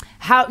she.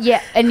 How?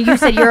 Yeah, and you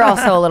said you're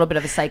also a little bit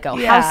of a psycho.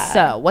 Yeah. How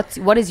so?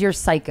 What is your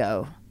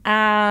psycho?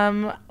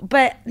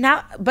 But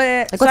now,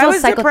 but Like, so what's I the was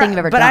most psycho thing you've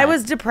ever but I done?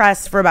 was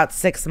depressed for about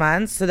 6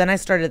 months. So then I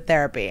started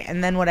therapy,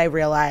 and then what I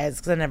realized,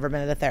 because I've never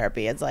been to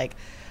therapy, it's like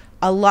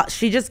a lot.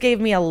 She just gave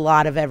me a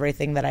lot of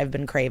everything that I've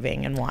been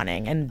craving and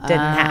wanting and didn't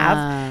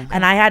have.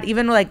 And I had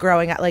even like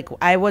growing up, like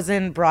I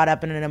wasn't brought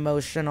up in an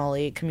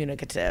emotionally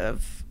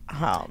communicative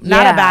home.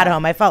 Not Yeah. a bad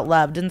home. I felt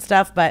loved and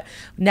stuff, but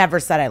never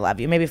said I love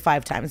you. Maybe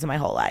 5 times in my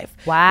whole life.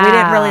 Wow. We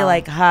didn't really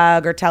like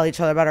hug or tell each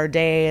other about our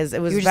days.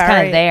 It was You were just very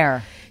kind of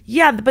there.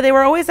 yeah, but they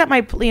were always at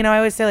my, I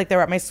always say like they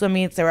were at my swim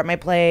meets, they were at my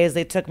plays,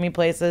 they took me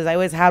places. I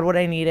always had what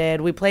I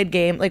needed. We played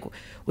game, like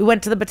we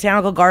went to the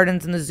botanical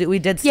gardens and the zoo. We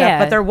did stuff, Yeah.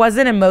 but there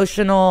wasn't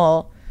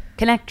emotional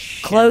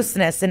Connection.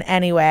 closeness in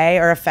any way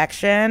or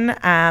affection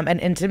and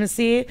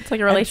intimacy. It's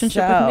like a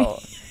relationship with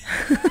me.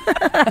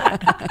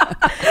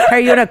 Are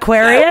you an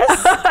Aquarius?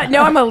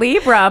 No, I'm a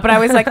Libra, but I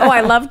was like, oh,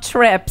 I love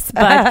trips,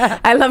 but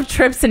I love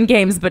trips and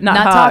games, but not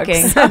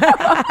hugs.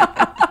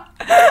 talking.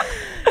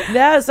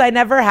 No, so I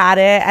never had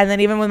it. And then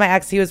even with my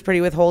ex, he was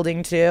pretty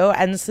withholding too.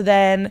 And so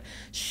then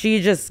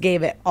she just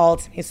gave it all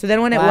to me. So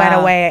then when it went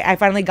Wow. away, I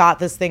finally got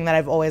this thing that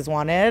I've always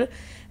wanted.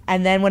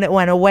 And then when it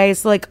went away,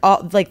 so like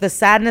all like the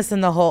sadness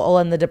and the whole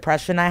and the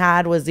depression I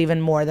had was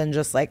even more than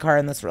just like her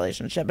in this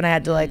relationship. And I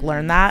had to like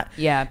learn that.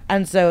 Yeah.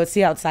 And so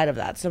see outside of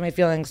that. So my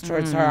feelings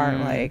towards her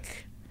aren't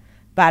like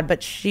bad.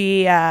 But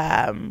she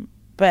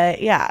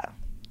but yeah.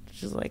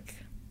 She's like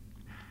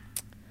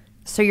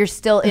So you're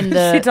still in she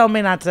the. told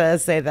me not to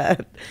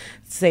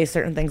say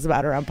certain things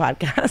about her on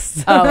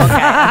podcasts. Oh,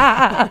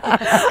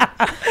 okay.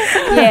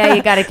 Yeah,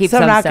 you got to keep. So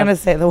I'm some not stuff. going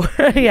to say the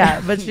word.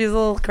 Yeah, but she's a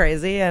little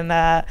crazy, and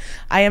I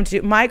am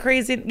too. My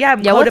crazy, yeah.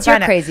 I'm Yeah, what's your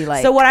codependent. crazy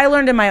like? So what I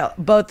learned in my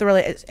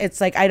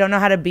it's like I don't know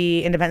how to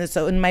be independent.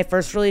 So in my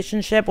first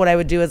relationship, what I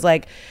would do is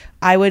like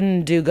I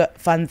wouldn't do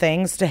fun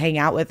things to hang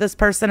out with this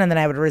person, and then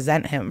I would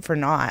resent him for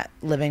not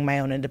living my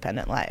own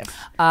independent life.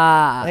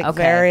 Like okay.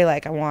 very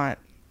like I want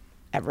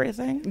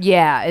everything.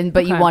 Yeah,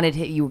 but you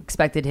Okay. you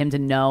expected him to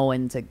know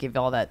and to give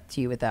all that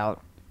to you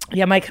without.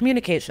 Yeah, my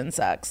communication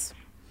sucks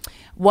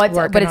What?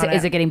 Working But on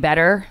is it. it getting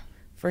better?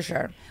 for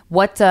sure.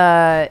 What?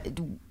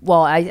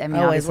 Well, I mean,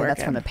 Always obviously that's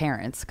working. from the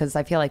parents because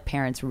I feel like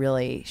parents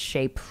really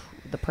shape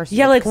the person.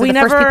 Yeah, like they're we the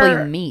never first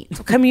people you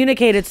meet.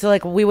 communicated. So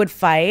like we would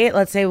fight.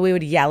 Let's say we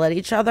would yell at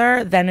each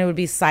other. Then it would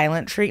be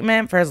silent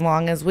treatment for as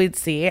long as we'd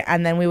see,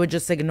 and then we would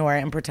just ignore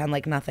it and pretend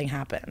like nothing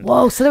happened.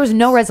 Whoa! So there was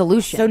no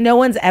resolution. So no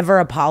one's ever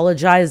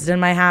apologized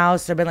in my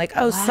house or been like,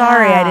 "Oh,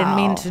 sorry, I didn't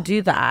mean to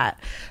do that."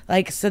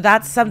 Like, so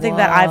that's something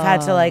that I've had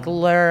to like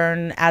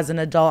learn as an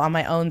adult on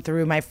my own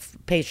through my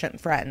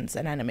patient friends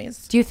and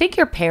enemies. do you think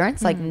your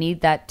parents Hmm. like need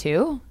that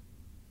too,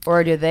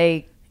 or do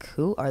they?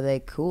 Cool. Are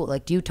they cool?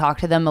 Like, do you talk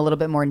to them a little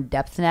bit more in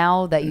depth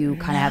now that you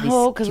kind of have these?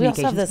 Oh, because we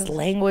also have communication this skills?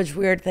 language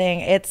weird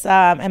thing. It's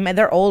and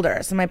they're older.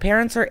 So my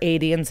parents are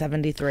 80 and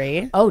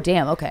 73. Oh,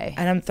 damn. Okay.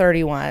 And I'm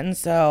 31.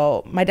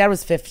 So my dad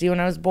was 50 when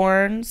I was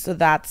born. So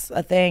that's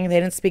a thing. They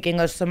didn't speak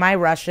English. So my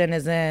Russian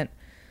isn't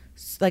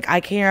like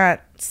I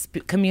can't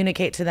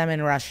communicate to them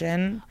in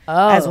Russian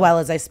as well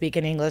as I speak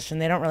in English,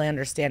 and they don't really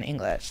understand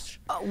English.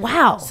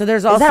 Wow. So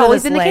there's Has also that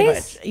always this been the language.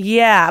 case?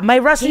 Yeah, my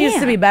Russian used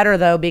to be Damn. better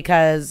though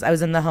because I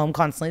was in the home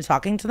constantly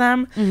talking to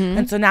them, Mm-hmm.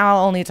 and so now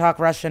I'll only talk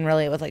Russian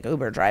really with like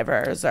Uber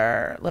drivers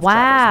or Lyft drivers and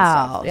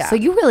Wow. stuff. Yeah. So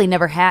you really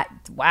never had.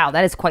 Wow,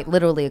 that is quite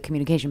literally a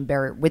communication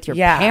barrier with your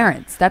Yeah.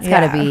 parents. That's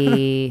Yeah. got to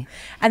be.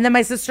 And then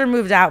my sister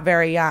moved out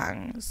very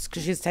young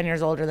because she's 10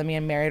 years older than me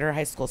and married her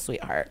high school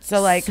sweetheart.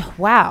 So like.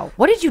 Wow.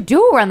 What did you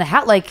do around the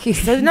house? Like,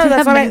 So no,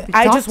 that's why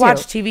I just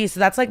watch TV. So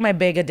that's like my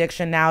big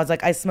addiction now is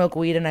like I smoke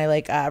weed and I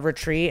like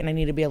retreat and I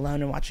need to be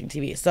alone and watching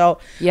TV. So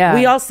Yeah.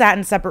 we all sat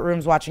in separate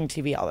rooms watching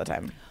TV all the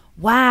time.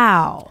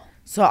 Wow.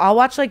 So I'll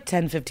watch like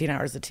 10, 15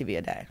 hours of TV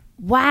a day.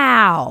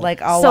 Wow. Like,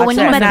 I'll so watch when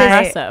it you at met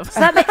this, night. Impressive. so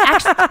that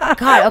actually,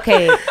 God,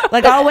 okay.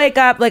 Like I'll wake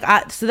up like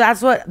so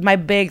that's what my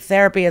big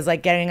therapy is,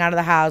 like getting out of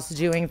the house,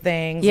 doing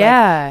things,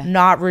 Yeah. like,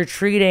 not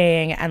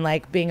retreating and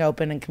like being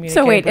open and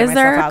communicating. So wait, putting is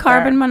there myself a out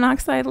carbon there.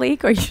 monoxide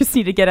leak, or you just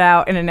need to get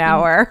out in an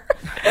hour?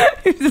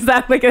 Is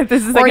that like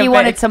this is Or like you a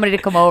wanted big- somebody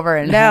to come over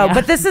and No,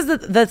 but this is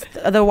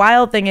the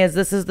wild thing is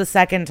this is the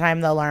second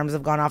time the alarms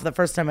have gone off. The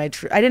first time I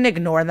didn't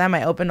ignore them.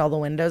 I opened all the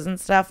windows and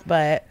stuff,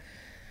 but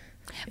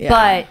yeah.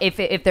 But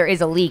if there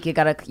is a leak, you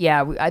gotta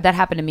that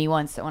happened to me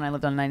once when I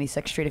lived on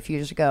 96th Street a few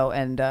years ago,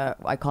 and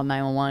I called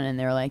 911 and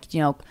they were like,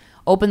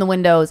 open the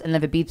windows, and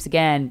if it beeps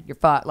again, you're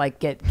like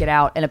get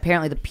out. And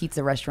apparently the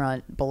pizza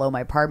restaurant below my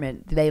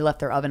apartment, they left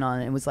their oven on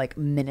and it was like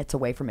minutes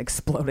away from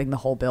exploding the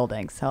whole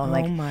building. So I'm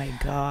like, oh my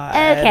god.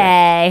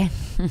 okay,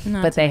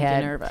 Not but to they make you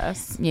had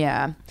nervous.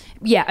 yeah.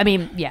 I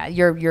mean, yeah,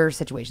 your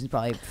situation's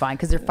probably fine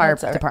because their fire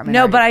department.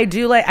 No, already- but I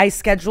do I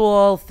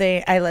schedule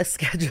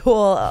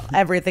schedule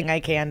everything I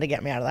can to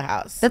get me out of the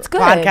house. That's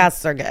good.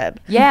 Podcasts are good.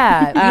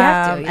 yeah, you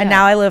have to. And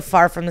now I live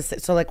far from the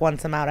city, so like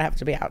once I'm out, I have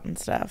to be out and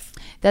stuff.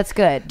 that's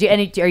good.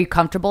 Are you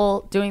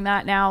comfortable doing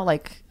that now?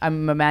 Like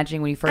I'm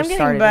imagining when you 1st I'm getting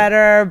started.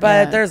 better, but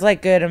Yeah. there's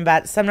like good and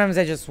bad. Sometimes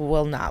I just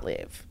will not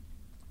leave.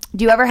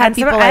 Do you ever have And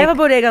people I have a like?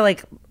 bodega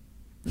like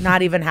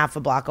not even half a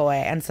block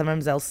away, and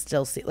sometimes they'll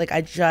still see. Like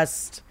I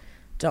just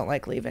don't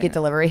like leaving. Get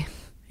delivery.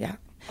 Yeah,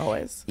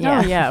 always.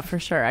 Oh yeah, for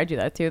sure. I do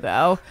that too,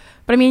 though.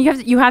 But I mean,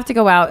 you have to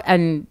go out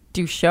and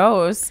do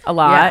shows a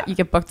lot. Yeah. You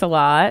get booked a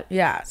lot.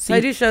 Yeah, so I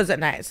do shows at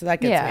night, so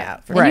that gets me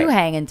out. For And you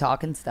hang and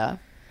talk and stuff.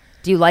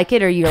 Do you like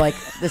it, or you're like,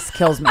 this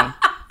kills me?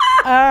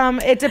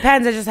 It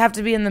depends. I just have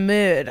to be in the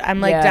mood. I'm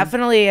like Yeah.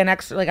 definitely an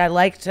extra. Like I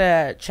like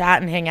to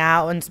chat and hang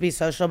out and to be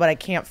social, but I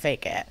can't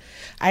fake it.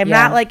 I'm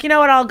Yeah. not like, you know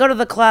what? I'll go to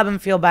the club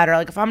and feel better.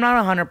 Like if I'm not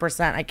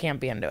 100%, I can't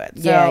be into it.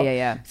 So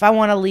Yeah. If I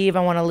want to leave,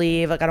 I want to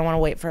leave. Like I don't want to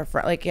wait for a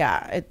friend. Like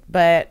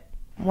but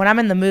when I'm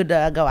in the mood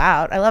to go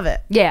out, I love it.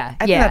 Yeah,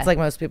 I think that's like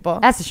most people.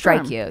 That's to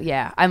strike you.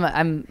 Yeah, I'm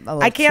a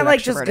little I can't too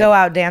like just extroverted. go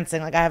out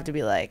dancing. Like I have to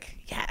be like,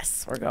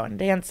 yes, we're going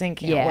dancing.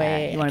 Can't Yeah,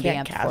 wait. you wanna I be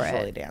can't amped for it.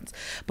 casually dance.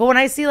 But when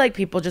I see like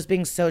people just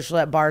being social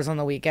at bars on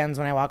the weekends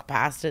when I walk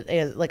past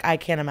it, like I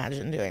can't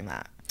imagine doing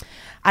that.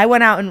 I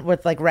went out and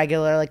with like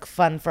regular like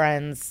fun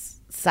friends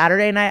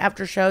Saturday night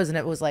after shows, and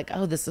it was like,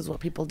 oh, this is what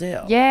people do.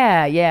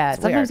 Yeah.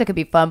 Sometimes weird. it could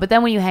be fun, but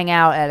then when you hang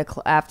out at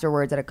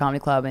afterwards at a comedy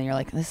club and you're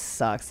like, this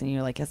sucks, and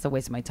you're like, that's a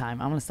waste of my time.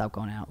 I'm gonna stop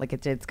going out. Like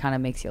it kind of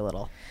makes you a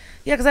little.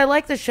 Yeah, because I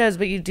like the shows,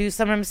 but you do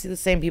sometimes see the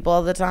same people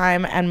all the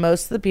time, and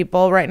most of the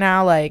people right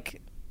now,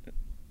 like,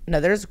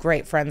 no, there's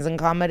great friends in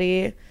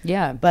comedy.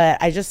 Yeah.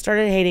 But I just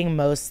started hating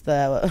most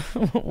the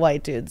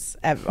white dudes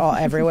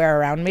everywhere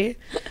around me,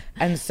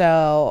 and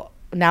so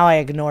now I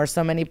ignore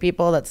so many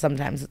people that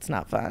sometimes it's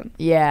not fun.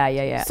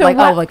 Yeah. So like,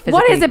 what is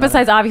physically it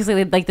besides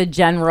obviously like the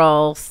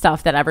general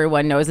stuff that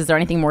everyone knows? Is there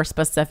anything more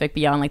specific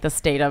beyond like the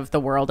state of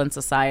the world and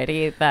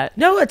society that?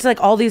 No, it's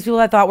like all these people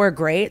I thought were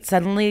great.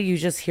 Suddenly, you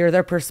just hear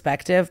their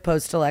perspective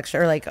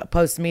post-election, or like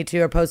post Me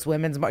Too or post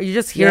Women's March. You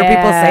just hear people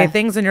Yeah. say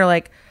things, and you're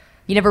like,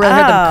 You never really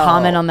heard them Oh.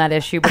 comment on that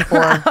issue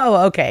before.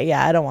 "Oh, okay,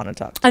 yeah, I don't want to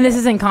talk." And this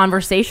is in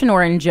conversation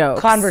or in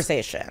jokes?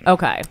 Conversation.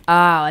 Okay.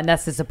 Oh, and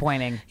that's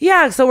disappointing.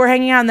 Yeah, so we're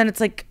hanging out, and then it's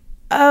like,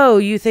 oh,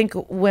 you think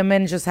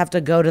women just have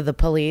to go to the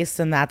police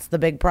and that's the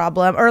big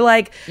problem? Or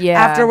like Yeah.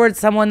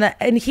 afterwards,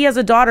 and he has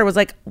a daughter, was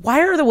like, why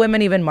are the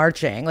women even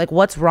marching? Like,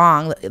 what's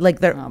wrong?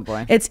 Like,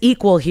 boy. it's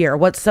equal here.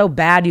 What's so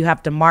bad you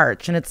have to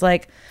march? And it's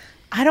like,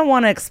 I don't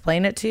want to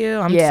explain it to you.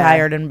 I'm Yeah.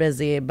 tired and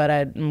busy, but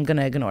I'm going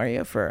to ignore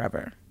you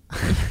forever.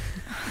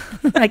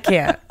 I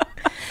can't.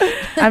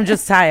 I'm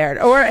just tired.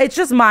 Or it's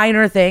just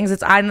minor things.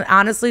 It's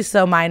honestly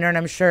so minor, and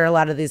I'm sure a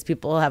lot of these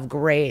people have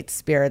great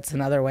spirits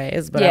in other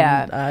ways, but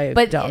I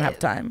don't have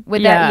time.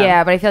 With Yeah. that,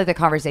 yeah, but I feel like the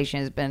conversation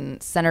has been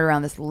centered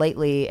around this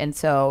lately, and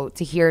so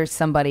to hear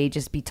somebody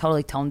just be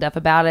totally tone deaf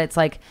about it, it's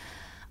like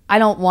I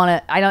don't want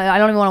to. I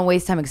don't even want to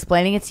waste time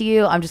explaining it to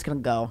you. I'm just gonna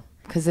go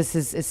because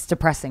it's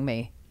depressing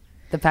me.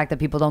 The fact that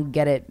people don't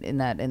get it in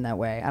that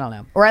way. I don't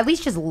know, or at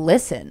least just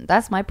listen.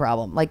 That's my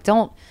problem. Like,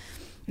 don't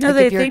No, Like,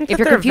 they if you're, think if that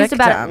you're they're confused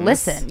about it, victims.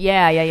 listen.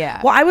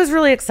 Yeah. Well, I was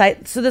really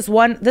excited. So this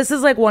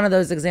is like one of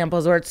those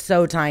examples where it's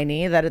so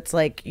tiny that it's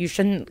like you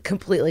shouldn't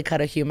completely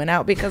cut a human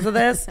out because of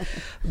this.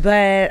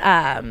 But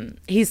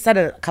he said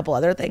a couple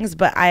other things.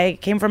 But I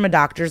came from a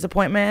doctor's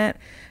appointment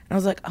and I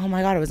was like, oh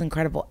my God, it was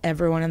incredible.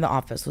 Everyone in the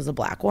office was a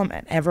black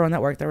woman. Everyone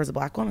that worked there was a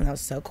black woman. That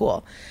was so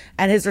cool.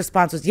 And his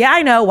response was, yeah,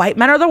 I know. White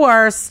men are the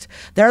worst.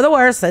 They're the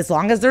worst as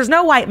long as there's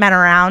no white men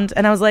around.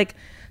 And I was like,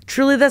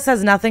 truly, this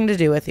has nothing to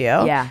do with you.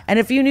 Yeah. And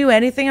if you knew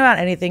anything about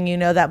anything, you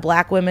know that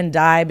black women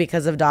die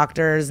because of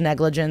doctors'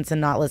 negligence and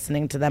not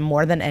listening to them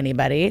more than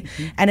anybody.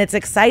 And it's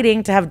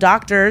exciting to have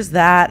doctors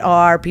that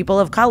are people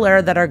of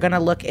color that are going to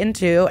look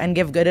into and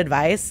give good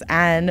advice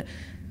and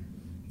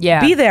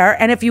be there.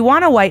 And if you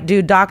want a white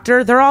dude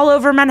doctor, they're all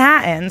over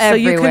Manhattan. So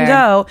you Everywhere. can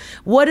go,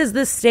 what does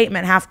this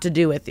statement have to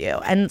do with you?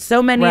 And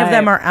so many of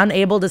them are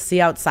unable to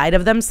see outside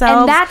of themselves.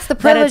 And that's the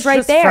that privilege it's right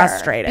just there.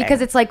 frustrating. Because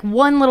it's like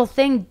one little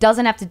thing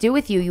doesn't have to do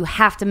with you. You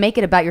have to make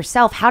it about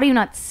yourself. How do you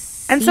not see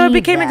and so it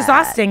became that?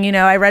 exhausting. You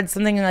know, I read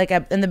something like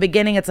in the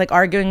beginning, it's like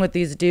arguing with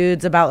these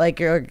dudes about like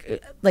your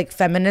like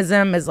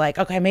feminism is like,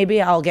 okay, maybe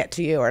I'll get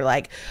to you, or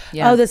like,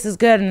 oh, this is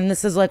good. And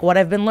this is like what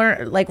I've been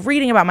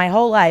reading about my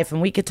whole life.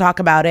 And we could talk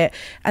about it.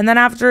 And then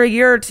after a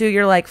year or two,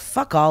 you're like,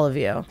 fuck all of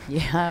you.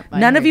 Yeah.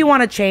 None of you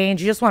want to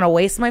change. You just want to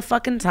waste my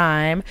fucking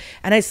time.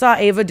 And I saw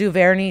Ava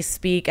DuVernay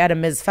speak at a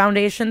Ms.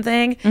 Foundation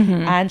thing.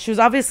 And she was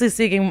obviously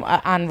speaking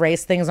on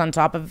race things on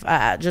top of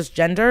just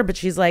gender. But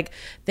she's like,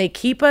 they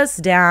keep us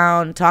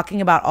down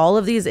talking about all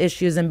of these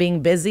issues and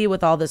being busy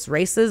with all this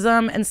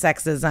racism and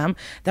sexism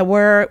that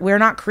we're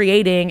not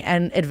creating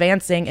and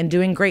advancing and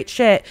doing great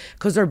shit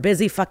because we're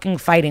busy fucking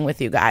fighting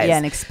with you guys. Yeah,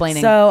 and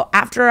explaining. So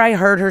after I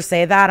heard her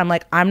say that, I'm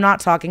like, I'm not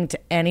talking to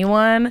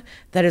anyone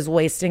that is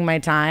wasting my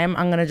time.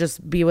 I'm gonna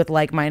just be with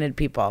like-minded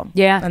people.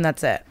 Yeah. And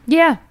that's it.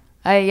 Yeah.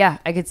 I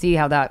could see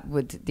how that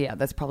would. Yeah,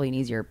 that's probably an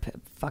easier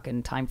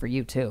fucking time for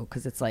you too,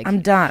 because it's like I'm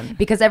done.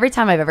 Because every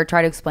time I've ever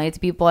tried to explain it to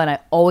people, and I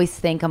always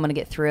think I'm gonna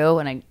get through,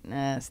 and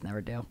I just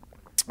never do.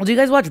 Well, do you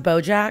guys watch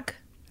BoJack?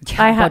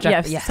 I have,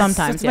 BoJack, yes,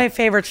 sometimes. It's my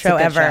favorite show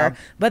good ever.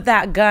 show. But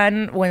that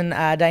gun, when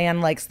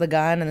Diane likes the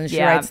gun and then she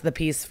Yeah. writes the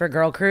piece for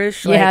Girl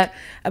Crush, like, Yeah.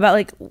 about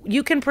like,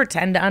 you can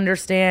pretend to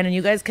understand and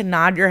you guys can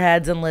nod your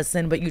heads and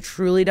listen, but you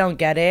truly don't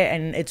get it.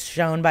 And it's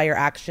shown by your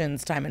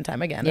actions time and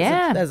time again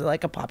Yeah. as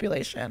like a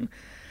population.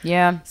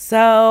 Yeah.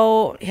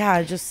 So yeah,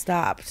 I just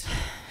stopped.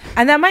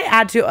 And that might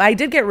add to, I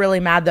did get really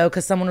mad though,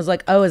 because someone was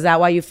like, oh, is that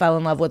why you fell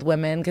in love with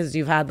women? Because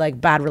you've had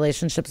like bad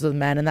relationships with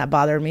men, and that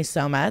bothered me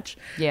so much.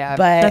 Yeah.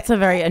 But That's a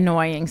very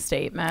annoying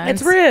statement.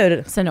 it's rude.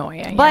 It's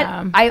annoying. But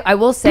yeah. I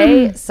will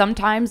say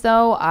sometimes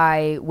though,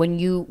 when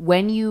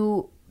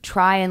you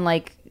try and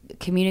like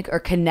communicate or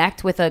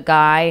connect with a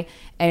guy,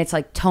 and it's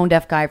like tone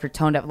deaf guy for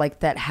tone deaf, like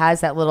that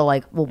has that little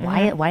like, well,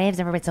 why has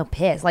everybody been so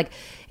pissed? Like,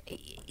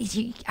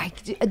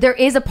 there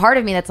is a part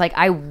of me that's like,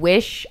 I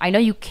know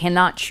you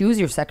cannot choose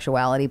your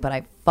sexuality, but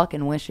I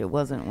fucking wish I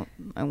wasn't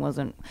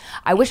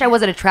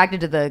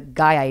attracted to the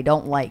guy I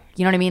don't like.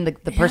 You know what I mean?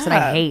 The person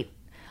I hate.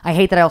 I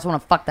hate that I also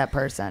want to fuck that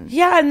person.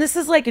 Yeah, and this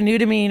is like new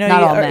to me. You know,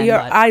 Not all men, your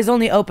but- eyes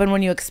only open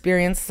when you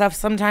experience stuff.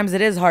 Sometimes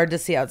it is hard to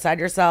see outside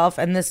yourself.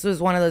 And this was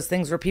one of those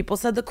things where people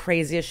said the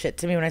craziest shit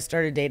to me when I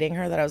started dating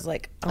her that I was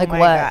like, oh Like my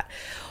what? God.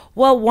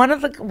 Well,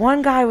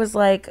 one guy was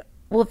like,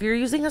 well, if you're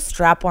using a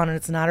strap-on and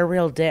it's not a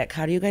real dick,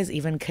 how do you guys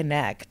even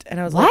connect? And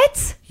I was like,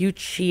 What? you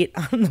cheat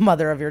on the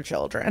mother of your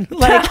children.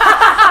 Like,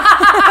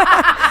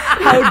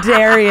 how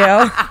dare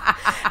you?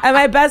 And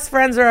my best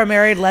friends are a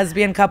married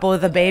lesbian couple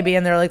with a baby,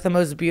 and they're like the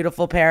most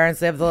beautiful parents.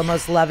 They have the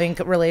most loving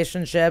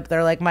relationship.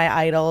 They're like my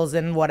idols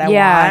and what I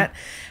want.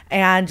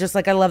 And just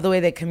like, I love the way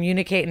they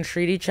communicate and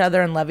treat each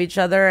other and love each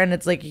other. And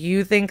it's like,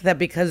 you think that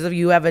because of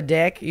you have a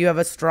dick, you have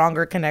a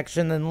stronger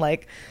connection than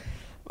like,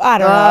 I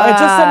don't know. It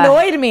just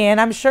annoyed me. And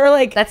I'm sure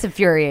like That's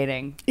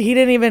infuriating. he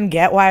didn't even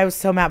get why I was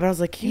so mad, but I was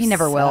like, He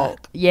never will.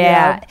 suck.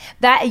 Yeah.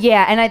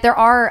 And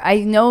I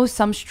know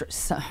some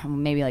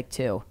maybe like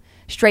two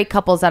straight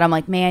couples that I'm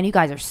like, man, you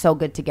guys are so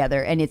good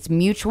together, and it's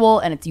mutual,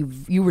 and it's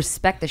you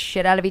respect the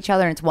shit out of each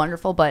other, and it's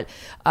wonderful. But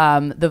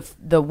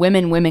the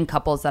women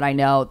couples that I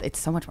know, it's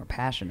so much more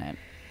passionate.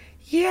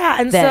 Yeah,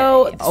 and That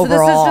so this is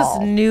overall-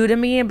 just new to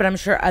me, but I'm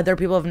sure other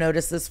people have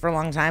noticed this for a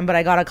long time. But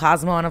I got a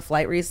Cosmo on a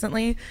flight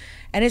recently,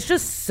 and it's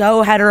just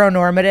so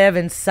heteronormative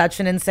in such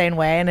an insane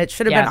way. And it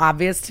should have been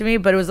obvious to me,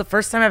 but it was the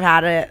first time I've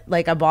had it.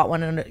 Like, I bought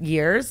one in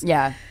years.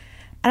 Yeah.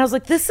 And I was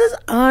like, this is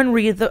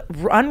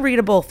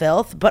unreadable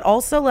filth, but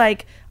also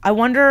like, I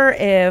wonder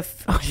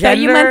if Yeah,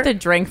 you gender- meant the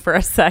drink for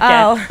a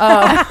second.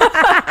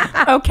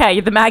 Oh. Okay,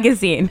 the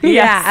magazine.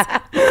 Yeah.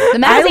 The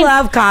magazine.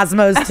 I love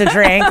Cosmos to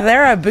drink.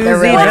 They're a boozy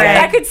really Well, good. I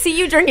drink. could see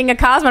you drinking a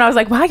Cosmo, and I was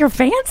like, wow, you're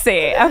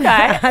fancy.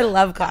 Okay. I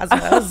love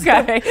Cosmos.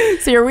 Okay.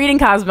 So you're reading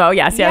Cosmo.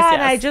 Yes, Yeah, yes,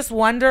 and I yes. just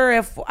wonder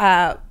if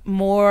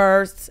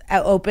more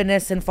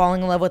openness and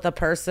falling in love with a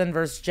person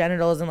versus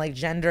genitals and like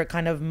gender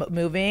kind of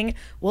moving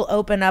will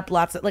open up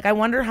lots of, like, I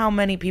wonder how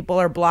many people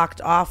are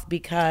blocked off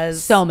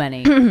because So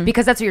many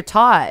because that's what you're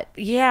taught.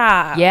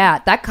 yeah. Yeah,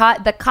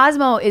 the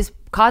Cosmo is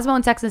Cosmo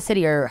and Sex and the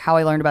City are how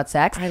I learned about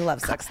sex. I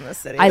love Sex in the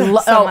City. I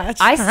love so much.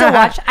 I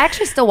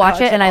actually still watch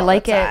it, and I all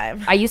like the it.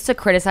 time. I used to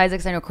criticize it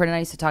because I know Corinne and I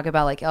used to talk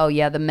about like, oh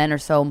yeah, the men are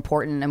so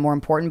important and more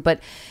important. But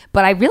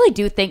I really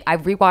do think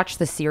I've rewatched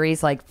the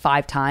series like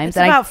 5 times. It's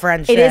and about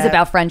friendship. It is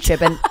about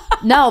friendship, and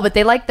no, but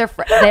they like their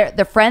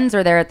friends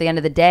are there at the end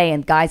of the day,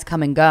 and guys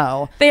come and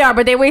go. They are,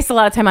 but they waste a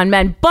lot of time on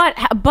men. But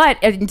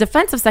in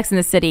defense of Sex in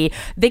the City,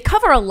 they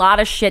cover a lot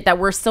of shit that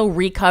we're still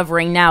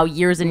recovering now,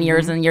 years and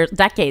years and years,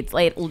 decades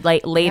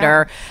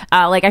later.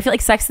 Like I feel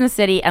like Sex in the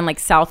City and like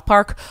South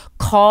Park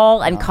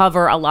call and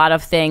cover a lot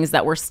of things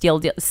that we're still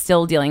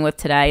dealing with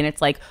today. And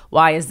it's like,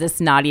 why is this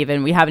not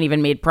even? We haven't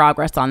even made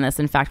progress on this.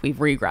 In fact, we've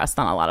regressed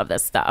on a lot of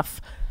this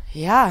stuff.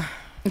 Yeah.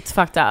 It's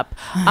fucked up.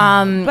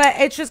 But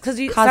it's just because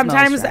Cosmo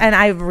sometimes, is right. and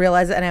I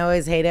realize it, and I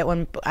always hate it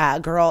when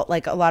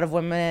like a lot of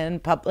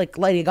women, like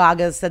Lady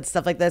Gaga said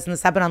stuff like this, and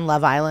this happened on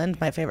Love Island,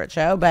 my favorite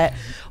show. But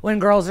when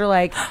girls are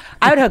like,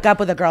 I would hook up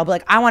with a girl, but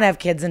like I want to have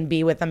kids and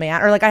be with a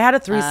man, or like I had a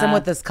threesome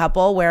with this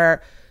couple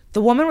where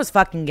the woman was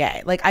fucking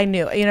gay. Like I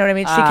knew, you know what I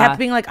mean? She kept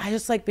being like, I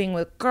just like being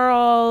with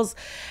girls.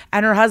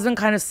 And her husband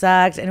kind of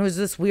sucked. And it was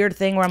this weird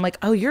thing where I'm like,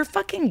 oh, you're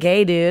fucking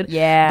gay, dude.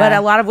 Yeah. But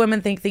a lot of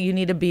women think that you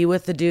need to be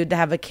with the dude to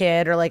have a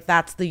kid, or like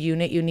that's the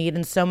unit you need.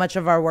 And so much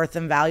of our worth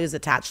and value is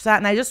attached to that.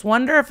 And I just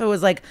wonder if it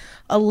was like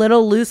a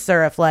little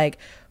looser, if like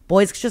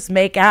boys could just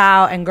make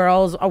out and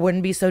girls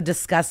wouldn't be so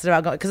disgusted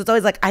about going. Because it's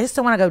always like, I just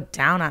don't want to go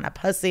down on a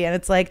pussy. And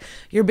it's like,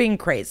 you're being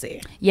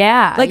crazy.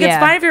 Yeah, Like yeah. it's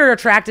fine if you're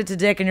attracted to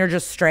dick and you're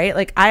just straight.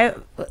 Like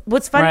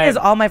what's funny Right. is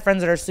all my friends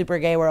that are super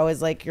gay were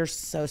always like, you're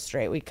so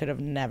straight. We could have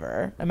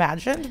never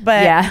imagined.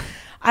 But Yeah.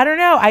 I don't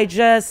know. I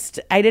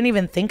didn't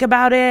even think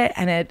about it.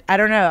 And I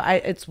don't know.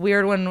 It's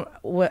weird when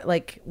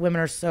like women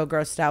are so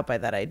grossed out by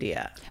that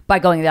idea. By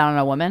going down on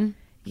a woman.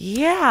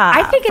 Yeah.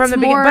 I think it's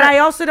more- but I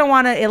also don't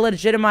want to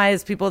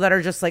illegitimize people that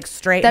are just like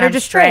straight. That and are I'm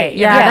just straight. you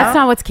Yeah, know? that's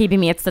not what's keeping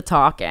me. It's the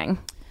talking.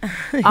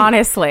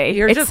 Honestly,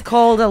 You're just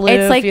cold, aloof.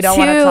 It's like you don't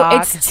want to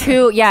talk.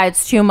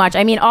 It's too much.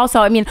 I mean,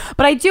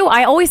 but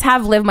I always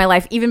have lived my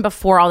life, even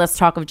before all this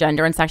talk of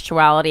gender and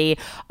sexuality,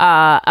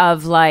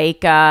 of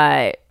like,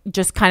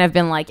 just kind of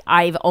been like,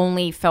 I've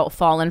only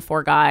fallen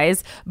for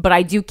guys, but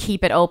I do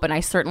keep it open.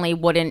 I certainly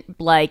wouldn't,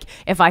 like,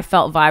 if I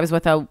felt vibes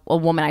with a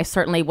woman, I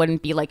certainly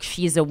wouldn't be like,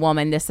 she's a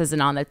woman, this isn't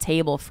on the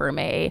table for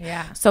me.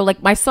 Yeah. So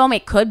like my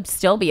soulmate could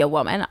still be a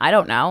woman. I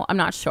don't know. I'm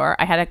not sure.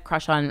 I had a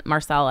crush on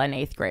Marcella in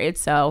 8th grade,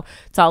 so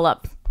it's all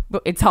up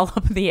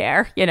in the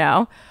air, you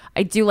know.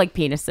 I do like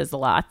penises a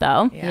lot,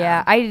 though.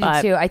 Yeah, I do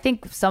But- too. I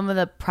think some of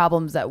the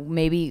problems that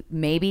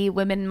maybe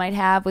women might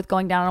have with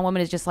going down on a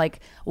woman is just like,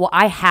 well,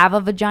 I have a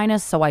vagina,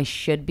 so I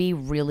should be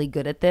really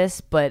good at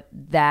this, but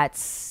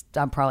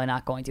I'm probably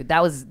not going to.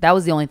 That was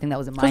the only thing that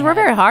was in my Because head. we're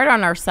very hard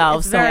on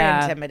ourselves. It's very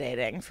so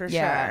intimidating for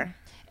Yeah. sure.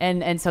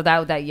 And so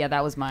that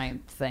was my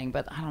thing,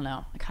 but I don't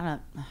know.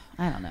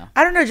 I don't know.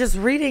 I don't know. Just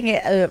reading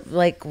it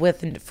like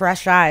with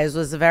fresh eyes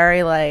was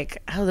very like,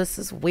 oh, this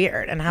is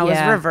weird. And how is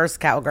Yeah. Reverse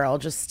Cowgirl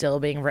just still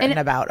being written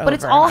about? But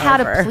it's over all and how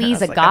over? to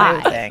please a That's like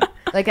new guy. thing.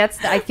 Like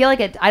I feel like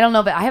it. I don't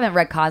know, but I haven't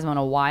read Cosmo in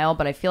a while.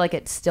 But I feel like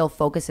it still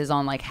focuses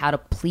on like how to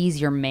please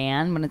your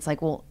man. When it's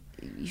like, well,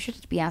 you should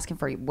just be asking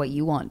for what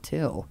you want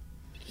too.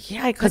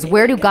 Yeah, Because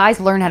where do guys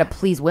learn how to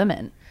please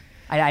women?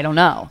 I don't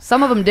know.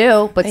 Some of them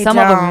do, but They some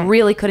of don't. them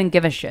really couldn't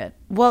give a shit.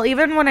 Well,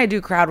 even when I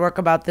do crowd work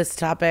about this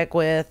topic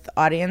with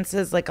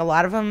audiences, like a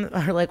lot of them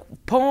are like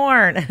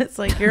porn. It's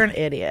like, you're an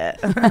idiot.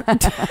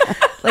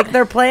 Like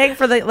they're playing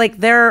for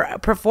they're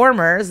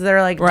performers.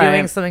 They're like Right.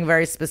 doing something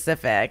very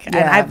specific.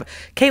 Yeah. And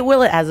Kate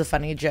Willett has a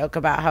funny joke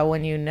about how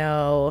when you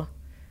know,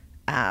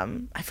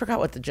 I forgot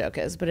what the joke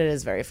is, but it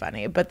is very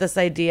funny. But this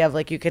idea of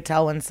like, you could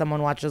tell when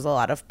someone watches a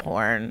lot of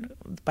porn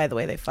by the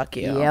way they fuck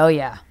you. Yeah, oh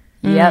yeah.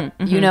 Yep.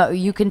 You know,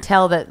 you can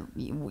tell that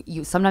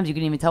you sometimes you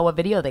can even tell what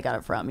video they got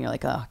it from. You're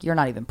like, oh, you're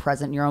not even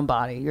present in your own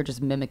body. You're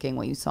just mimicking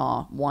what you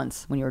saw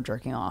once when you were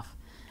jerking off.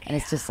 And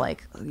it's just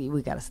like,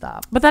 we got to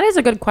stop. But that is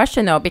a good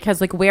question, though,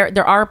 because like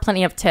there are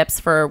plenty of tips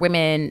for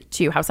women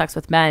to have sex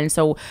with men.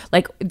 So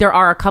like there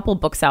are a couple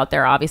books out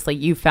there. Obviously,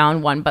 you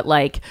found one, but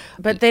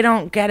they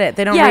don't get it.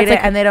 They don't Yeah, read it's it,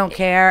 like- and they don't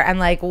care. And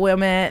like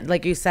women,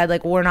 like you said,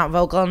 like we're not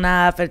vocal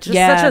enough. It's just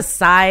Yeah. such a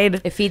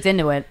side. It feeds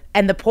into it.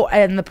 And the point,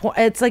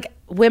 it's like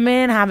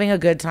women having a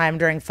good time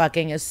during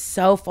fucking is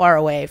so far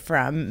away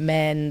from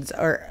men's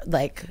or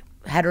like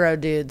hetero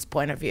dudes'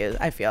 point of view.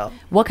 I feel.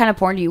 What kind of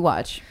porn do you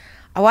watch?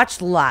 I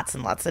watch lots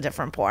and lots of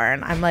different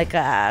porn. I'm like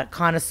a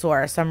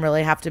connoisseur, so I'm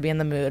really have to be in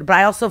the mood. But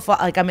I also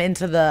I'm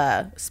into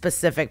the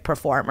specific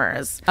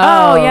performers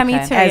oh yeah, me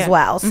okay. too. as yeah.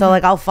 well. So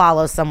like I'll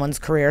follow someone's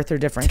career through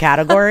different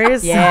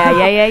categories. Yeah.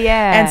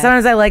 And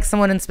sometimes I like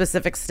someone in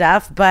specific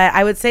stuff, but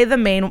I would say the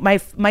main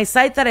my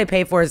site that I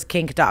pay for is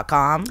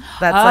kink.com.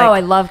 That's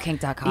I love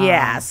kink.com.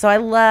 yeah. So I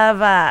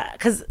love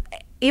because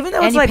even though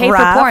And it's you like pay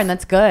rough, for porn.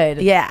 That's good.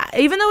 yeah,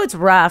 even though it's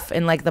rough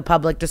in like the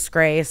public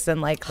disgrace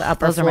and like the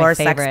upper Those are my floor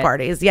sex favorite.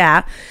 parties,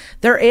 yeah,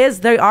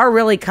 they are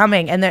really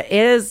coming, and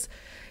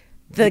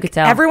could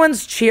tell.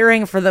 everyone's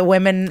cheering for the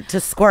women to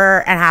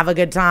squirt and have a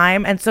good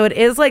time. And so it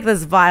is like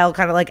this vile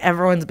kind of like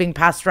everyone's being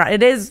passed around.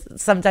 It is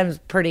sometimes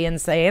pretty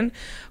insane,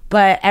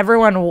 but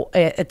everyone,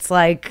 it's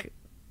like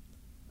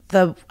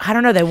I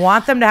don't know, they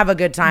want them to have a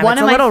good time. It's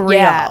a little real.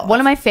 Yeah,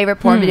 one of my favorite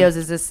porn videos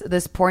is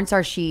this porn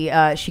star. She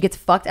gets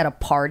fucked at a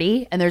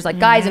party, and there's like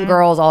guys and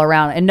girls all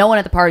around, and no one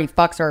at the party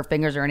fucks her or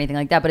fingers or anything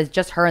like that, but it's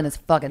just her and this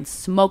fucking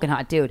smoking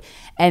hot dude,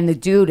 and the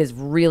dude is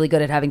really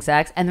good at having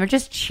sex, and they're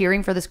just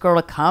cheering for this girl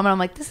to come, and I'm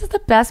like, this is the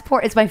best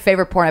porn. It's my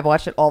favorite porn. I've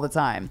watched it all the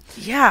time.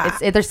 Yeah.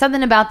 There's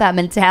something about that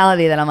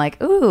mentality that I'm like,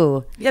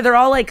 ooh. Yeah, they're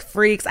all like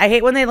freaks. I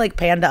hate when they like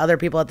pan to other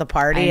people at the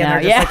party and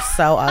they're just like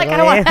so ugly.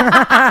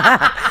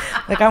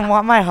 Like I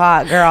want my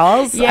hot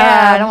girls.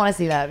 Yeah, I don't want to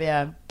see that.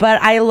 Yeah.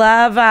 But I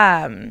love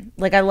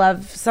I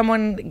love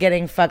someone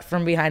getting fucked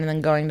from behind and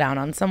then going down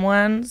on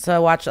someone. So I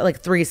watch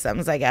like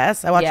threesomes, I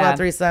guess. I watch a lot of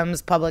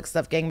threesomes, public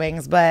stuff,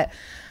 gangbangs, but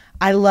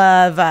I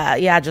love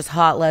just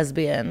hot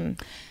lesbian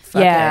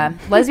fucking. Yeah,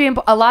 lesbian.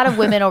 A lot of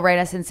women will write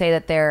us and say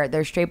that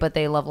they're straight, but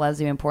they love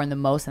lesbian porn the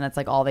most, and that's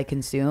like all they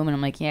consume. And I'm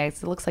like, yeah,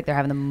 it looks like they're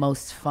having the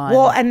most fun.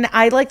 Well, and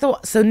I like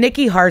so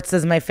Nikki Hartz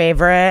is my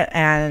favorite,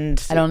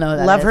 and I don't know who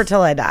that love is. her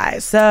till I die.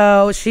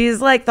 So she's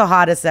like the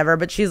hottest ever,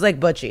 but she's like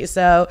butchy.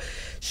 So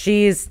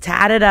she's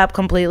tatted up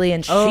completely,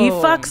 and she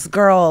fucks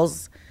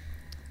girls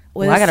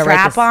with I a gotta write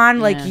strap this- on,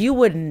 yeah. like you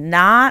would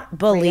not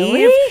believe.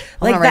 Really? I'm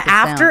Like gonna write the this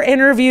after down.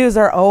 interviews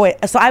are always.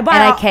 So I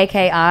bought.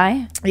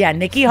 NIKKI. Yeah,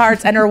 Nikki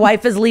Hartz and her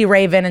wife is Lee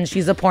Raven, and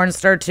she's a porn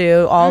star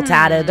too, all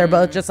tatted. They're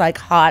both just like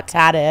hot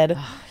tatted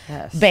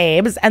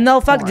babes, and they'll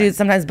fuck dudes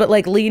sometimes. But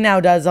like Lee now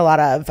does a lot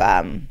of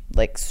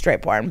like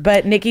straight porn,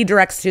 but Nikki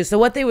directs too. So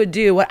what they would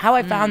do, how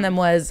I found them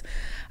was,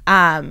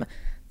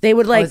 they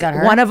would like is that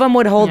her? one of them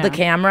would hold the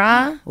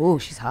camera. Ooh,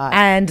 she's hot.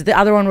 And the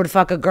other one would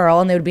fuck a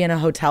girl, and they would be in a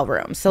hotel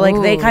room. So like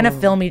they kind of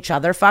film each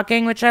other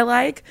fucking, which I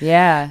like.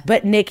 Yeah.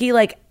 But Nikki,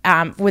 like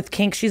with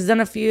Kink, she's done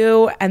a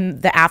few, and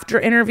the after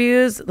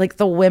interviews, like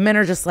the women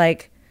are just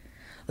like,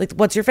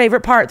 what's your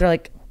favorite part? They're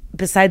like,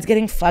 besides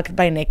getting fucked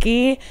by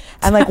Nikki.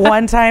 And like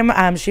one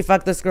time she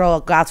fucked this girl,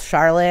 Goth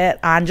Charlotte,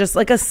 on just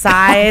like a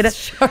side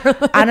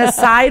on a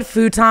side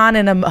futon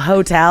in a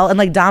hotel, and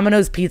like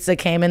Domino's Pizza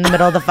came in the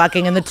middle of the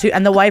fucking,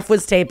 and the wife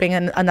was taping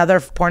and another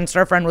porn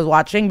star friend was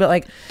watching, but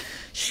like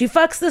she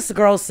fucks this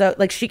girl so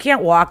like she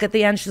can't walk at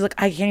the end. She's like,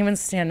 I can't even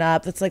stand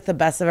up. That's like the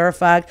best I've ever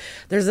fucked.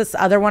 There's this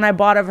other one I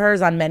bought of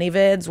hers on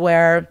ManyVids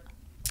where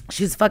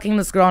she's fucking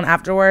this girl, and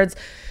afterwards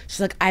she's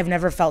like, I've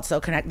never felt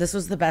so connected. This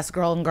was the best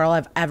girl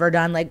I've ever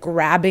done. Like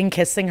grabbing,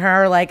 kissing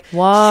her. Like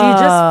Whoa. she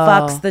just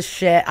fucks the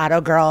shit out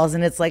of girls,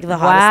 and it's like the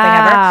hottest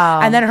thing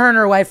ever. And then her and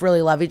her wife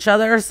really love each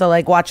other. So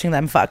like watching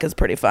them fuck is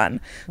pretty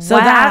fun. So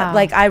that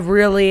like I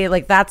really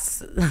like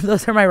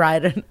those are my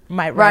ride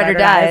or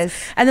dies.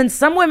 And then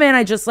some women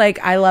I just like,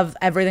 I love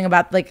everything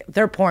about like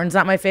their porn's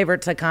not my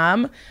favorite to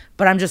come,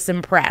 but I'm just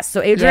impressed.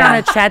 So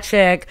Adriana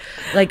Chechik,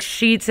 like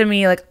she to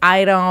me, like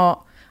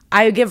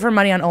I give her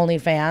money on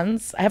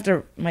OnlyFans. I have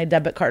to, my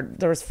debit card,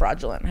 there was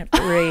fraudulent. I have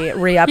to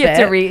re-up You have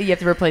it. to you have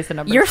to replace the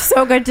number. You're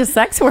so good to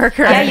sex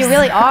workers. yeah, you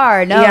really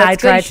are. No, yeah, I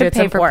it's good. try You to. should It's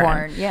pay for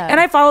important. porn. Yeah, and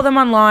I follow them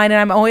online,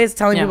 and I'm always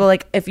telling Yeah. people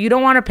like, if you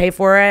don't want to pay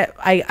for it,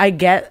 I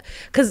get,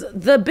 because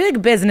the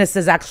big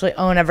businesses actually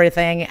own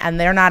everything, and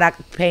they're not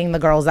paying the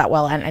girls that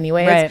well,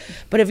 anyways. Right.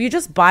 But if you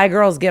just buy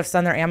girls gifts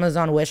on their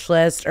Amazon wish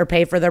list, or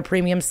pay for their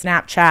premium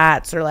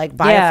Snapchats, or like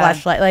buy a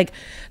fleshlight, like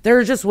there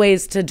are just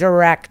ways to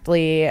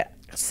directly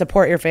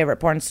support your favorite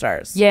porn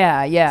stars.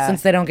 yeah.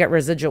 Since they don't get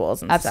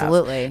residuals and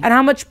Absolutely. stuff. And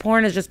how much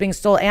porn is just being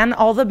stolen. And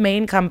all the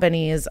main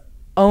companies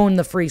own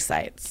the free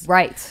sites.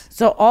 right.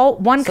 So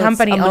one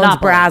company a owns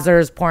monopoly.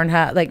 Brazzers,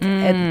 Pornhub. Like,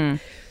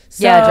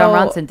 Yeah,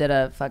 John Ronson did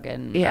a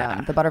fucking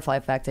Yeah. the butterfly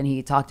effect, and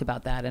he talked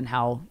about that and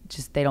how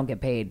just they don't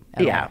get paid.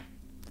 At Yeah. all.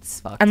 It's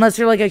fucked. unless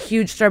you're like a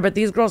huge star, but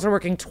these girls are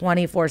working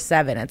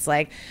 24/7. It's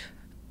like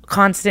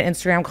constant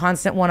Instagram,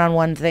 constant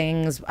one-on-one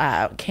things,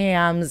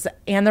 cams,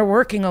 and they're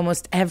working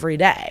almost every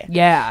day.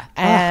 Yeah,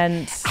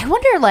 And I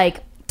wonder, like,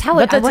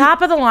 but the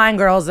top of the line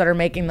girls that are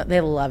making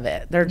they love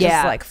it. They're just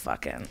Yeah. like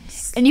fucking.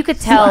 and you could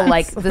tell,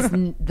 like,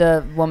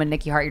 the woman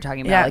Nikki Hart you're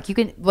talking about. Yeah. Like, you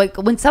can, like,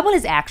 when someone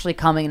is actually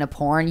coming in a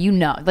porn, you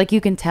know, like,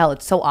 you can tell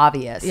it's so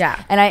obvious. Yeah.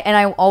 and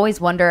I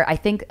always wonder. I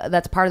think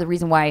that's part of the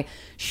reason why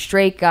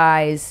straight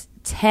guys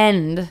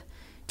tend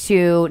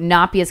to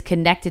not be as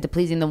connected to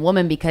pleasing the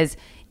woman, because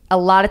a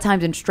lot of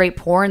times in straight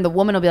porn, the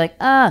woman will be like,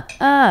 and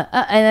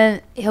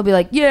then he'll be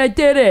like, yeah, I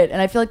did it.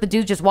 And I feel like the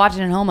dude's just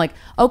watching at home like,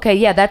 okay,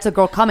 yeah, that's a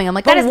girl coming. I'm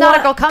like, that is not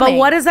a girl coming. But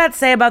what does that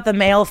say about the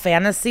male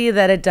fantasy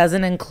that it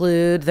doesn't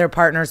include their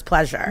partner's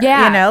pleasure?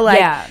 Yeah, You know, like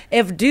yeah.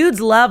 if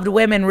dudes loved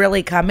women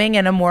really coming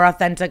in a more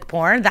authentic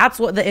porn, that's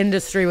what the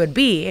industry would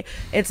be.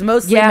 It's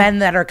mostly Yeah. men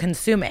that are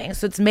consuming.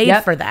 So it's made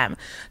Yep. for them.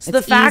 So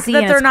It's the fact easy that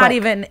and they're it's not quick.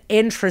 even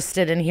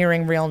interested in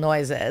hearing real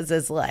noises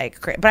is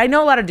like crazy. But I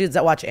know a lot of dudes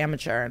that watch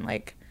amateur and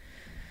like,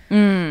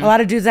 a lot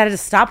of dudes that had to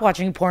stop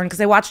watching porn because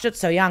they watched it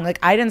so young. Like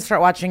I didn't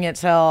start watching it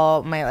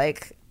till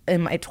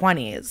in my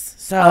 20s.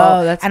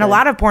 So that's and a good.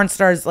 lot of porn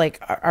stars like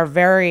are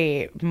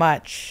very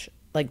much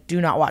like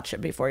do not watch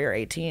it before you're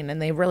 18, and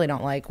they really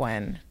don't like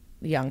when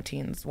young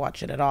teens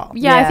watch it at all.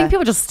 Yeah, I think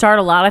people just start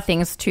a lot of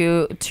things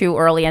too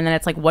early, and then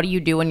it's like, what do you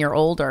do when you're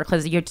older?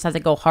 Because you just have to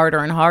go harder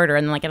and harder,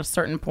 and then like at a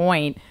certain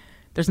point,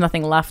 there's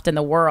nothing left in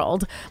the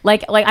world.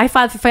 Like I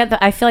feel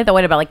like that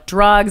way about like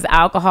drugs,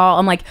 alcohol.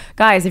 I'm like,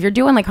 guys, if you're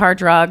doing like hard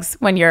drugs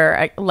when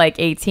you're like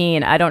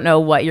 18, I don't know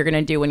what you're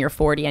gonna do when you're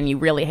 40 and you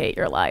really hate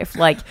your life.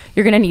 Like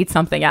you're gonna need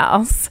something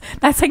else.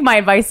 That's like my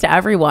advice to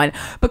everyone.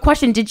 But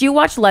question, did you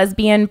watch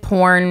lesbian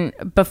porn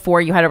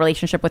before you had a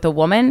relationship with a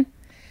woman?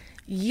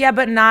 Yeah,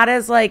 but not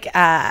as like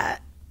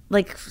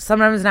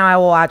sometimes now I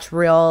will watch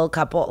real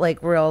couple,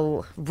 like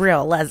real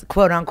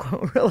quote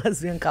unquote real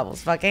lesbian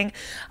couples fucking.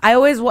 I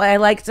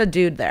liked a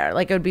dude there.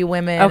 Like it would be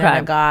women and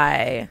a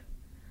guy.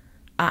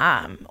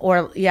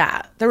 Or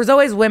yeah, there was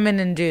always women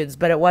and dudes,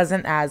 but it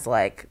wasn't as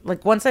like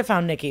once I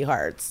found Nikki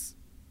Hartz.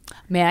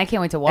 Man, I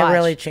can't wait to watch. It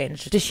really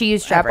changed. Does she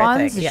use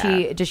strap-ons?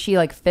 everything, Does she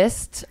like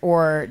fist,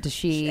 or does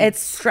she?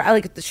 It's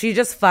like she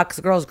just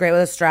fucks girls great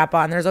with a strap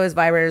on. There's always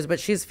vibrators, but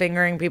she's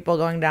fingering people,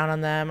 going down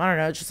on them. I don't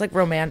know. It's just like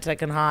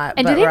romantic and hot.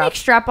 And but do they rough. make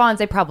strap-ons?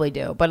 They probably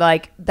do, but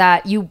like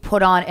that you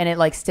put on and it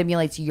like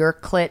stimulates your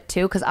clit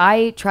too. Because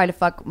I tried to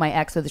fuck my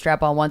ex with a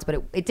strap-on once,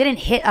 but it didn't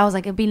hit. I was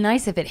like, it'd be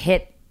nice if it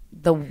hit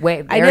the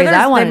way I know areas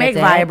I wanted they make it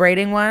to hit.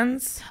 vibrating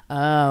ones.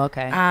 Oh,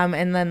 okay.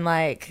 And then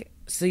like.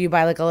 So you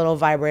buy like a little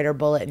vibrator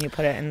bullet and you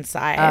put it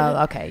inside.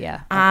 Oh, okay,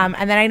 yeah. And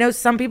then I know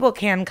some people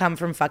can come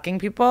from fucking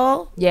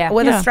people Yeah.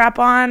 with Yeah. a strap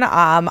on.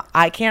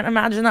 I can't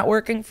imagine that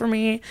working for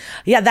me.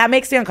 Yeah, that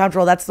makes me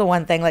uncomfortable. That's the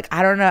one thing. Like,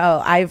 I don't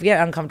know. I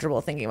get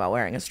uncomfortable thinking about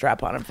wearing a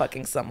strap on and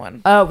fucking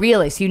someone. Oh,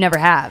 really? So you never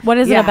have? What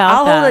is it Yeah, about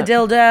I'll that?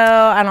 hold a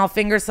dildo and I'll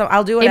finger some.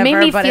 I'll do whatever. made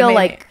me but feel made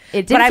like-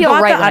 it didn't but feel I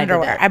bought right the when I did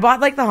underwear. it. I bought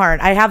like the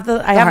harness. I have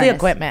the harness.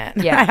 equipment.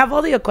 Yeah. I have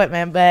all the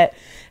equipment, but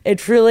it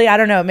truly, I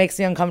don't know. It makes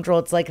me uncomfortable.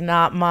 It's like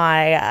not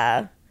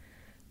my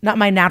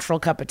natural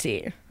cup of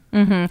tea.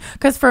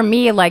 Because for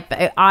me, like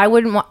I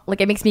wouldn't want, like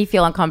it makes me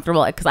feel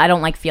uncomfortable because I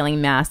don't like feeling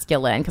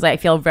masculine because I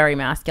feel very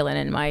masculine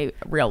in my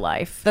real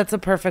life. That's a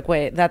perfect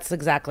way. That's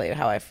exactly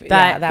how I feel.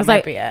 That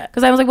might be it.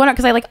 Because I was like,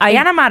 because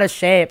And I'm out of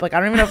shape. Like I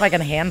don't even know if I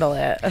can handle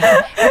it.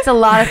 It's a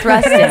lot of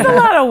thrusting. it's a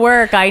lot of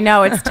work. I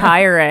know it's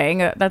tiring.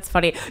 That's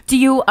funny. Do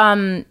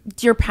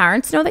your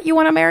parents know that you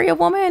want to marry a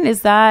woman?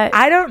 Is that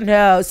I don't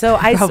know. So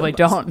I Probably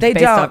don't. They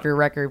based don't. off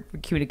your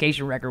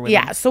communication record with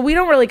Yeah. them. So we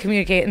don't really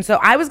communicate. And so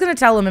I was gonna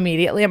tell him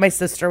immediately, and my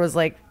sister was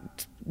like,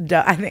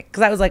 I think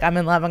because I was like, I'm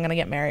in love, I'm gonna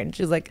get married, and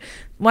she's like,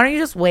 why don't you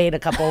just wait a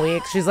couple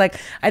weeks? She's like,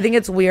 I think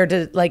it's weird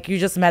to like you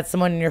just met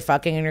someone and you're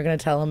fucking and you're gonna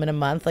tell them in a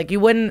month. Like you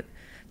wouldn't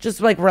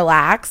just like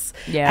relax.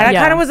 Yeah. And I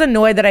Yeah. kind of was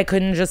annoyed that I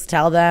couldn't just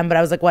tell them, but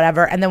I was like,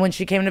 whatever. And then when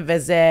she came to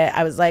visit,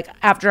 I was like,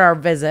 after our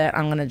visit,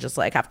 I'm gonna just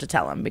like have to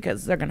tell them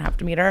because they're gonna have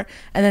to meet her.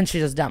 And then she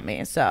just dumped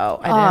me, so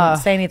I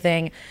didn't say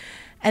anything.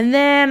 And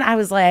then I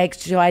was like,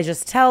 do I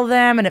just tell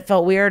them? And it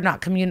felt weird not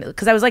communicate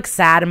because I was like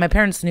sad and my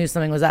parents knew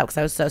something was up because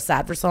I was so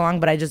sad for so long,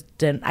 but I just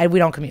didn't. We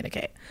don't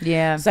communicate.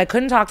 Yeah. So I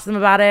couldn't talk to them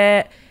about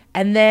it.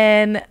 And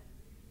then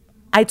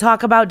I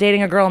talk about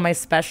dating a girl in my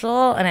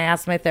special, and I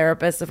asked my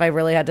therapist if I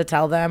really had to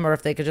tell them or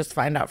if they could just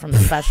find out from the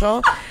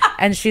special.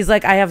 And she's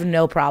like, I have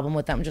no problem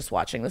with them just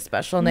watching the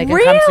special, and they can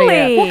come to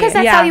Really? you. Well, because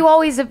that's Yeah.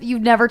 how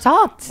you've never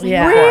talked.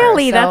 Yeah.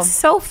 really? So- That's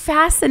so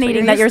fascinating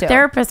you're that your used to.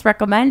 therapist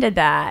recommended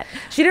that.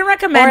 She didn't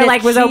recommend Or it.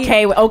 like was She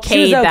okay was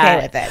okay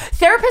that. with it.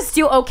 Therapists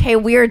do okay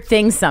weird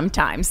things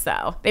sometimes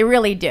though. They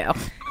really do.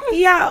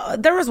 Yeah,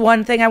 there was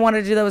one thing I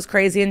wanted to do that was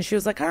crazy, and she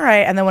was like, all right.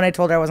 And then when I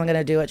told her I wasn't going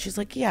to do it, she's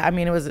like, yeah, I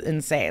mean, it was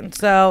insane.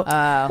 So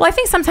Well, I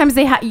think sometimes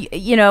they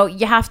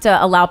you have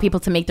to allow people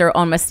to make their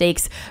own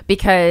mistakes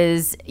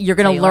because you're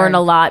going to learn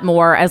a lot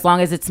more as long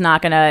as it's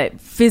not going to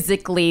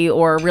physically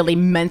or really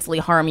mentally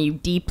harm you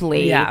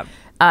deeply. Yeah.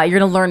 You're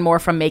going to learn more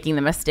from making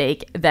the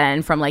mistake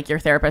than from like your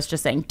therapist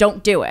just saying,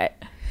 don't do it.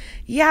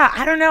 yeah,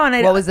 I don't know.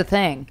 And What was the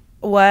thing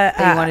what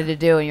that you wanted to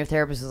do, and your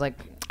therapist was like,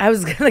 I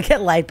was going to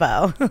get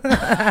lipo.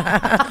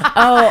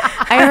 Oh,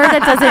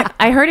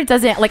 I heard it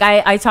doesn't like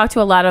I talked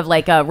to a lot of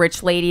like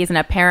rich ladies and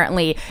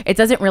apparently it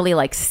doesn't really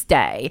like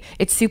stay.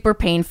 It's super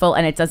painful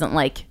and it doesn't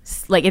like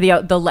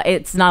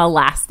it's not a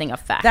lasting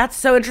effect. That's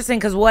so interesting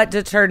because what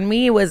deterred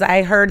me was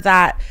I heard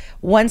that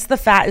once the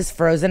fat is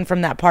frozen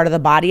from that part of the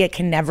body, it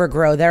can never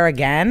grow there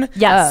again.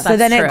 Yes, so that's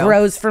then it true.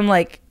 grows from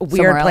like a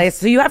weird Somewhere place.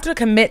 else. So you have to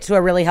commit to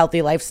a really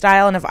healthy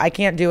lifestyle. And if I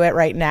can't do it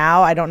right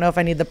now, I don't know if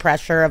I need the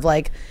pressure of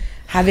like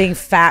having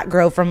fat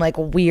grow from like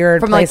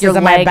weird from like places your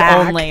on my leg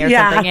back. only or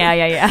something.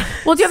 Yeah.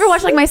 Well, do you ever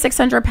watch like My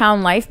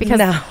 600-Pound Life? Because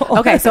No.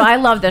 Okay, so I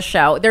love this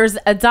show. There's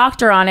a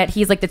doctor on it.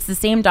 He's like, it's the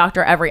same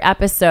doctor every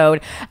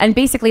episode, and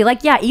basically,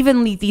 like, yeah,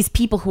 even these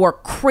people who are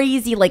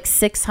crazy, like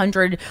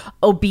 600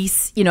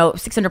 obese,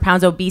 600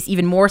 pounds obese,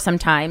 even more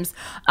sometimes.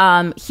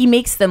 He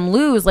makes them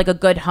lose like a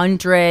good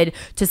 100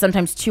 to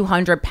sometimes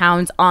 200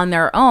 pounds on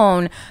their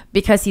own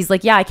because he's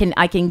like, yeah,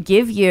 I can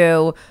give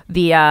you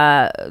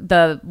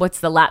the what's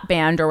the lap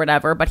band or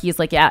whatever. But he's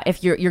like, yeah,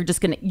 if you're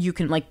just you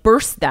can like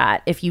burst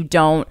that if you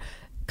don't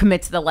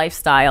commit to the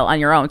lifestyle on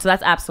your own. So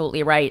that's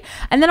absolutely right.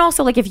 And then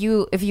also like if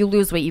you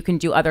lose weight, you can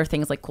do other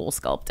things like cool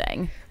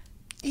sculpting.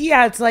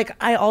 Yeah, it's like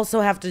I also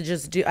have to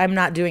just do. I'm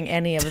not doing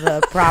any of the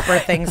proper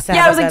things. To Yeah,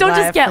 I have was a like, good don't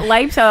just life. get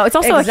lipo. It's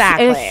also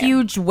Exactly. a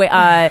huge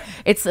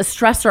it's a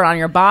stressor on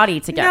your body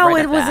to get No,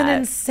 rid it of was that. an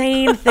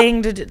insane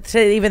thing to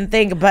even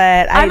think.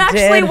 But I'm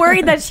actually did.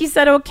 worried that she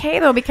said okay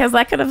though, because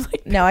I could have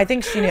like No, I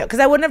think she knew because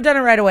I wouldn't have done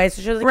it right away.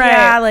 So she was like, Right.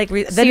 "Yeah, like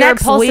the So you're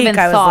next impulsive week." in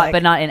I was thought, like,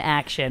 but not in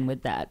action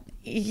with that.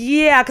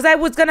 Yeah, because I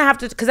was gonna have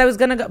to. Because I was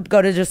gonna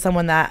go to just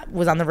someone that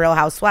was on the Real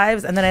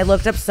Housewives, and then I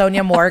looked up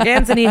Sonia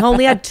Morgan's, and he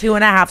only had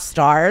 2.5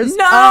 stars.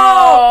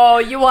 No,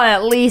 you want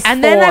at least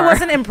And then I 4.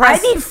 wasn't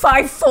impressed. I need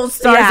 5 full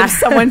stars Yeah. if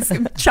someone's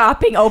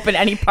chopping open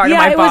any part Yeah, of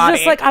my it was body.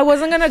 just like I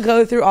wasn't gonna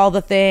go through all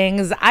the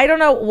things. I don't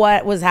know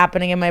what was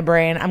happening in my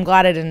brain. I'm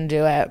glad I didn't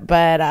do it,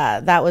 but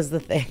that was the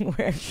thing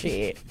where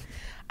she.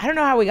 I don't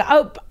know how we got.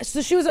 Oh,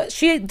 so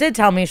she did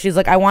tell me, she's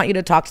like, I want you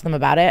to talk to them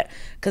about it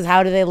because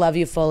how do they love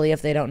you fully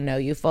if they don't know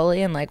you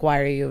fully, and like why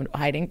are you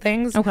hiding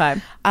things? Okay.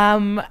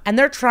 And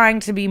they're trying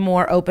to be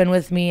more open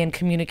with me and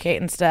communicate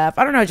and stuff.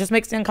 I don't know. It just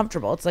makes me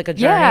uncomfortable. It's like a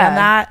journey Yeah. on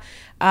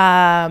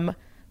that.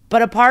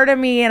 But a part of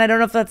me, and I don't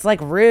know if that's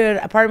like rude,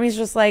 a part of me is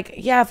just like,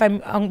 yeah, if I'm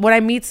when I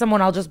meet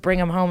someone, I'll just bring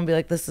them home and be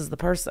like, this is the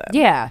person.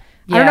 Yeah.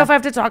 I don't know if I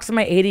have to talk to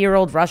my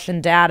 80-year-old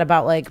Russian dad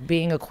about like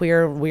being a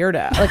queer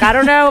weirdo. Like, I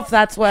don't know if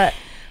that's what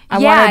I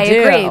want to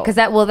do. agree because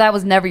that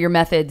was never your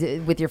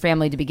method with your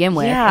family to begin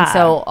with, Yeah. and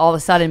so all of a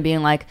sudden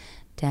being like,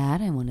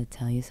 Dad, I want to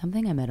tell you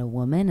something. I met a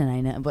woman, and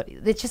I know, but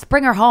it's just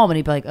bring her home, and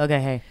he'd be like,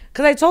 okay, hey.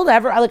 Because I told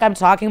like I'm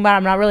talking about it,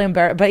 I'm not really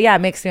embarrassed. But yeah, it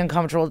makes me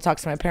uncomfortable to talk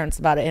to my parents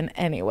about it in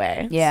any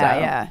way. Yeah, So.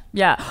 yeah.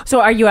 Yeah. So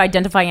are you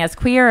identifying as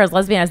queer, as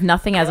lesbian, as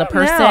nothing, as a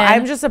person? No,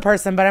 I'm just a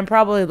person, but I'm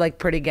probably like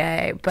pretty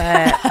gay.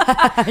 But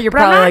You're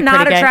but I'm probably not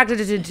pretty gay.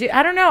 attracted to.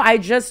 I don't know. I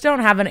just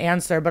don't have an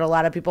answer. But a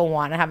lot of people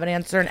want to have an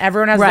answer, and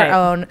everyone has Right. their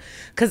own.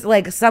 Because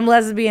like some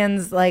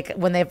lesbians, like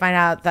when they find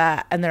out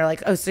that, and they're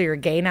like, "Oh, so you're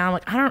gay now?" I'm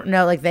like, I don't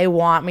know. Like they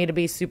want me to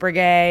be super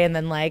gay, and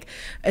then like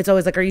it's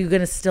always like, "Are you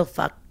gonna still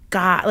fuck?"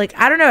 God, like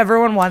I don't know.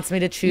 Everyone wants me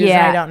to choose,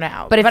 Yeah. and I don't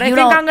know. But if I you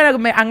think don't-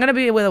 I'm gonna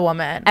be with a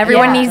woman.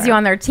 Everyone Yeah. needs you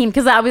on their team,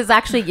 because that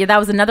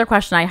was another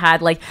question I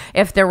had. Like,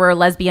 if there were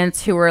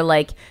lesbians who were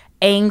like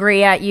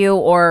angry at you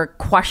or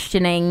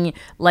questioning,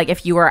 like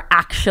if you were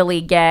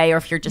actually gay or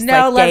if you're just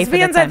No, like gay for the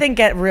lesbians I time. think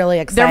get really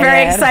excited.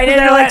 very excited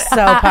They're to like it.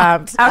 so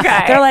pumped.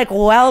 Okay. They're like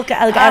welcome,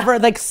 like ever,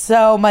 like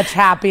so much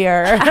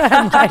happier.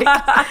 Like,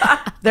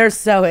 they're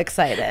so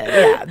excited.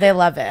 Yeah, they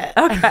love it.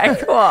 Okay,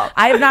 cool.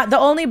 I have not the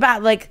only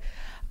bad like.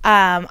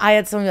 I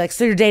had someone be like,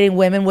 so you're dating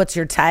women? What's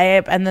your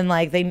type? And then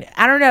like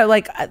I don't know,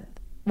 like.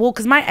 Well,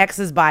 because my ex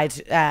is bi,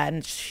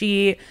 and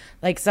she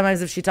like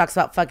sometimes if she talks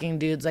about fucking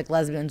dudes, like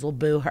lesbians will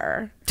boo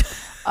her.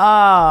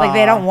 Oh, Like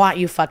they don't want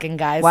you fucking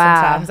guys.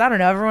 Wow. Sometimes I don't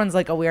know. Everyone's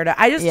like a weirdo.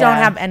 I just Yeah. don't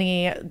have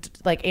any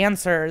like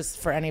answers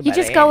for anybody. you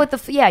just go with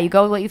you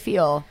go with what you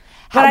feel.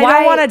 But I why-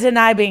 don't want to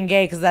deny being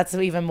gay because that's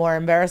even more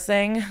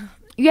embarrassing.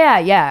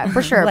 Yeah,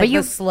 for sure. Like but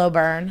you the slow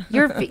burn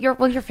you're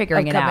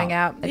figuring of it coming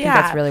out. I think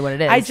that's really what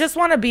it is. I just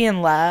want to be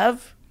in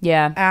love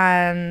yeah.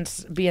 and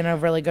be in a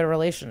really good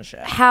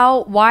relationship.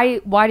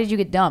 Why did you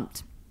get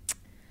dumped?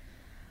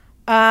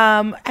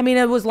 I mean,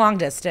 it was long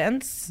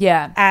distance.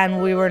 Yeah.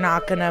 and we were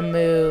not gonna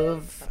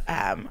move.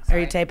 Are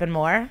you taping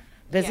more?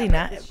 Busy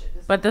night.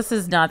 But this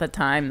is not the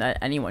time that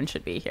anyone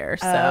should be here,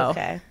 so Oh,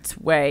 okay. it's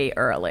way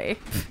early.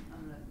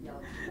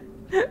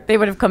 They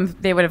would have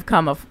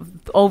come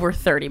over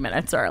 30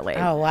 minutes early.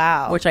 Oh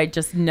wow. Which I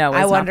just know is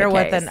I not wonder the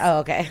what case. then. Oh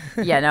okay.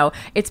 Yeah, no,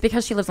 it's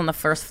because she lives on the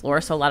first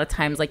floor, so a lot of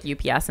times like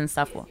UPS and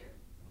stuff will.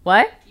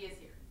 What?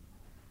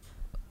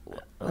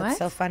 That's What?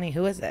 so funny.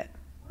 Who is it?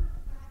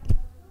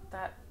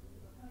 That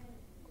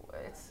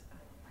it's oh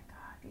my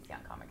god, these young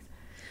comics.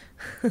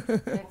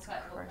 It's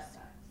first.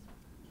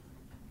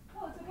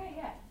 Oh, it's okay.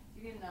 Yeah,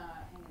 you can hang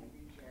in a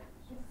green chair.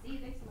 See,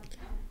 thanks so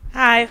much.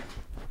 Hi.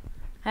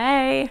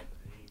 Hey.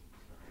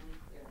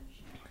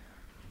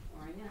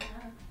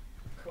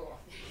 Cool.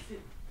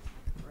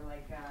 We're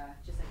like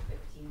just like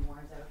 15 more.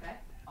 Is that okay?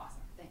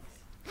 Awesome. Thanks.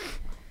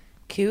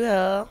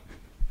 Cool.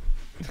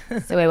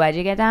 So wait, why'd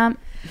you get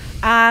dumped?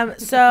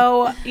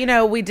 So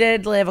we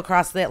did live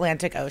across the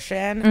Atlantic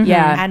Ocean.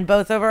 Yeah. And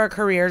both of our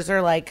careers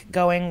are like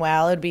going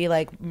well. It'd be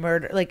like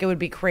murder, like it would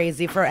be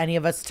crazy for any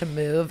of us to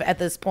move at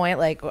this point.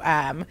 Like,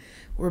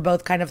 we're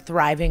both kind of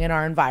thriving in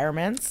our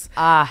environments.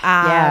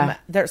 Yeah.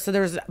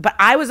 But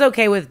I was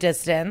okay with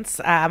distance,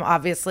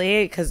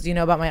 obviously, because you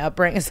know about my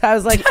upbringing. So I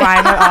was like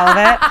fine with all of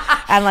it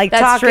and like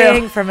That's talking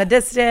true. from a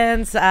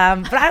distance.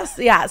 But I was,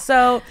 yeah,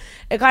 so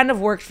it kind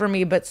of worked for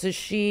me. But so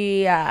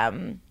she,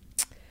 the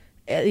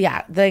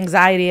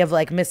anxiety of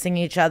like missing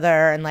each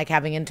other and like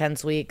having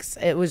intense weeks,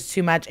 it was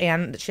too much,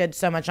 and she had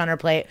so much on her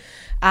plate.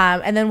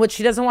 And then what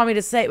she doesn't want me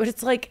to say, but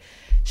it's like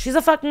she's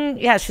a fucking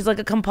she's like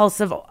a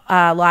compulsive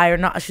liar.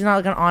 She's not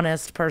like an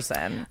honest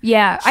person.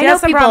 Yeah, She I know has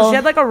some people. problems. She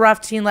had like a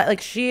rough teen life.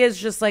 Like she is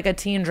just like a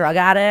teen drug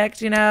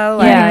addict, Like,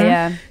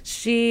 Yeah.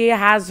 She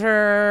has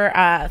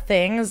her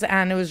things,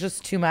 and it was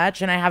just too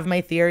much. And I have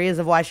my theories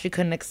of why she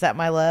couldn't accept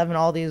my love and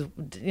all these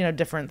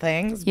different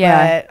things.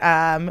 Yeah.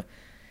 But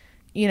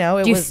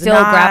it Do you was still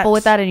not, grapple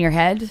with that in your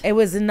head? It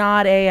was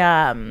not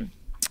a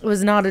it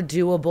was not a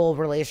doable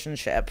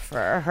relationship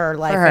for her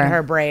life and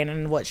her brain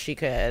and what she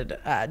could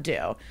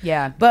do.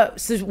 Yeah. But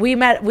so we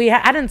met, we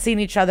hadn't seen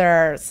each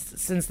other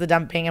since the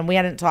dumping, and we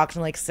hadn't talked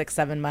in like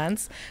 6-7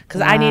 months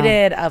because I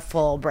needed a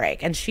full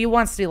break. And she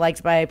wants to be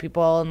liked by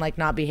people and like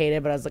not be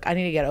hated, but I was like, I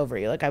need to get over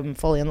you. Like, I'm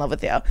fully in love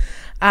with you.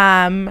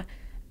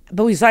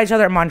 But we saw each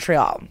other at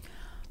Montreal.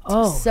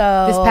 Oh,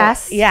 So this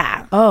past?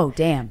 Yeah. Oh,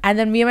 damn. And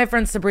then me and my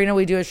friend Sabrina,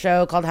 we do a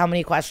show called How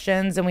Many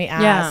Questions, and we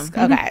ask.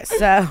 Okay,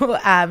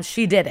 so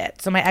she did it.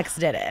 So my ex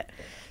did it.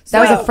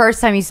 That was the first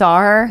time you saw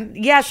her?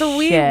 Yeah, so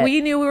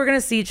we knew we were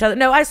gonna see each other.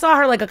 No, I saw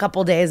her like a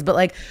couple days, but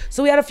like,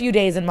 so we had a few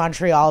days in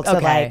Montreal to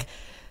like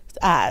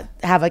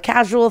have a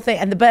casual thing.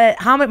 And but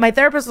my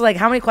therapist was like,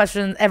 how many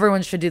questions?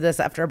 Everyone should do this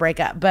after a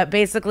breakup. But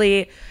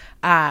basically,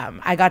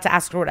 I got to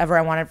ask her whatever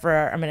I wanted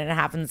for a minute and a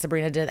half, and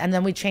Sabrina did. And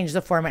then we changed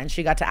the format, and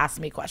she got to ask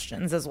me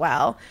questions as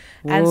well.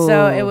 And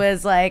so it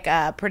was like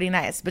pretty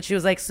nice. But she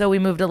was like, so we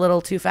moved a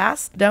little too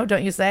fast? No,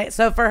 don't you say?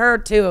 So for her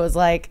too, it was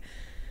like,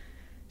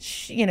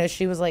 she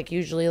was like,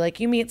 usually like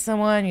you meet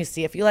someone, you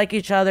see if you like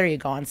each other, you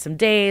go on some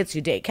dates,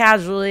 you date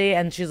casually.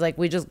 And she's like,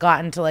 we just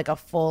got into like a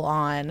full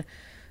on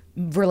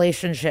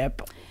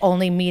relationship,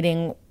 only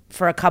meeting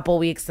for a couple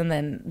weeks and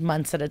then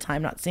months at a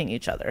time not seeing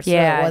each other. So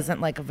it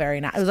wasn't like it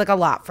was like a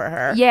lot for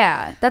her.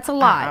 Yeah, that's a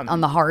lot on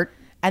the heart.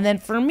 And then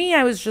for me,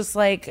 I was just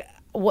like,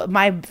 what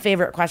my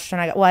favorite question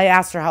I got, well, I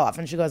asked her how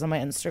often she goes on my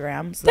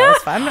Instagram, so that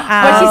was fun.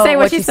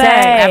 What'd she say?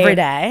 Every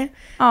day,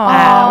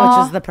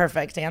 which is the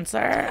perfect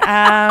answer.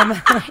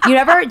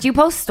 Do you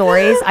post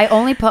stories? I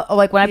only put,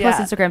 like when I post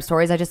Instagram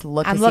stories, I just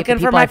look. I'm to see if looking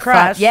the for people my I fuck-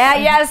 crush.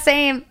 Yeah,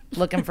 same.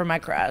 Looking for my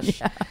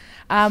crush.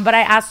 But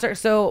I asked her,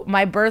 so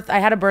I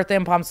had a birthday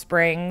in Palm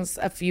Springs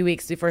a few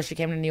weeks before she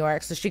came to New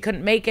York, so she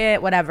couldn't make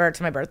it, whatever,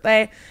 to my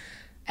birthday.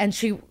 And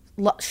she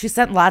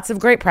sent lots of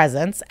great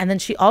presents, and then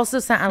she also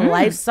sent a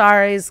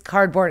life-size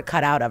cardboard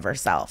cutout of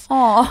herself.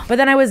 Aw. But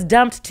then I was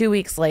dumped 2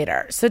 weeks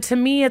later. So to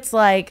me, it's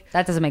like,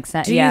 That doesn't make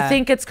sense. do you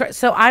think it's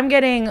so I'm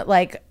getting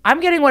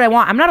what I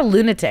want. I'm not a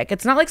lunatic.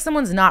 It's not like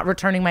someone's not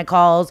returning my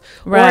calls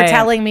or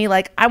telling me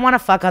like I want to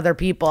fuck other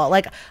people.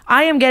 Like,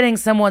 I am getting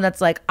someone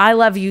that's like, I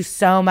love you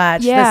so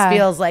much. Yeah. This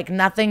feels like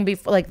nothing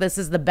before. Like, this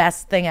is the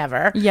best thing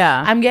ever.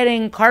 Yeah. I'm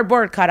getting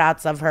cardboard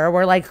cutouts of her.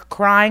 We're like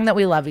crying that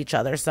we love each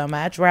other so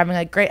much. We're having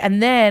like great.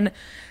 And then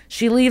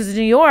she leaves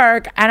New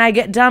York, and I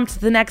get dumped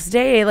the next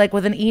day, like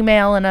with an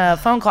email and a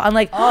phone call. I'm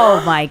like,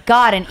 Oh my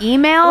God, an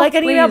email? like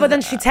an email, but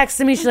then she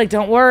texted me. She's like,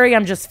 don't worry,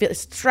 I'm just feeling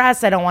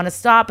stressed. I don't want to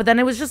stop. But then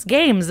it was just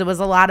games. It was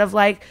a lot of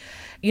like,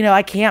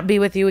 I can't be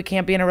with you. We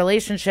can't be in a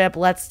relationship.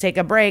 Let's take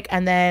a break.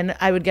 And then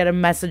I would get a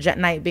message at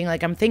night being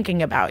like, I'm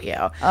thinking about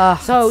you.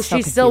 So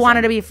she still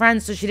wanted to be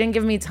friends. So she didn't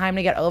give me time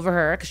to get over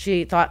her because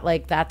she thought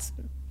like that's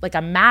like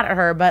I'm mad at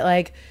her. But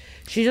like,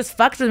 she just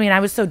fucked with me, and I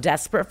was so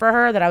desperate for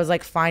her that I was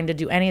like fine to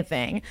do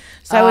anything.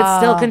 So I would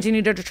still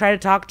continue to try to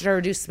talk to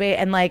her, do space,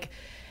 and like,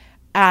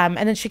 and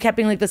then she kept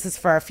being like, "This is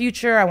for our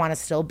future. I want to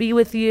still be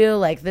with you.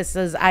 Like, this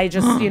is I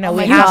just we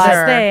have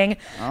this thing."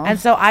 And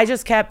so I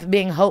just kept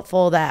being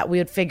hopeful that we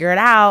would figure it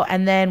out.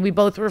 And then we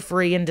both were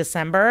free in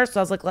December, so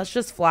I was like, "Let's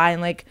just fly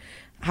and like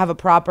have a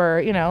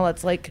proper,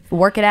 let's like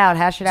Work it out,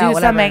 hash it out, do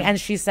whatever. something." And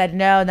she said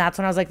no, and that's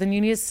when I was like, then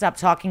you need to stop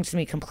talking to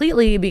me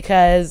completely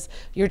because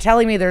you're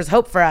telling me there's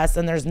hope for us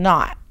and there's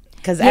not.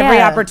 Because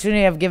every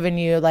opportunity I've given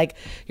you, like,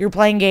 you're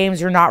playing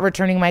games, you're not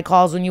returning my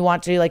calls when you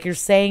want to, like, you're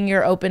saying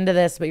you're open to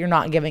this, but you're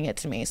not giving it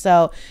to me.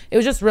 So it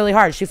was just really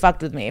hard. She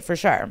fucked with me for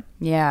sure.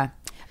 Yeah.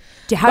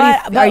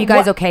 Are you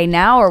guys okay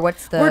now, or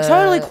what's the? We're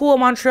totally cool.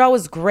 Montreal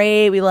was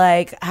great. We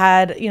like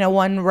had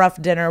one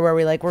rough dinner where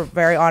we like were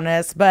very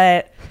honest,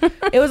 but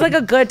it was like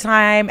a good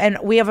time. And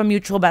we have a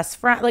mutual best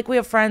friend. Like, we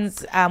have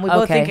friends. We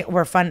both think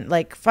we're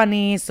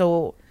funny.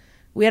 So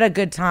we had a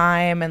good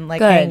time and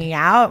like hanging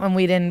out, and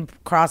we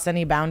didn't cross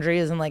any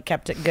boundaries and like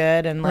kept it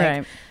good. And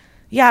like,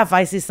 yeah, if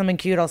I see something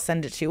cute, I'll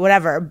send it to you,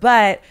 whatever.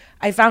 But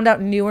I found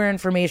out newer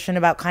information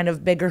about kind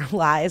of bigger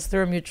lies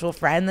through a mutual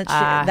friend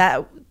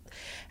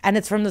and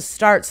it's from the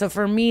start. So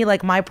for me,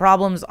 like, my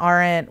problems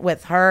aren't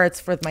with her,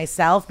 it's with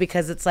myself,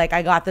 because it's like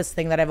I got this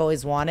thing that I've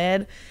always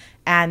wanted,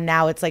 and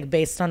now it's like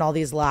based on all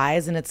these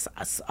lies, and it's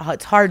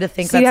hard to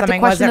think that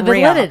something wasn't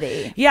real.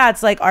 Yeah,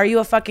 it's like, are you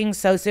a fucking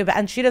sociopath?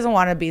 And she doesn't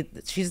want to be.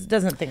 She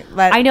doesn't think.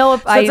 I know.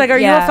 So it's like, are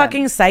you a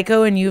fucking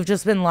psycho and you've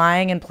just been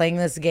lying and playing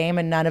this game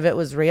and none of it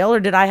was real, or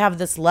did I have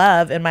this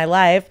love in my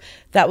life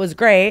that was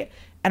great?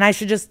 And I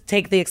should just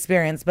take the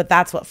experience, but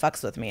that's what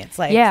fucks with me. It's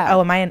like, oh,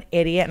 am I an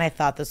idiot? And I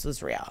thought this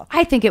was real.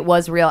 I think it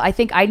was real. I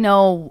think I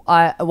know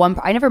I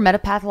never met a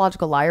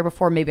pathological liar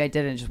before. Maybe I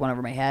did, and it just went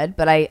over my head.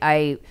 But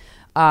I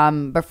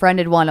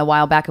befriended one a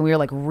while back, and we were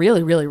like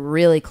really, really,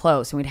 really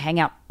close, and we'd hang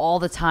out all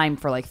the time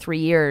for like 3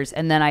 years.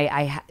 And then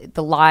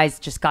the lies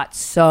just got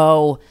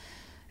so.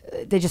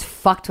 They just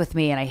fucked with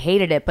me, and I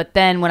hated it. But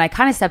then when I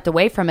kind of stepped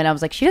away from it, I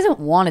was like, she doesn't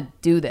want to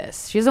do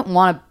this. She doesn't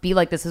want to be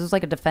like this. This was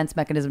like a defense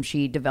mechanism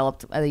she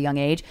developed at a young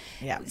age.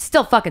 Yeah. It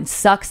still fucking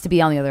sucks to be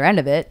on the other end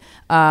of it.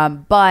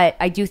 But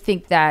I do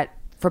think that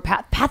for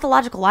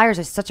pathological liars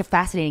is such a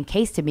fascinating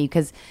case to me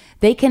because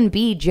they can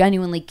be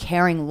genuinely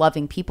caring,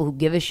 loving people who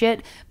give a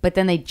shit, but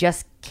then they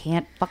just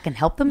can't fucking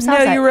help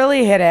themselves. No, you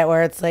really hit it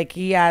where it's like,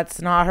 yeah,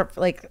 it's not her,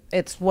 like,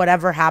 it's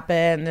whatever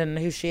happened and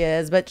who she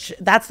is. But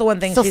that's the one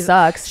thing. Still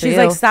sucks for She's you.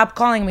 like, stop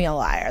calling me a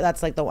liar.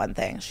 That's like the one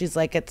thing. She's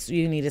like,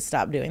 you need to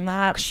stop doing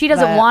that. She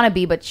doesn't want to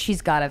be, but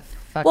she's got to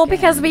fucking Well,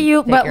 because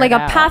but like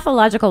a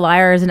pathological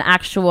liar is an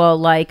actual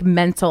like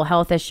mental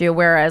health issue,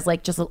 whereas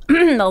like just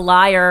a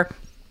liar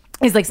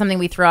is like something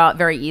we throw out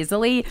very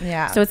easily.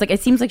 Yeah. So it's like,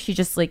 it seems like she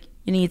just like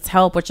needs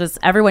help, which is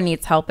everyone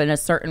needs help in a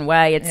certain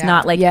way. It's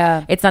not like,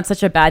 it's not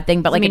such a bad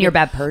thing, but like, mean you're a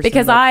bad person,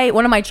 because like-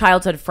 one of my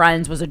childhood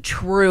friends was a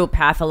true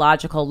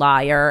pathological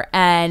liar.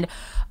 And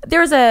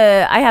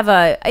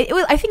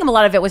I think a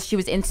lot of it was she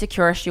was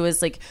insecure. She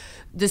was like,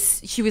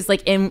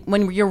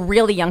 when you're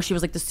really young, she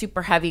was like the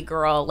super heavy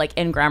girl, like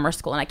in grammar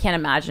school. And I can't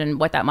imagine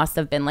what that must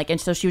have been like.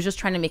 And so she was just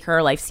trying to make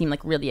her life seem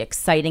like really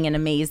exciting and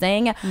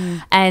amazing.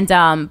 And,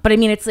 but I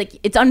mean, it's like,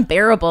 it's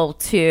unbearable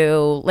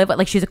to live with,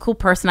 like, she's a cool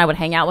person. I would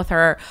hang out with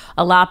her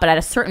a lot, but at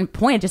a certain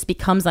point, it just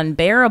becomes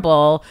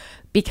unbearable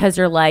because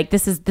you're like,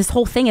 this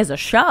whole thing is a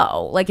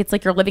show. Like, it's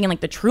like you're living in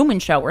like the Truman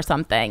Show or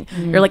something.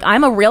 You're like,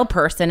 I'm a real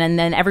person. And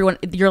then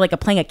you're like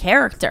playing a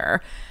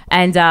character.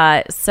 And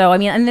so, I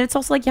mean, and then it's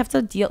also like you have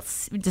to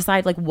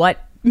decide like what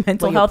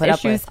mental What you health put up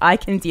issues with. I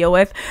can deal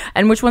with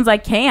and which ones I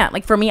can't.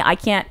 Like for me, I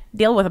can't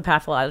deal with a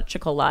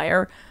pathological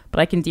liar, but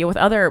I can deal with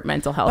other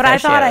mental health But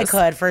issues. I thought I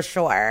could for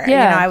sure.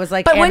 Yeah. You know, I was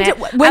like, But when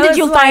did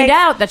you find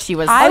out that she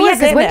was? I yeah, was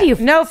 'cause in when it. do you-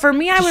 No, for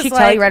me, I Did was she like,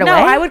 tell you right no,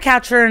 away? I would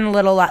catch her in a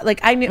little, like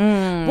I knew.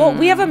 Well,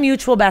 we have a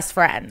mutual best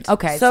friend.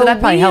 Okay, so that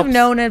probably we've helps.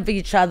 known of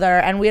each other,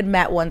 and we had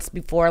met once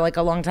before, like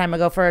a long time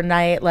ago for a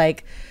night.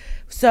 Like,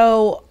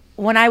 so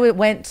when I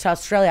went to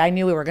Australia, I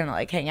knew we were gonna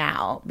like hang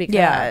out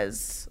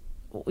because.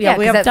 Yeah,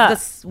 we 'cause have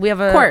that's- we have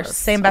a course,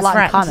 same a best lot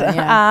in friend. common,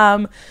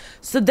 yeah.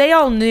 So they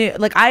all knew,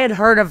 like I had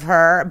heard of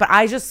her, but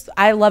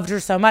I loved her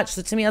so much.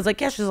 So to me, I was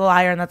like, yeah, she's a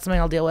liar, and that's something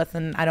I'll deal with,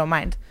 and I don't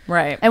mind.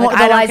 Right. And Like, what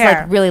I the don't lies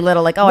care. like really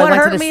little, like, oh, What I went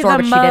hurt to the me store, the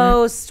but she didn't.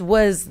 most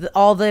was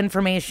all the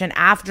information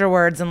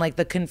afterwards and like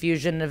the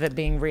confusion of it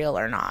being real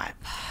or not.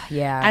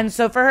 Yeah. And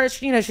so for her,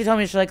 she told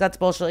me, she's like, that's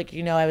bullshit. Like,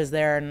 I was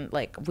there and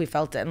like we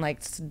felt it, and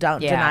like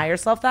don't Yeah. deny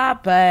yourself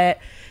that. But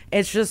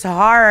it's just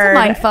hard.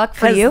 mind fuck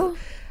for 'cause- you.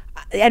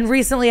 And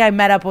recently I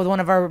met up with one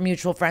of our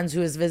mutual friends who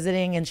was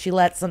visiting, and she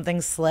let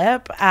something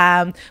slip,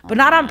 but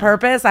not on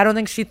purpose. I don't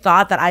think she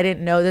thought that I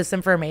didn't know this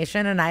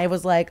information. And I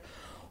was like,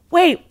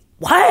 wait,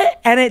 what?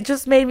 And it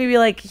just made me be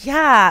like,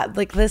 yeah,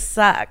 like this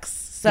sucks.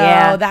 So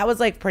Yeah. that was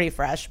like pretty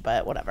fresh,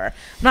 but whatever.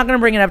 I'm not going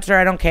to bring it up to her.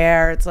 I don't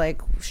care. It's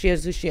like, she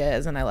is who she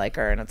is, and I like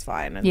her, and it's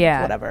fine. And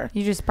Yeah. whatever.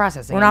 You just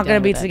processing. We're not going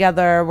to be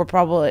together. We're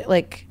probably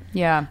like,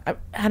 Yeah.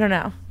 I don't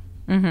know.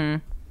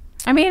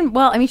 I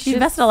mean, she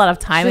invested a lot of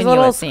time She's in a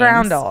little you, it seems.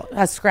 scoundrel.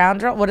 A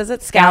scoundrel? What is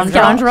it? Scoundrel?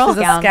 She's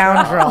a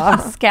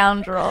scoundrel.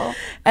 Scoundrel.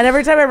 And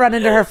every time I run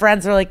into her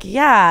friends, they're like,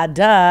 yeah,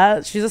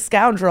 duh, she's a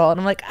scoundrel. And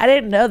I'm like, I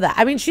didn't know that.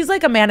 I mean, she's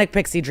like a manic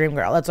pixie dream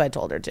girl. That's what I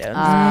told her to.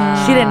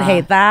 She didn't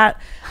hate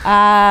that.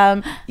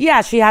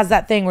 Yeah, she has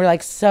that thing where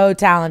like so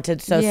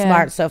talented, so Yeah.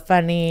 smart, so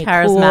funny,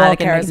 Charismatic cool, and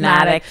charismatic.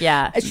 magnetic.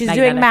 Yeah, She's magnetic.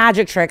 doing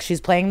magic tricks.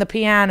 She's playing the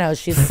piano.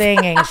 She's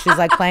singing. She's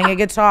like playing a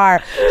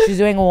guitar. She's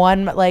doing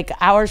one like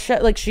hour show.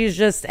 Like she's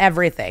just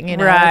everything, you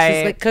know. Right.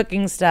 She's like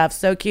cooking stuff.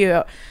 So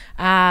cute.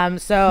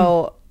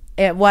 So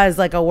it was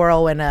like a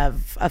whirlwind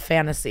of a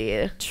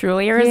fantasy.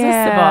 Truly irresistible.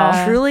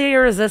 Yeah. Truly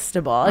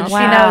irresistible, and Wow.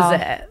 she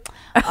knows it.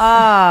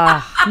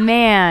 Oh,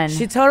 man.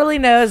 She totally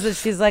knows that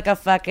she's like a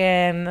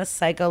fucking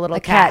psycho little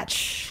catch. catch.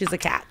 She's a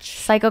catch.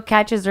 Psycho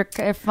catches are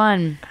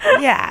fun.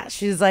 Yeah,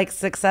 she's like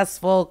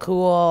successful,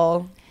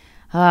 cool,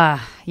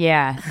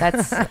 Yeah.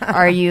 That's,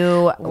 are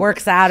you,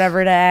 works out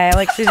every day.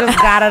 Like she just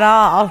got it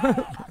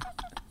all.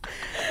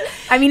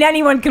 I mean,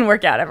 anyone can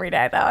work out every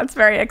day, though. It's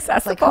very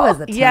accessible. like, who has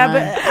the time? Yeah,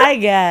 but I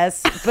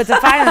guess. But to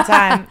find the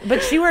time,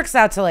 but she works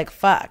out to like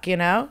fuck, you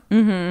know?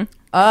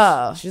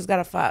 oh, She's got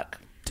to fuck.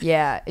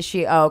 yeah. Is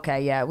she, oh,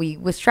 okay. Yeah. We,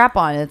 with strap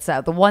on, it's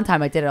the one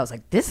time I did it, I was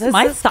like, this is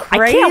This is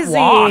I can't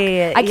walk.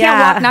 crazy. I can't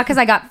Yeah. walk, not because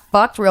I got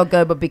fucked real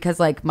good, but because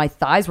like my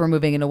thighs were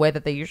moving in a way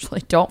that they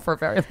usually don't for a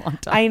very long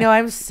time. I know,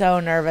 I'm so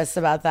nervous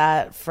about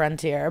that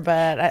frontier,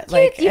 but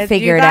like you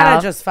figure it gotta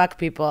out. just fuck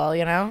people,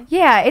 you know?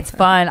 Yeah, it's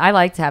fun. I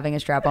liked having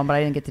a strap on, but I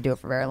didn't get to do it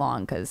for very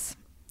long because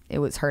it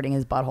was hurting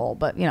his butthole.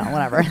 But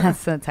whatever.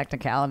 That's a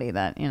technicality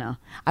that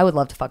I would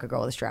love to fuck a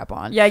girl with a strap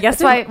on. Yeah, I guess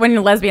That's why.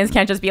 when lesbians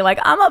can't just be like,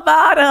 I'm a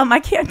bottom, I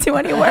can't do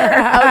anywhere.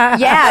 Oh,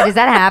 yeah, does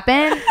that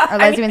happen? Or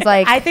lesbians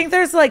like? I think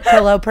there's like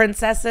pillow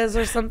princesses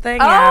or something.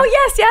 Oh,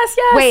 yeah. yes.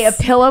 Wait, a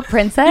pillow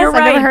princess? You're I've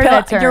right. never heard of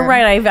that term. You're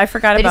right. I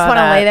forgot They about just want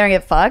to that. lay there and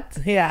get fucked.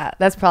 Yeah.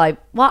 That's probably.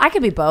 Well, I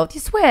could be both.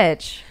 You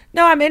switch.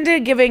 No, I'm into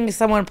giving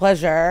someone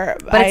pleasure.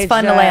 But it's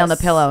fun to lay on the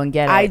pillow and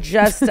get it. I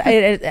just,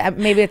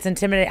 maybe it's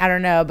intimidating. I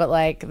don't know, but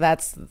like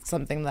that's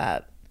something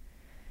that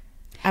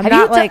I'm Have you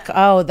not do- like,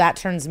 oh, that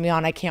turns me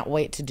on. I can't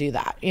wait to do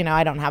that.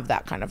 I don't have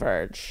that kind of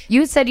urge.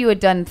 You said you had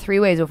done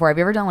 3-ways before. Have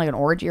you ever done like an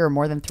orgy or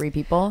more than 3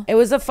 people? It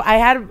was I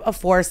had a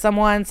foursome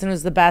once, and it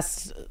was the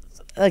best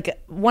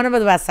like one of the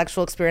best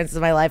sexual experiences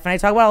of my life, and I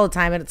talk about it all the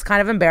time, and it's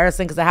kind of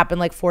embarrassing because it happened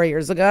like 4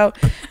 years ago,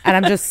 and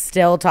I'm just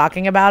still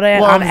talking about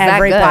it on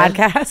every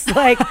podcast.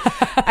 Like,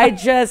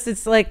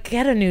 it's like,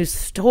 get a new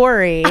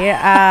story.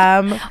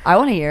 I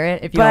want to hear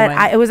it if you don't But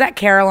mind. it was at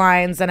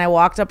Caroline's, and I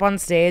walked up on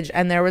stage,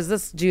 and there was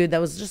this dude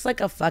that was just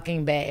like a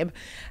fucking babe,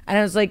 and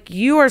I was like,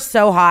 "You are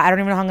so hot. I don't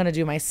even know how I'm gonna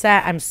do my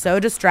set. I'm so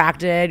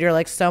distracted. You're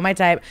like so my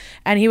type."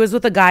 And he was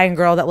with a guy and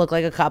girl that looked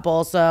like a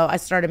couple, so I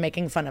started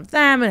making fun of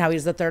them and how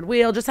he's the third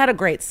wheel. Just had a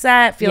great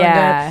set, feeling good.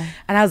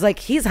 And I was like,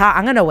 he's hot.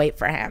 I'm gonna wait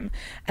for him.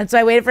 And so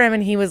I waited for him,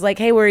 and he was like,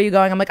 "Hey, where are you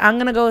going?" I'm like, "I'm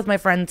gonna go with my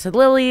friend to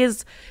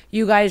Lily's.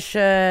 You guys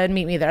should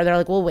meet me there." They're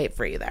like, "We'll wait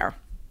for you there."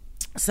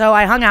 So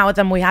I hung out with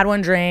them. We had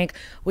one drink.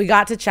 We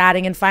got to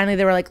chatting, and finally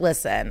they were like,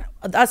 "Listen,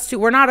 us two,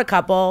 we're not a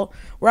couple.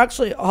 We're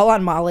actually all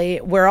on Molly.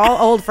 We're all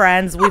old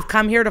friends. We've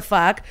come here to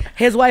fuck.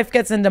 His wife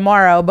gets in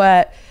tomorrow,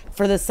 but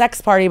for the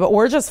sex party, but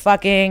we're just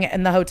fucking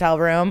in the hotel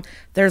room.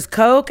 There's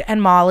Coke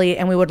and Molly,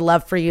 and we would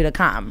love for you to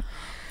come."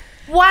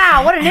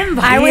 Wow, what an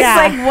invite! I was Yeah.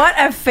 like, what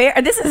a fair.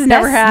 This has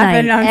never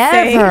happened on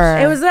stage.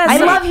 It was I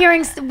love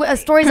hearing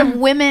stories of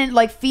women,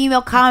 like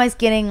female comics,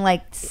 getting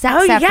like sex.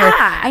 Oh, after.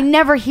 yeah. I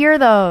never hear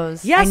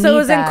those. Yeah, I so it need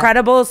was that.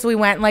 incredible. So we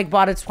went and like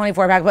bought a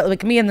 24 pack, but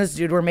like me and this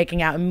dude were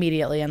making out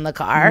immediately in the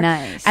car.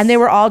 Nice. And they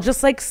were all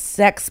just like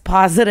sex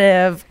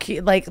positive.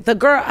 Like the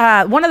girl,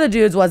 one of the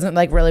dudes wasn't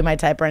like really my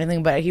type or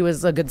anything, but he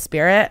was a good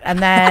spirit. And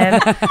then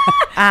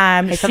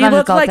she sometimes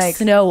looked it's all like it takes.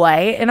 Snow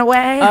White in a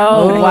way.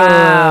 Oh,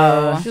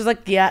 wow. She was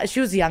like, yeah, she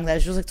was young though.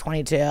 She was like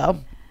 22. That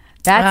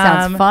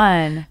sounds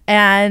fun.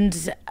 And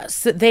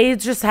so they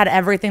just had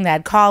everything. They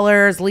had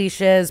collars,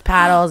 leashes,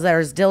 paddles. There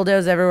was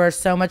dildos everywhere.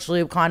 So much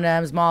lube,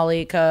 condoms,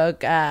 Molly,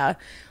 Coke,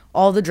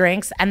 all the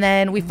drinks. And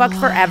then we fucked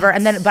forever.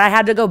 And then, but I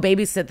had to go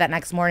babysit that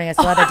next morning. I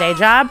still had a day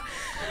job.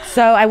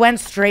 So I went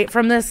straight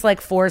from this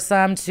like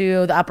foursome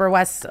to the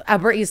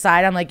Upper East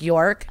Side on like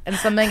York and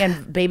something,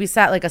 and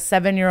babysat like a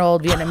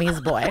 7-year-old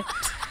Vietnamese boy.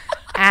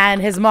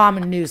 And his mom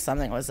knew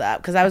something was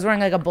up because I was wearing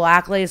like a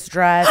black lace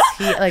dress,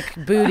 like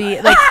booty,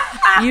 like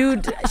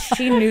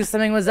she knew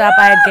something was up.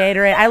 I had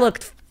Gatorade. I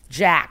looked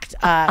jacked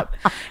up.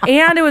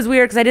 And it was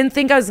weird because I didn't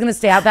think I was going to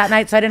stay out that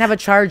night. So I didn't have a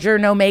charger,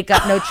 no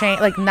makeup, no chain,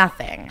 like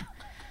nothing.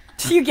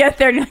 You get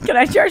there, can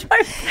I charge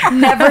my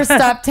Never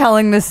stop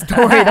telling this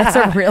story. That's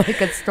a really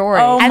good story.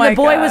 Oh, And my the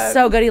boy God. was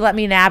so good. He let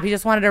me nap. He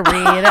just wanted to read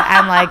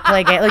and like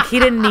play game. Like he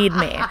didn't need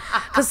me.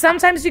 Because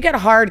sometimes you get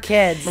hard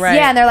kids. Right.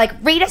 Yeah, and they're like,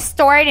 read a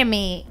story to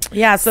me.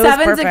 Yeah. So it was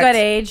Seven's a perfect. good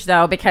age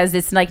though, because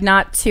it's like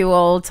not too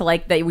old to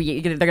like they're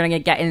gonna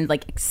get in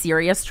like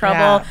serious trouble,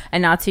 Yeah.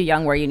 and not too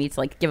young where you need to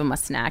like give them a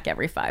snack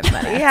every 5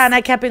 minutes. Yeah, and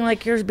I kept being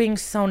like, "You're being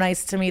so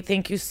nice to me.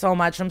 Thank you so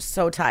much. I'm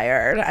so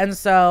tired." And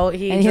so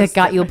he And he like,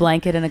 got you a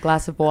blanket and a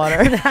glass of water.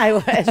 I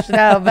wish.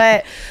 No,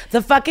 but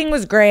the fucking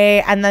was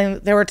great. And then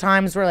there were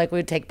times where like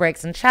we'd take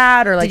breaks and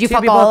chat, or like Did you two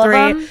fuck people, all of three.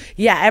 them?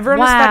 Yeah, everyone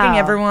was Wow. fucking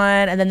everyone.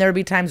 And then there would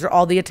be times where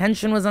all the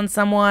attention was on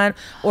someone,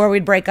 or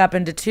we'd break up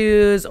into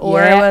twos,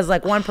 or Yeah. it was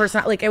like one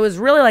person. Like it was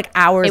really like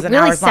hours It and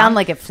really hours sounded long.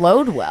 like it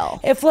flowed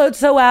well. It flowed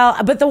so well.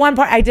 But the one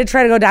part I did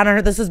try to go down on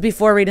her. This was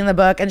before reading the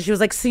book, and she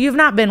was like, "So you've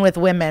not been with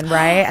women,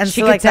 right?" And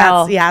She so could like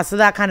tell. that's yeah. So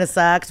that kind of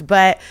sucked.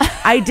 But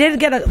I did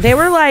get they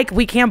were like,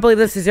 "We can't believe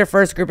this is your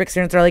first group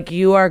experience." They're like,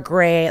 "You are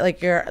great.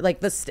 Like you're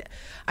like this."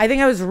 I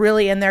think I was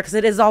really in there because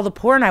it is all the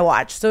porn I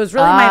watch. So it was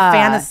really my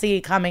fantasy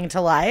coming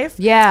to life.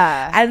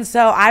 Yeah. And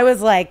so I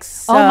was like,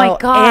 so Oh my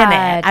God, in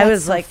it. I that's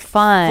was so like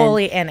fun.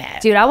 fully in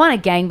it. Dude, I want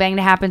a gangbang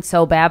to happen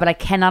so bad, but I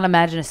cannot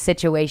imagine a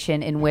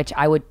situation in which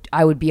I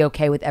would be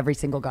okay with every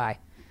single guy.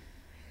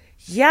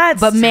 Yeah.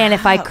 But man,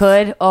 if I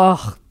could,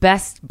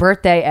 best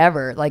birthday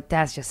ever. Like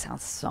that just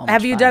sounds so much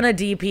Have you fun. done a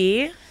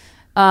DP?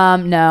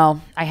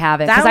 No, I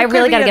haven't That because I could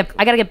really be gotta a- get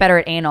I gotta get better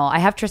at anal. I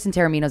have Tristan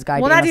Taramino's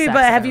guide. Well, to not anal DP, sex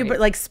but that have I you read.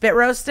 like spit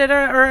roasted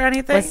or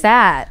anything? What's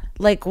that?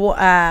 Like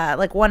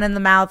one in the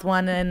mouth,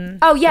 one in.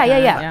 Oh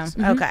yeah.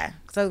 Okay.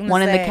 So I was gonna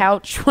One in the say,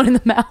 couch, one in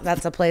the mouth.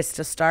 That's a place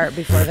to start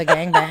before the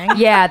gangbang.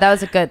 Yeah,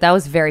 that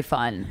was very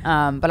fun.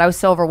 But I was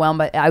so overwhelmed.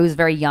 But I was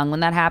very young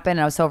when that happened,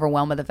 and I was so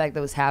overwhelmed by the fact that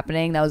it was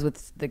happening. That was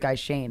with the guy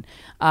Shane.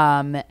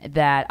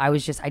 That I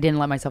didn't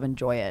let myself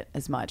enjoy it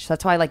as much. So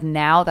that's why, like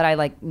now that I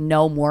like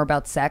know more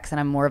about sex and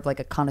I'm more of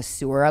like a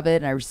connoisseur of it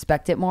and I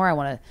respect it more, I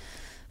want to.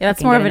 Yeah, that's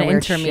fucking more get of an into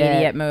weird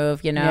intermediate shit.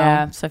 move, you know.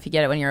 Yeah. So if you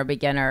get it when you're a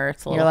beginner,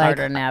 it's a You're little like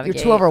harder to navigate.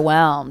 you're too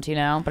overwhelmed, you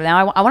know. But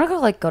now I want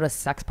to go to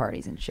sex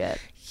parties and shit.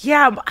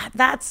 Yeah,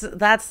 that's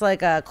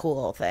like a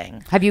cool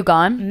thing. Have you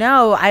gone?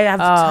 No, I have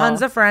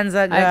tons of friends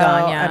that go, I've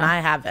gone, yeah. and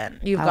I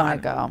haven't. You've I gone. want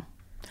to go.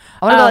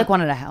 I want to go like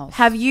one at a house.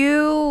 Have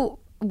you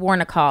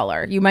worn a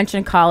collar? You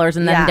mentioned collars,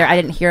 and then Yeah. I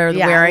didn't hear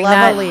Yeah, wearing love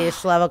that. a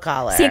leash, love a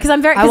collar. See, because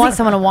I'm very. I 'cause want it-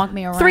 someone to walk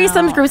me around.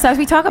 Threesomes group sex.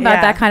 We talk about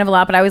Yeah. that kind of a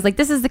lot, but I was like,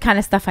 this is the kind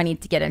of stuff I need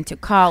to get into.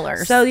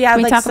 Collars. So yeah, Can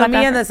we like talk so about me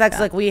that and for- the sex,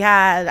 like we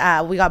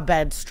had we got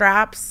bed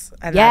straps,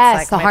 and Yes,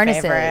 that's the like my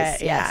harnesses, favorite.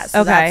 Yeah, yes.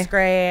 so Okay. that's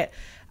great.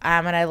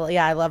 And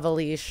I love a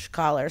leash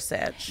collar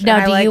sitch. Now,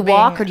 And I do like you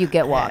walk being or do you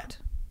get walked?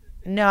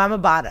 No, I'm a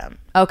bottom.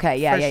 Okay,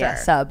 yeah, For yeah.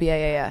 sure. Sub,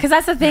 yeah. Because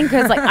that's the thing.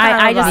 Because like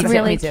I just Me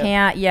really too.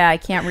 can't. Yeah, I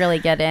can't really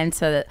get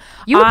into.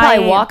 You would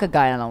probably walk a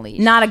guy on a leash.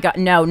 Not a guy.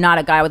 No, not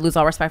a guy. I would lose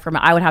all respect for him.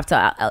 I would have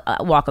to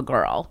walk a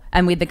girl,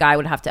 and the guy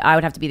would have to. I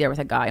would have to be there with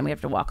a guy, and we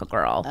have to walk a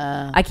girl.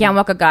 I can't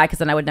walk a guy because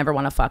then I would never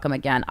want to fuck him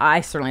again.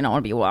 I certainly don't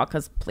want to be walked.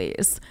 Because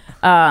please.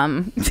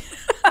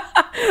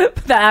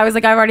 I was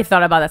like, I've already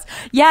thought about this.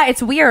 Yeah,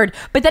 it's weird,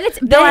 but then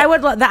it's No, I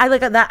would. I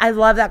like that. I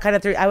love that kind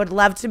of I would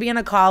love to be in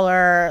a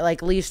collar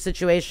like leash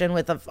situation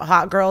with a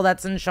hot girl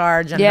that's in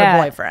charge and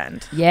her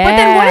boyfriend. Yeah. But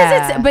then what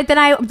is it?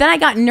 But then I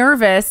got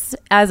nervous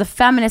as a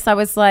feminist. I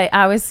was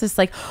just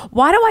like,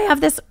 why do I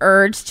have this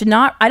urge to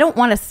not? I don't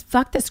want to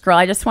fuck this girl.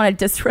 I just want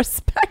to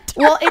disrespect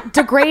her. Well,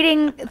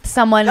 degrading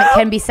someone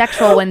can be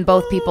sexual when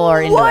both people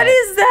are into What it.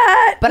 is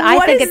that? But I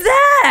What think is it's-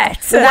 that?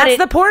 So that's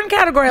the porn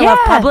category. I love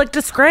public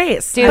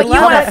disgrace. Dude, But you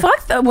love want it. to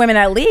fuck the women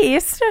at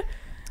least.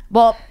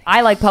 Well,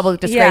 I like public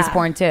disgrace Yeah.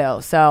 porn too,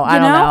 so I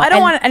You don't know. I don't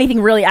And- want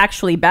anything really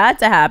actually bad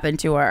to happen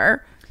to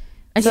her.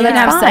 And So she can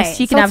that's have fine. sex.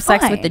 She So can have it's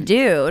sex with the fine.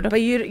 dude.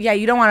 But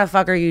you don't want to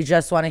fuck her. You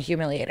just want to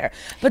humiliate her.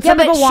 But Yeah, some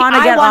people want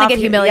to I get wanna off get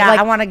you. humiliated. Yeah, Like,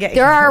 I want to get.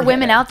 There are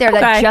women out there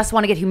that Okay. just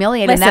want to get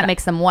humiliated, and Listen, that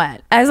makes them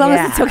wet. as long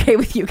Yeah. as it's okay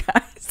with you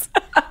guys.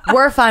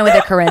 We're fine with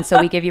it, Corinne, so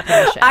we give you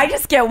permission. I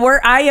just get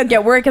worried. I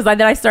get worried because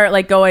then I start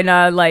like going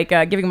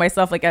giving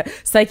myself like a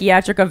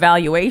psychiatric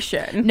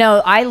evaluation.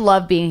 No, I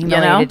love being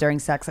humiliated know? during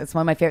sex. It's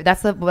one of my favorite.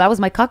 That was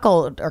my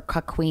cuckold or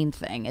cuck queen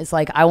thing. Is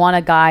like I want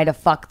a guy to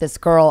fuck this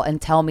girl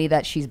and tell me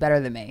that she's better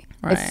than me.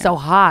 Right. It's so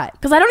hot.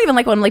 Because I don't even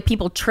like when like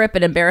people trip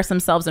and embarrass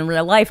themselves in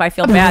real life. I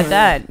feel bad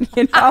then,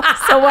 you know.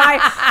 So why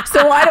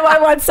do I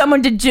want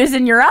someone to jizz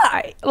in your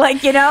eye?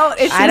 Like, you know,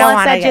 it's I don't wants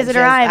want that to get jizz in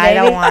her eye, I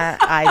don't baby.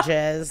 want eye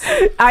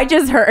jizz. I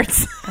just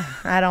hurts.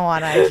 I don't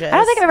want eye jizz. I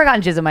don't think I've ever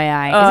gotten jizz in my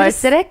eye. Oh,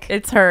 Is it acidic?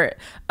 It's hurt.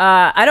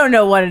 I don't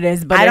know what it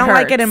is, but I don't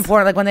like it hurts. in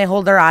porn. Like when they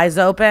hold their eyes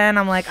open,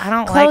 I'm like, I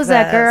don't Close like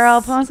that, this.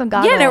 girl. Put on some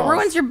goggles. Yeah, and it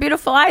ruins your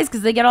beautiful eyes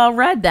because they get all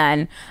red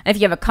then. And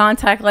if you have a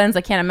contact lens,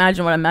 I can't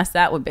imagine what a mess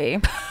that would be.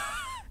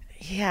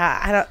 Yeah,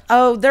 I don't.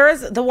 Oh, there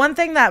is the one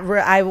thing that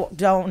I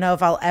don't know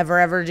if I'll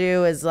ever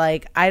do is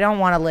like I don't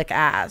want to lick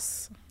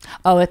ass.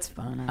 Oh, it's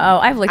fun. Oh,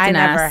 I've licked I an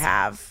never ass.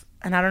 have,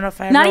 and I don't know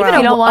if I Not ever even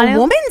will. don't want a to?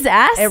 woman's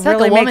ass. It It's like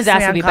really a woman's makes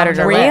me ass would be better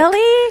to uncomfortable. lick.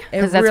 Really? It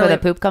 'Cause that's where the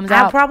poop comes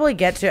I'll out? probably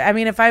get to. I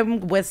mean, if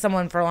I'm with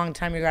someone for a long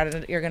time, you're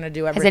gonna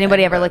do everything. Has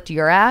anybody ever but licked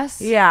your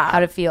ass? Yeah.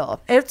 How'd it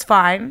feel? It's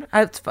fine.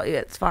 It's fine.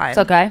 It's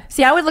okay.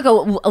 See, I would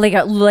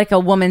lick a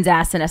woman's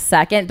ass in a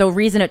second. The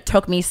reason it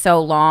took me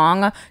so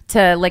long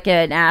to lick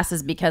an ass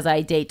is because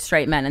I date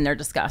straight men and they're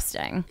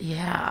disgusting.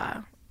 Yeah.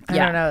 I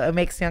Yeah. don't know. It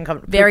makes me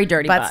uncomfortable. Very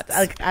dirty butts.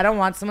 Like I don't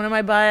want someone in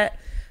my butt.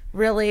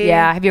 Really?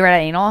 Yeah. Have you ever had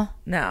anal?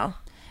 No.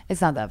 It's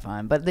not that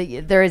fun, but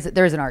there is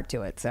an art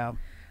to it. So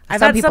I've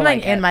Some had people something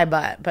like in it. my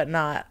butt, but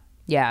not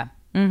Yeah.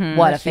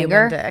 What, a human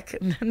finger? dick.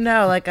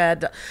 No, like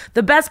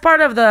the best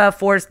part of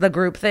the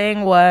group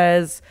thing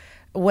was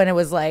when it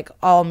was like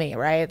all me,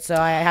 right? So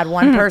I had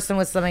one person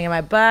with something in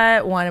my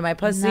butt, one in my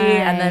pussy,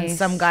 and then Nice.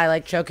 some guy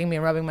like choking me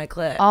and rubbing my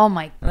clit. Oh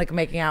my. Like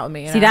making out with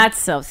me. you See, know? that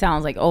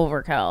sounds like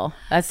overkill.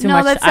 That's too No,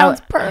 much. that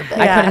sounds perfect.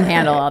 I Yeah. couldn't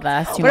handle all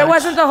that. It's too But much. it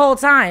wasn't the whole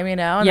time, you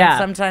know? And Yeah. then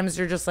sometimes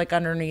you're just like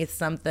underneath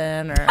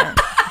something or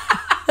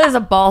There's a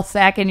ball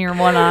sack in your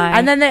one eye.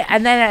 and then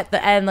at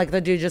the end, like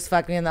the dude just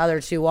fucked me and the other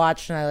two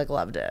watched and I like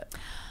loved it.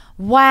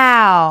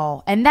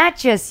 Wow. And that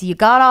just, you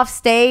got off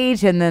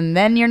stage and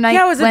then your night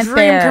Yeah, it was a went dream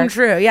there. come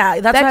true. Yeah,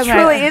 that's That why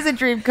truly is a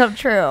dream come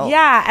true.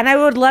 Yeah, and I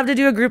would love to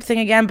do a group thing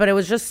again, but it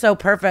was just so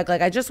perfect.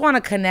 Like I just want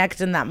to connect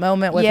in that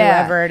moment with Yeah.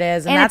 whoever it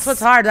is, and, And that's it's-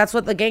 what's hard. That's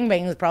what the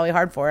gangbang is probably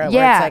hard for. Where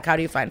Yeah. it's like, how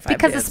do you find five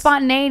Because dudes? the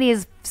spontaneity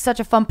is such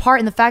a fun part,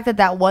 and the fact that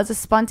that was a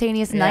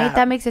spontaneous night, Yeah.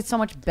 that makes it so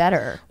much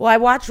better. Well, I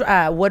watch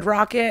Wood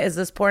Rocket is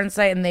this porn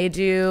site, and they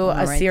do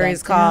a write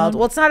series that called. down.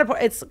 Well, it's not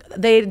a. It's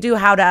they do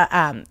how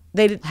to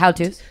How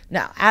to's?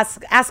 no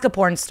ask a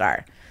porn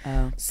star.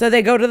 So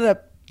they go to the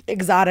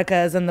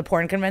exoticas and the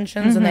porn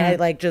conventions, and they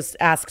like just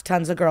ask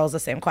tons of girls the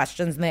same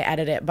questions, and they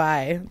edit it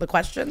by the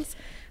questions.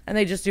 And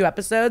they just do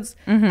episodes.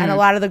 And a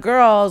lot of the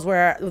girls,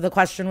 where the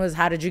question was,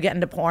 how did you get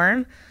into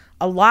porn?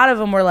 A lot of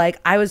them were like,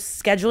 I was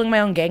scheduling my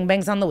own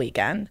gangbangs on the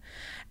weekend.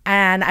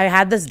 And I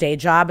had this day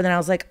job, and then I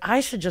was like,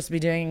 I should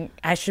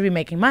be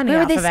making money. Where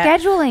were off they of it.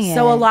 scheduling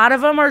So a it? lot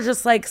of them are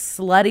just like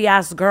slutty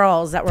ass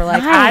girls that were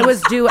like, Nice.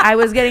 I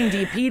was getting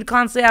DP'd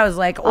constantly. I was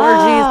like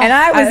orgies, and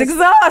I was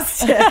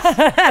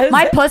exhausted.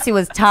 My pussy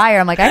was tired.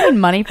 I'm like, I need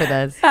money for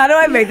this. How do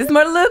I make this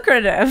more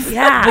lucrative?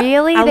 yeah,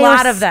 Really? a They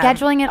lot were of them.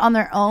 scheduling it on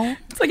their own?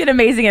 It's like an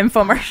amazing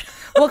infomercial.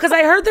 Well, because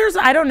I heard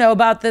I don't know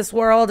about this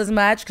world as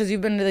much because you've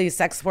been to these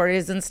sex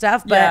parties and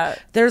stuff, but Yeah.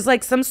 there's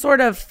like some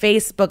sort of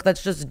Facebook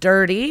that's just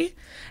dirty.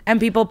 and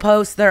people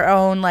post their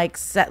own like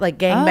set like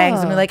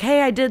gangbangs and be like,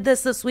 hey, I did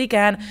this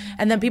weekend,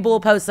 and then people will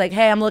post like,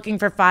 hey, I'm looking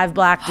for 5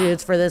 black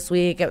dudes for this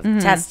week,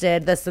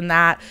 tested this and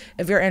that.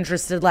 If you're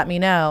interested, let me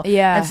know.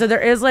 Yeah. And so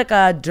there is like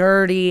a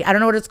dirty, I don't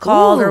know what it's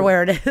called or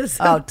where it is.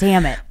 Oh,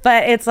 damn it.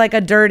 But it's like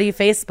a dirty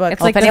Facebook.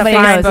 It's like if the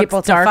anybody knows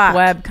Facebook's dark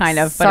web kind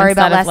of. But Sorry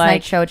about instead of, last like,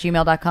 night show at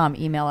gmail.com.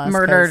 Email us.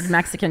 murdered 'cause-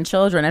 Mexican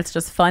children. It's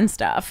just fun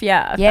stuff.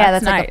 Yeah. Yeah,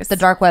 that's like nice. the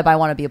dark web I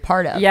want to be a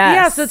part of. Yes.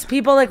 Yeah, so it's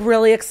people like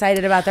really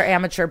excited about their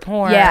amateur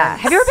porn. Yeah.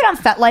 Have you ever been on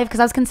FetLife? Because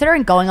I was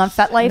considering going on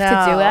FetLife to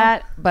No. do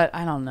that, but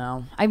I don't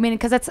know. I mean,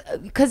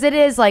 because it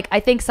is like, I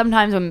think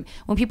sometimes when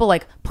people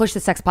like push the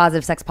sex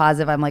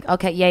positive, I'm like,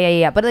 okay,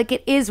 yeah. But like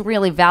it is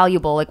really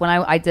valuable. Like when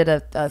I did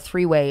a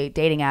 3-way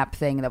dating app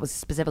thing that was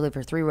specifically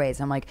for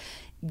 3-ways, I'm like,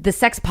 the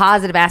sex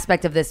positive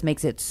aspect of this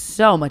makes it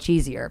so much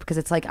easier because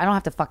it's like I don't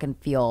have to fucking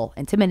feel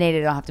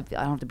intimidated. I don't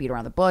have to beat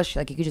around the bush.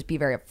 Like you could just be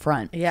very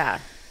upfront. Yeah.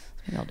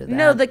 Maybe I'll do that.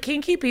 No, the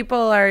kinky people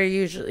are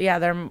usually,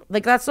 they're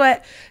like, that's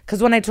what,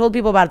 because when I told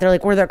people about it, they're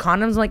like, were there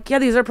condoms? I'm like, yeah,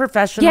 these are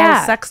professional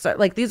sex,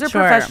 like these are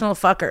professional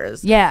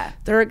fuckers. Yeah.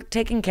 They're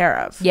taken care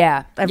of.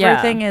 Yeah.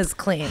 Everything is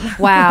clean.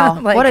 Wow.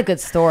 Like, what a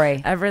good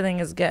story. Everything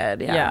is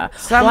good. Yeah. Yeah.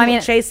 So I'm Well, I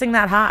mean, chasing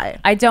that high.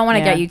 I don't want to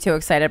Yeah. get you too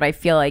excited, but I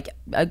feel like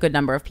a good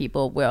number of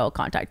people will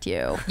contact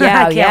you.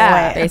 Yeah, I can't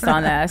yeah. wait. Based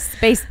on this,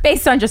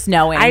 based on just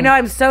knowing. I know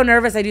I'm so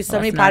nervous. I do so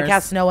many Listeners.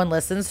 podcasts no one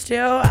listens to.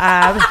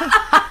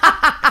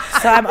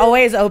 So I'm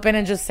always open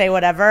and just say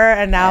whatever.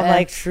 And now I'm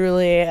like,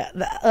 truly,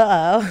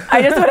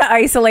 I just want to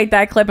isolate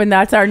that clip, and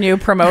that's our new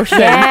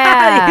promotion.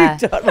 Yeah.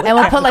 totally And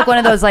we'll put like one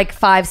of those like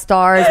 5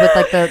 stars with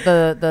like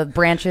the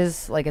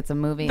branches, like it's a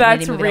movie.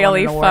 That's mini movie that won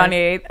really an award.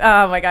 funny.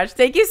 Oh my gosh!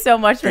 Thank you so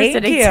much for Thank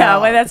sitting you.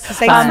 down with us.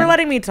 Thanks for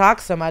letting me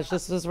talk so much.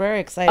 This was very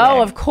exciting.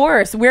 Oh, of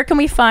course. Where can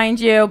we find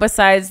you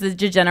besides the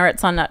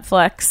Degenerates on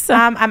Netflix?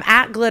 I'm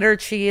at Glitter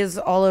Cheese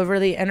all over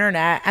the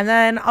internet. And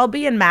then I'll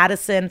be in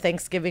Madison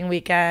Thanksgiving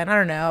weekend. I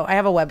don't know. I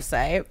have a website,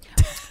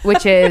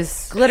 Which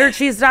is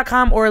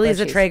glittercheese.com or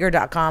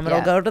lisatrager.com. It'll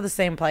Yeah. go to the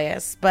same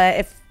place.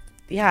 But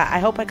I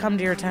hope I come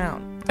to your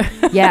town.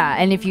 yeah,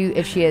 and if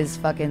she is,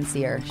 fucking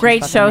see her. She's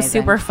Great fucking show,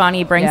 amazing. super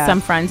funny. Bring Yeah. some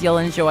friends, you'll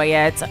enjoy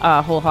it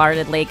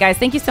wholeheartedly. Guys,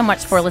 thank you so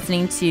much for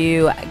listening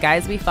to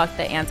Guys We Fuck,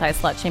 the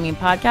Anti-Slut Shaming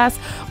Podcast.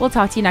 We'll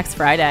talk to you next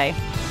Friday.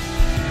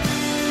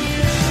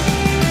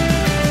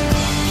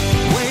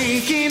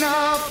 Waking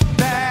up,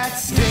 that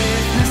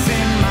stiffness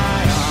in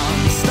my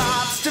arms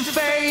starts to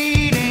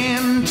fade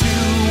into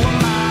a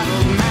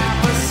mild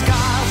map of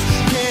scars.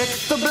 Kick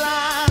the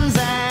blinds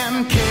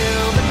and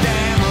kill the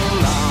damn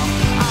alarm.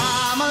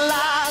 I'm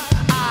alive,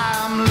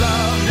 I'm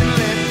loved and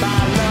lit by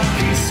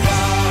lucky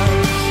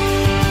stars.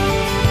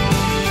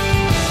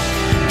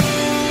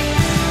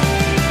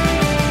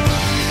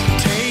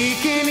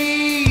 Take it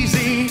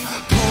easy,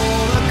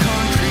 pull the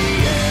country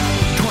air.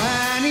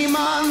 20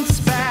 months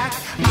back,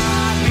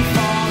 I'd be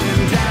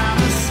falling down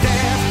the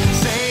stairs,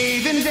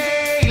 saving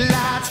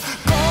daylights,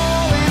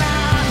 going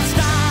out of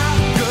style.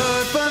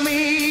 Good for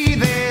me,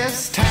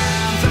 this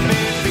time's a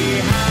bit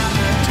behind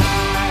the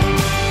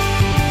times.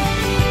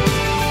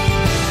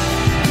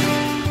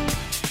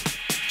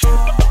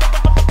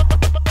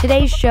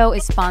 Today's show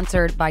is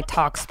sponsored by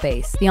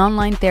Talkspace, the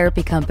online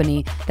therapy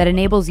company that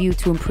enables you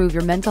to improve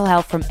your mental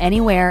health from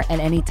anywhere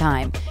and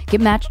anytime. Get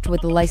matched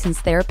with a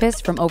licensed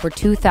therapist from over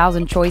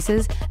 2,000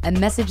 choices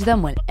and message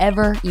them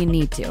whenever you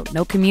need to.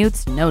 No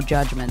commutes, no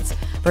judgments.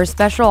 For a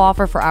special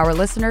offer for our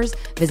listeners,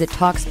 visit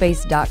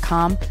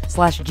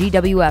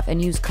Talkspace.com/GWF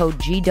and use code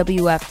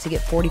GWF to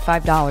get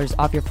 $45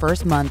 off your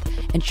first month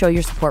and show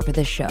your support for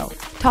this show.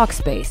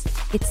 Talkspace,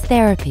 it's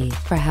therapy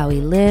for how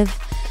we live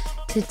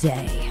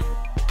today.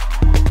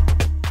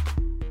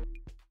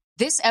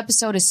 This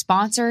episode is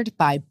sponsored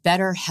by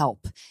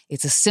BetterHelp.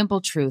 It's a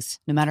simple truth.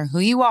 No matter who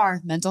you are,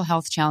 mental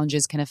health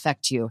challenges can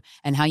affect you,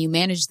 and how you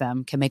manage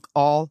them can make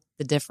all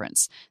the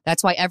difference.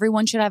 That's why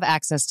everyone should have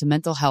access to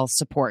mental health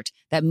support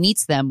that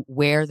meets them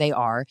where they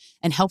are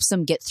and helps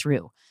them get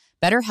through.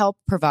 BetterHelp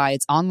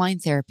provides online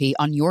therapy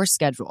on your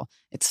schedule.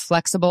 It's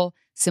flexible,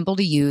 simple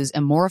to use,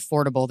 and more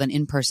affordable than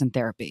in-person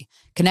therapy.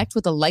 Connect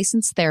with a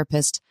licensed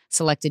therapist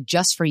selected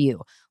just for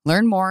you.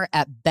 Learn more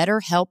at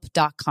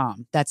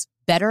betterhelp.com. That's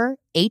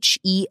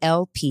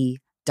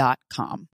betterhelp.com.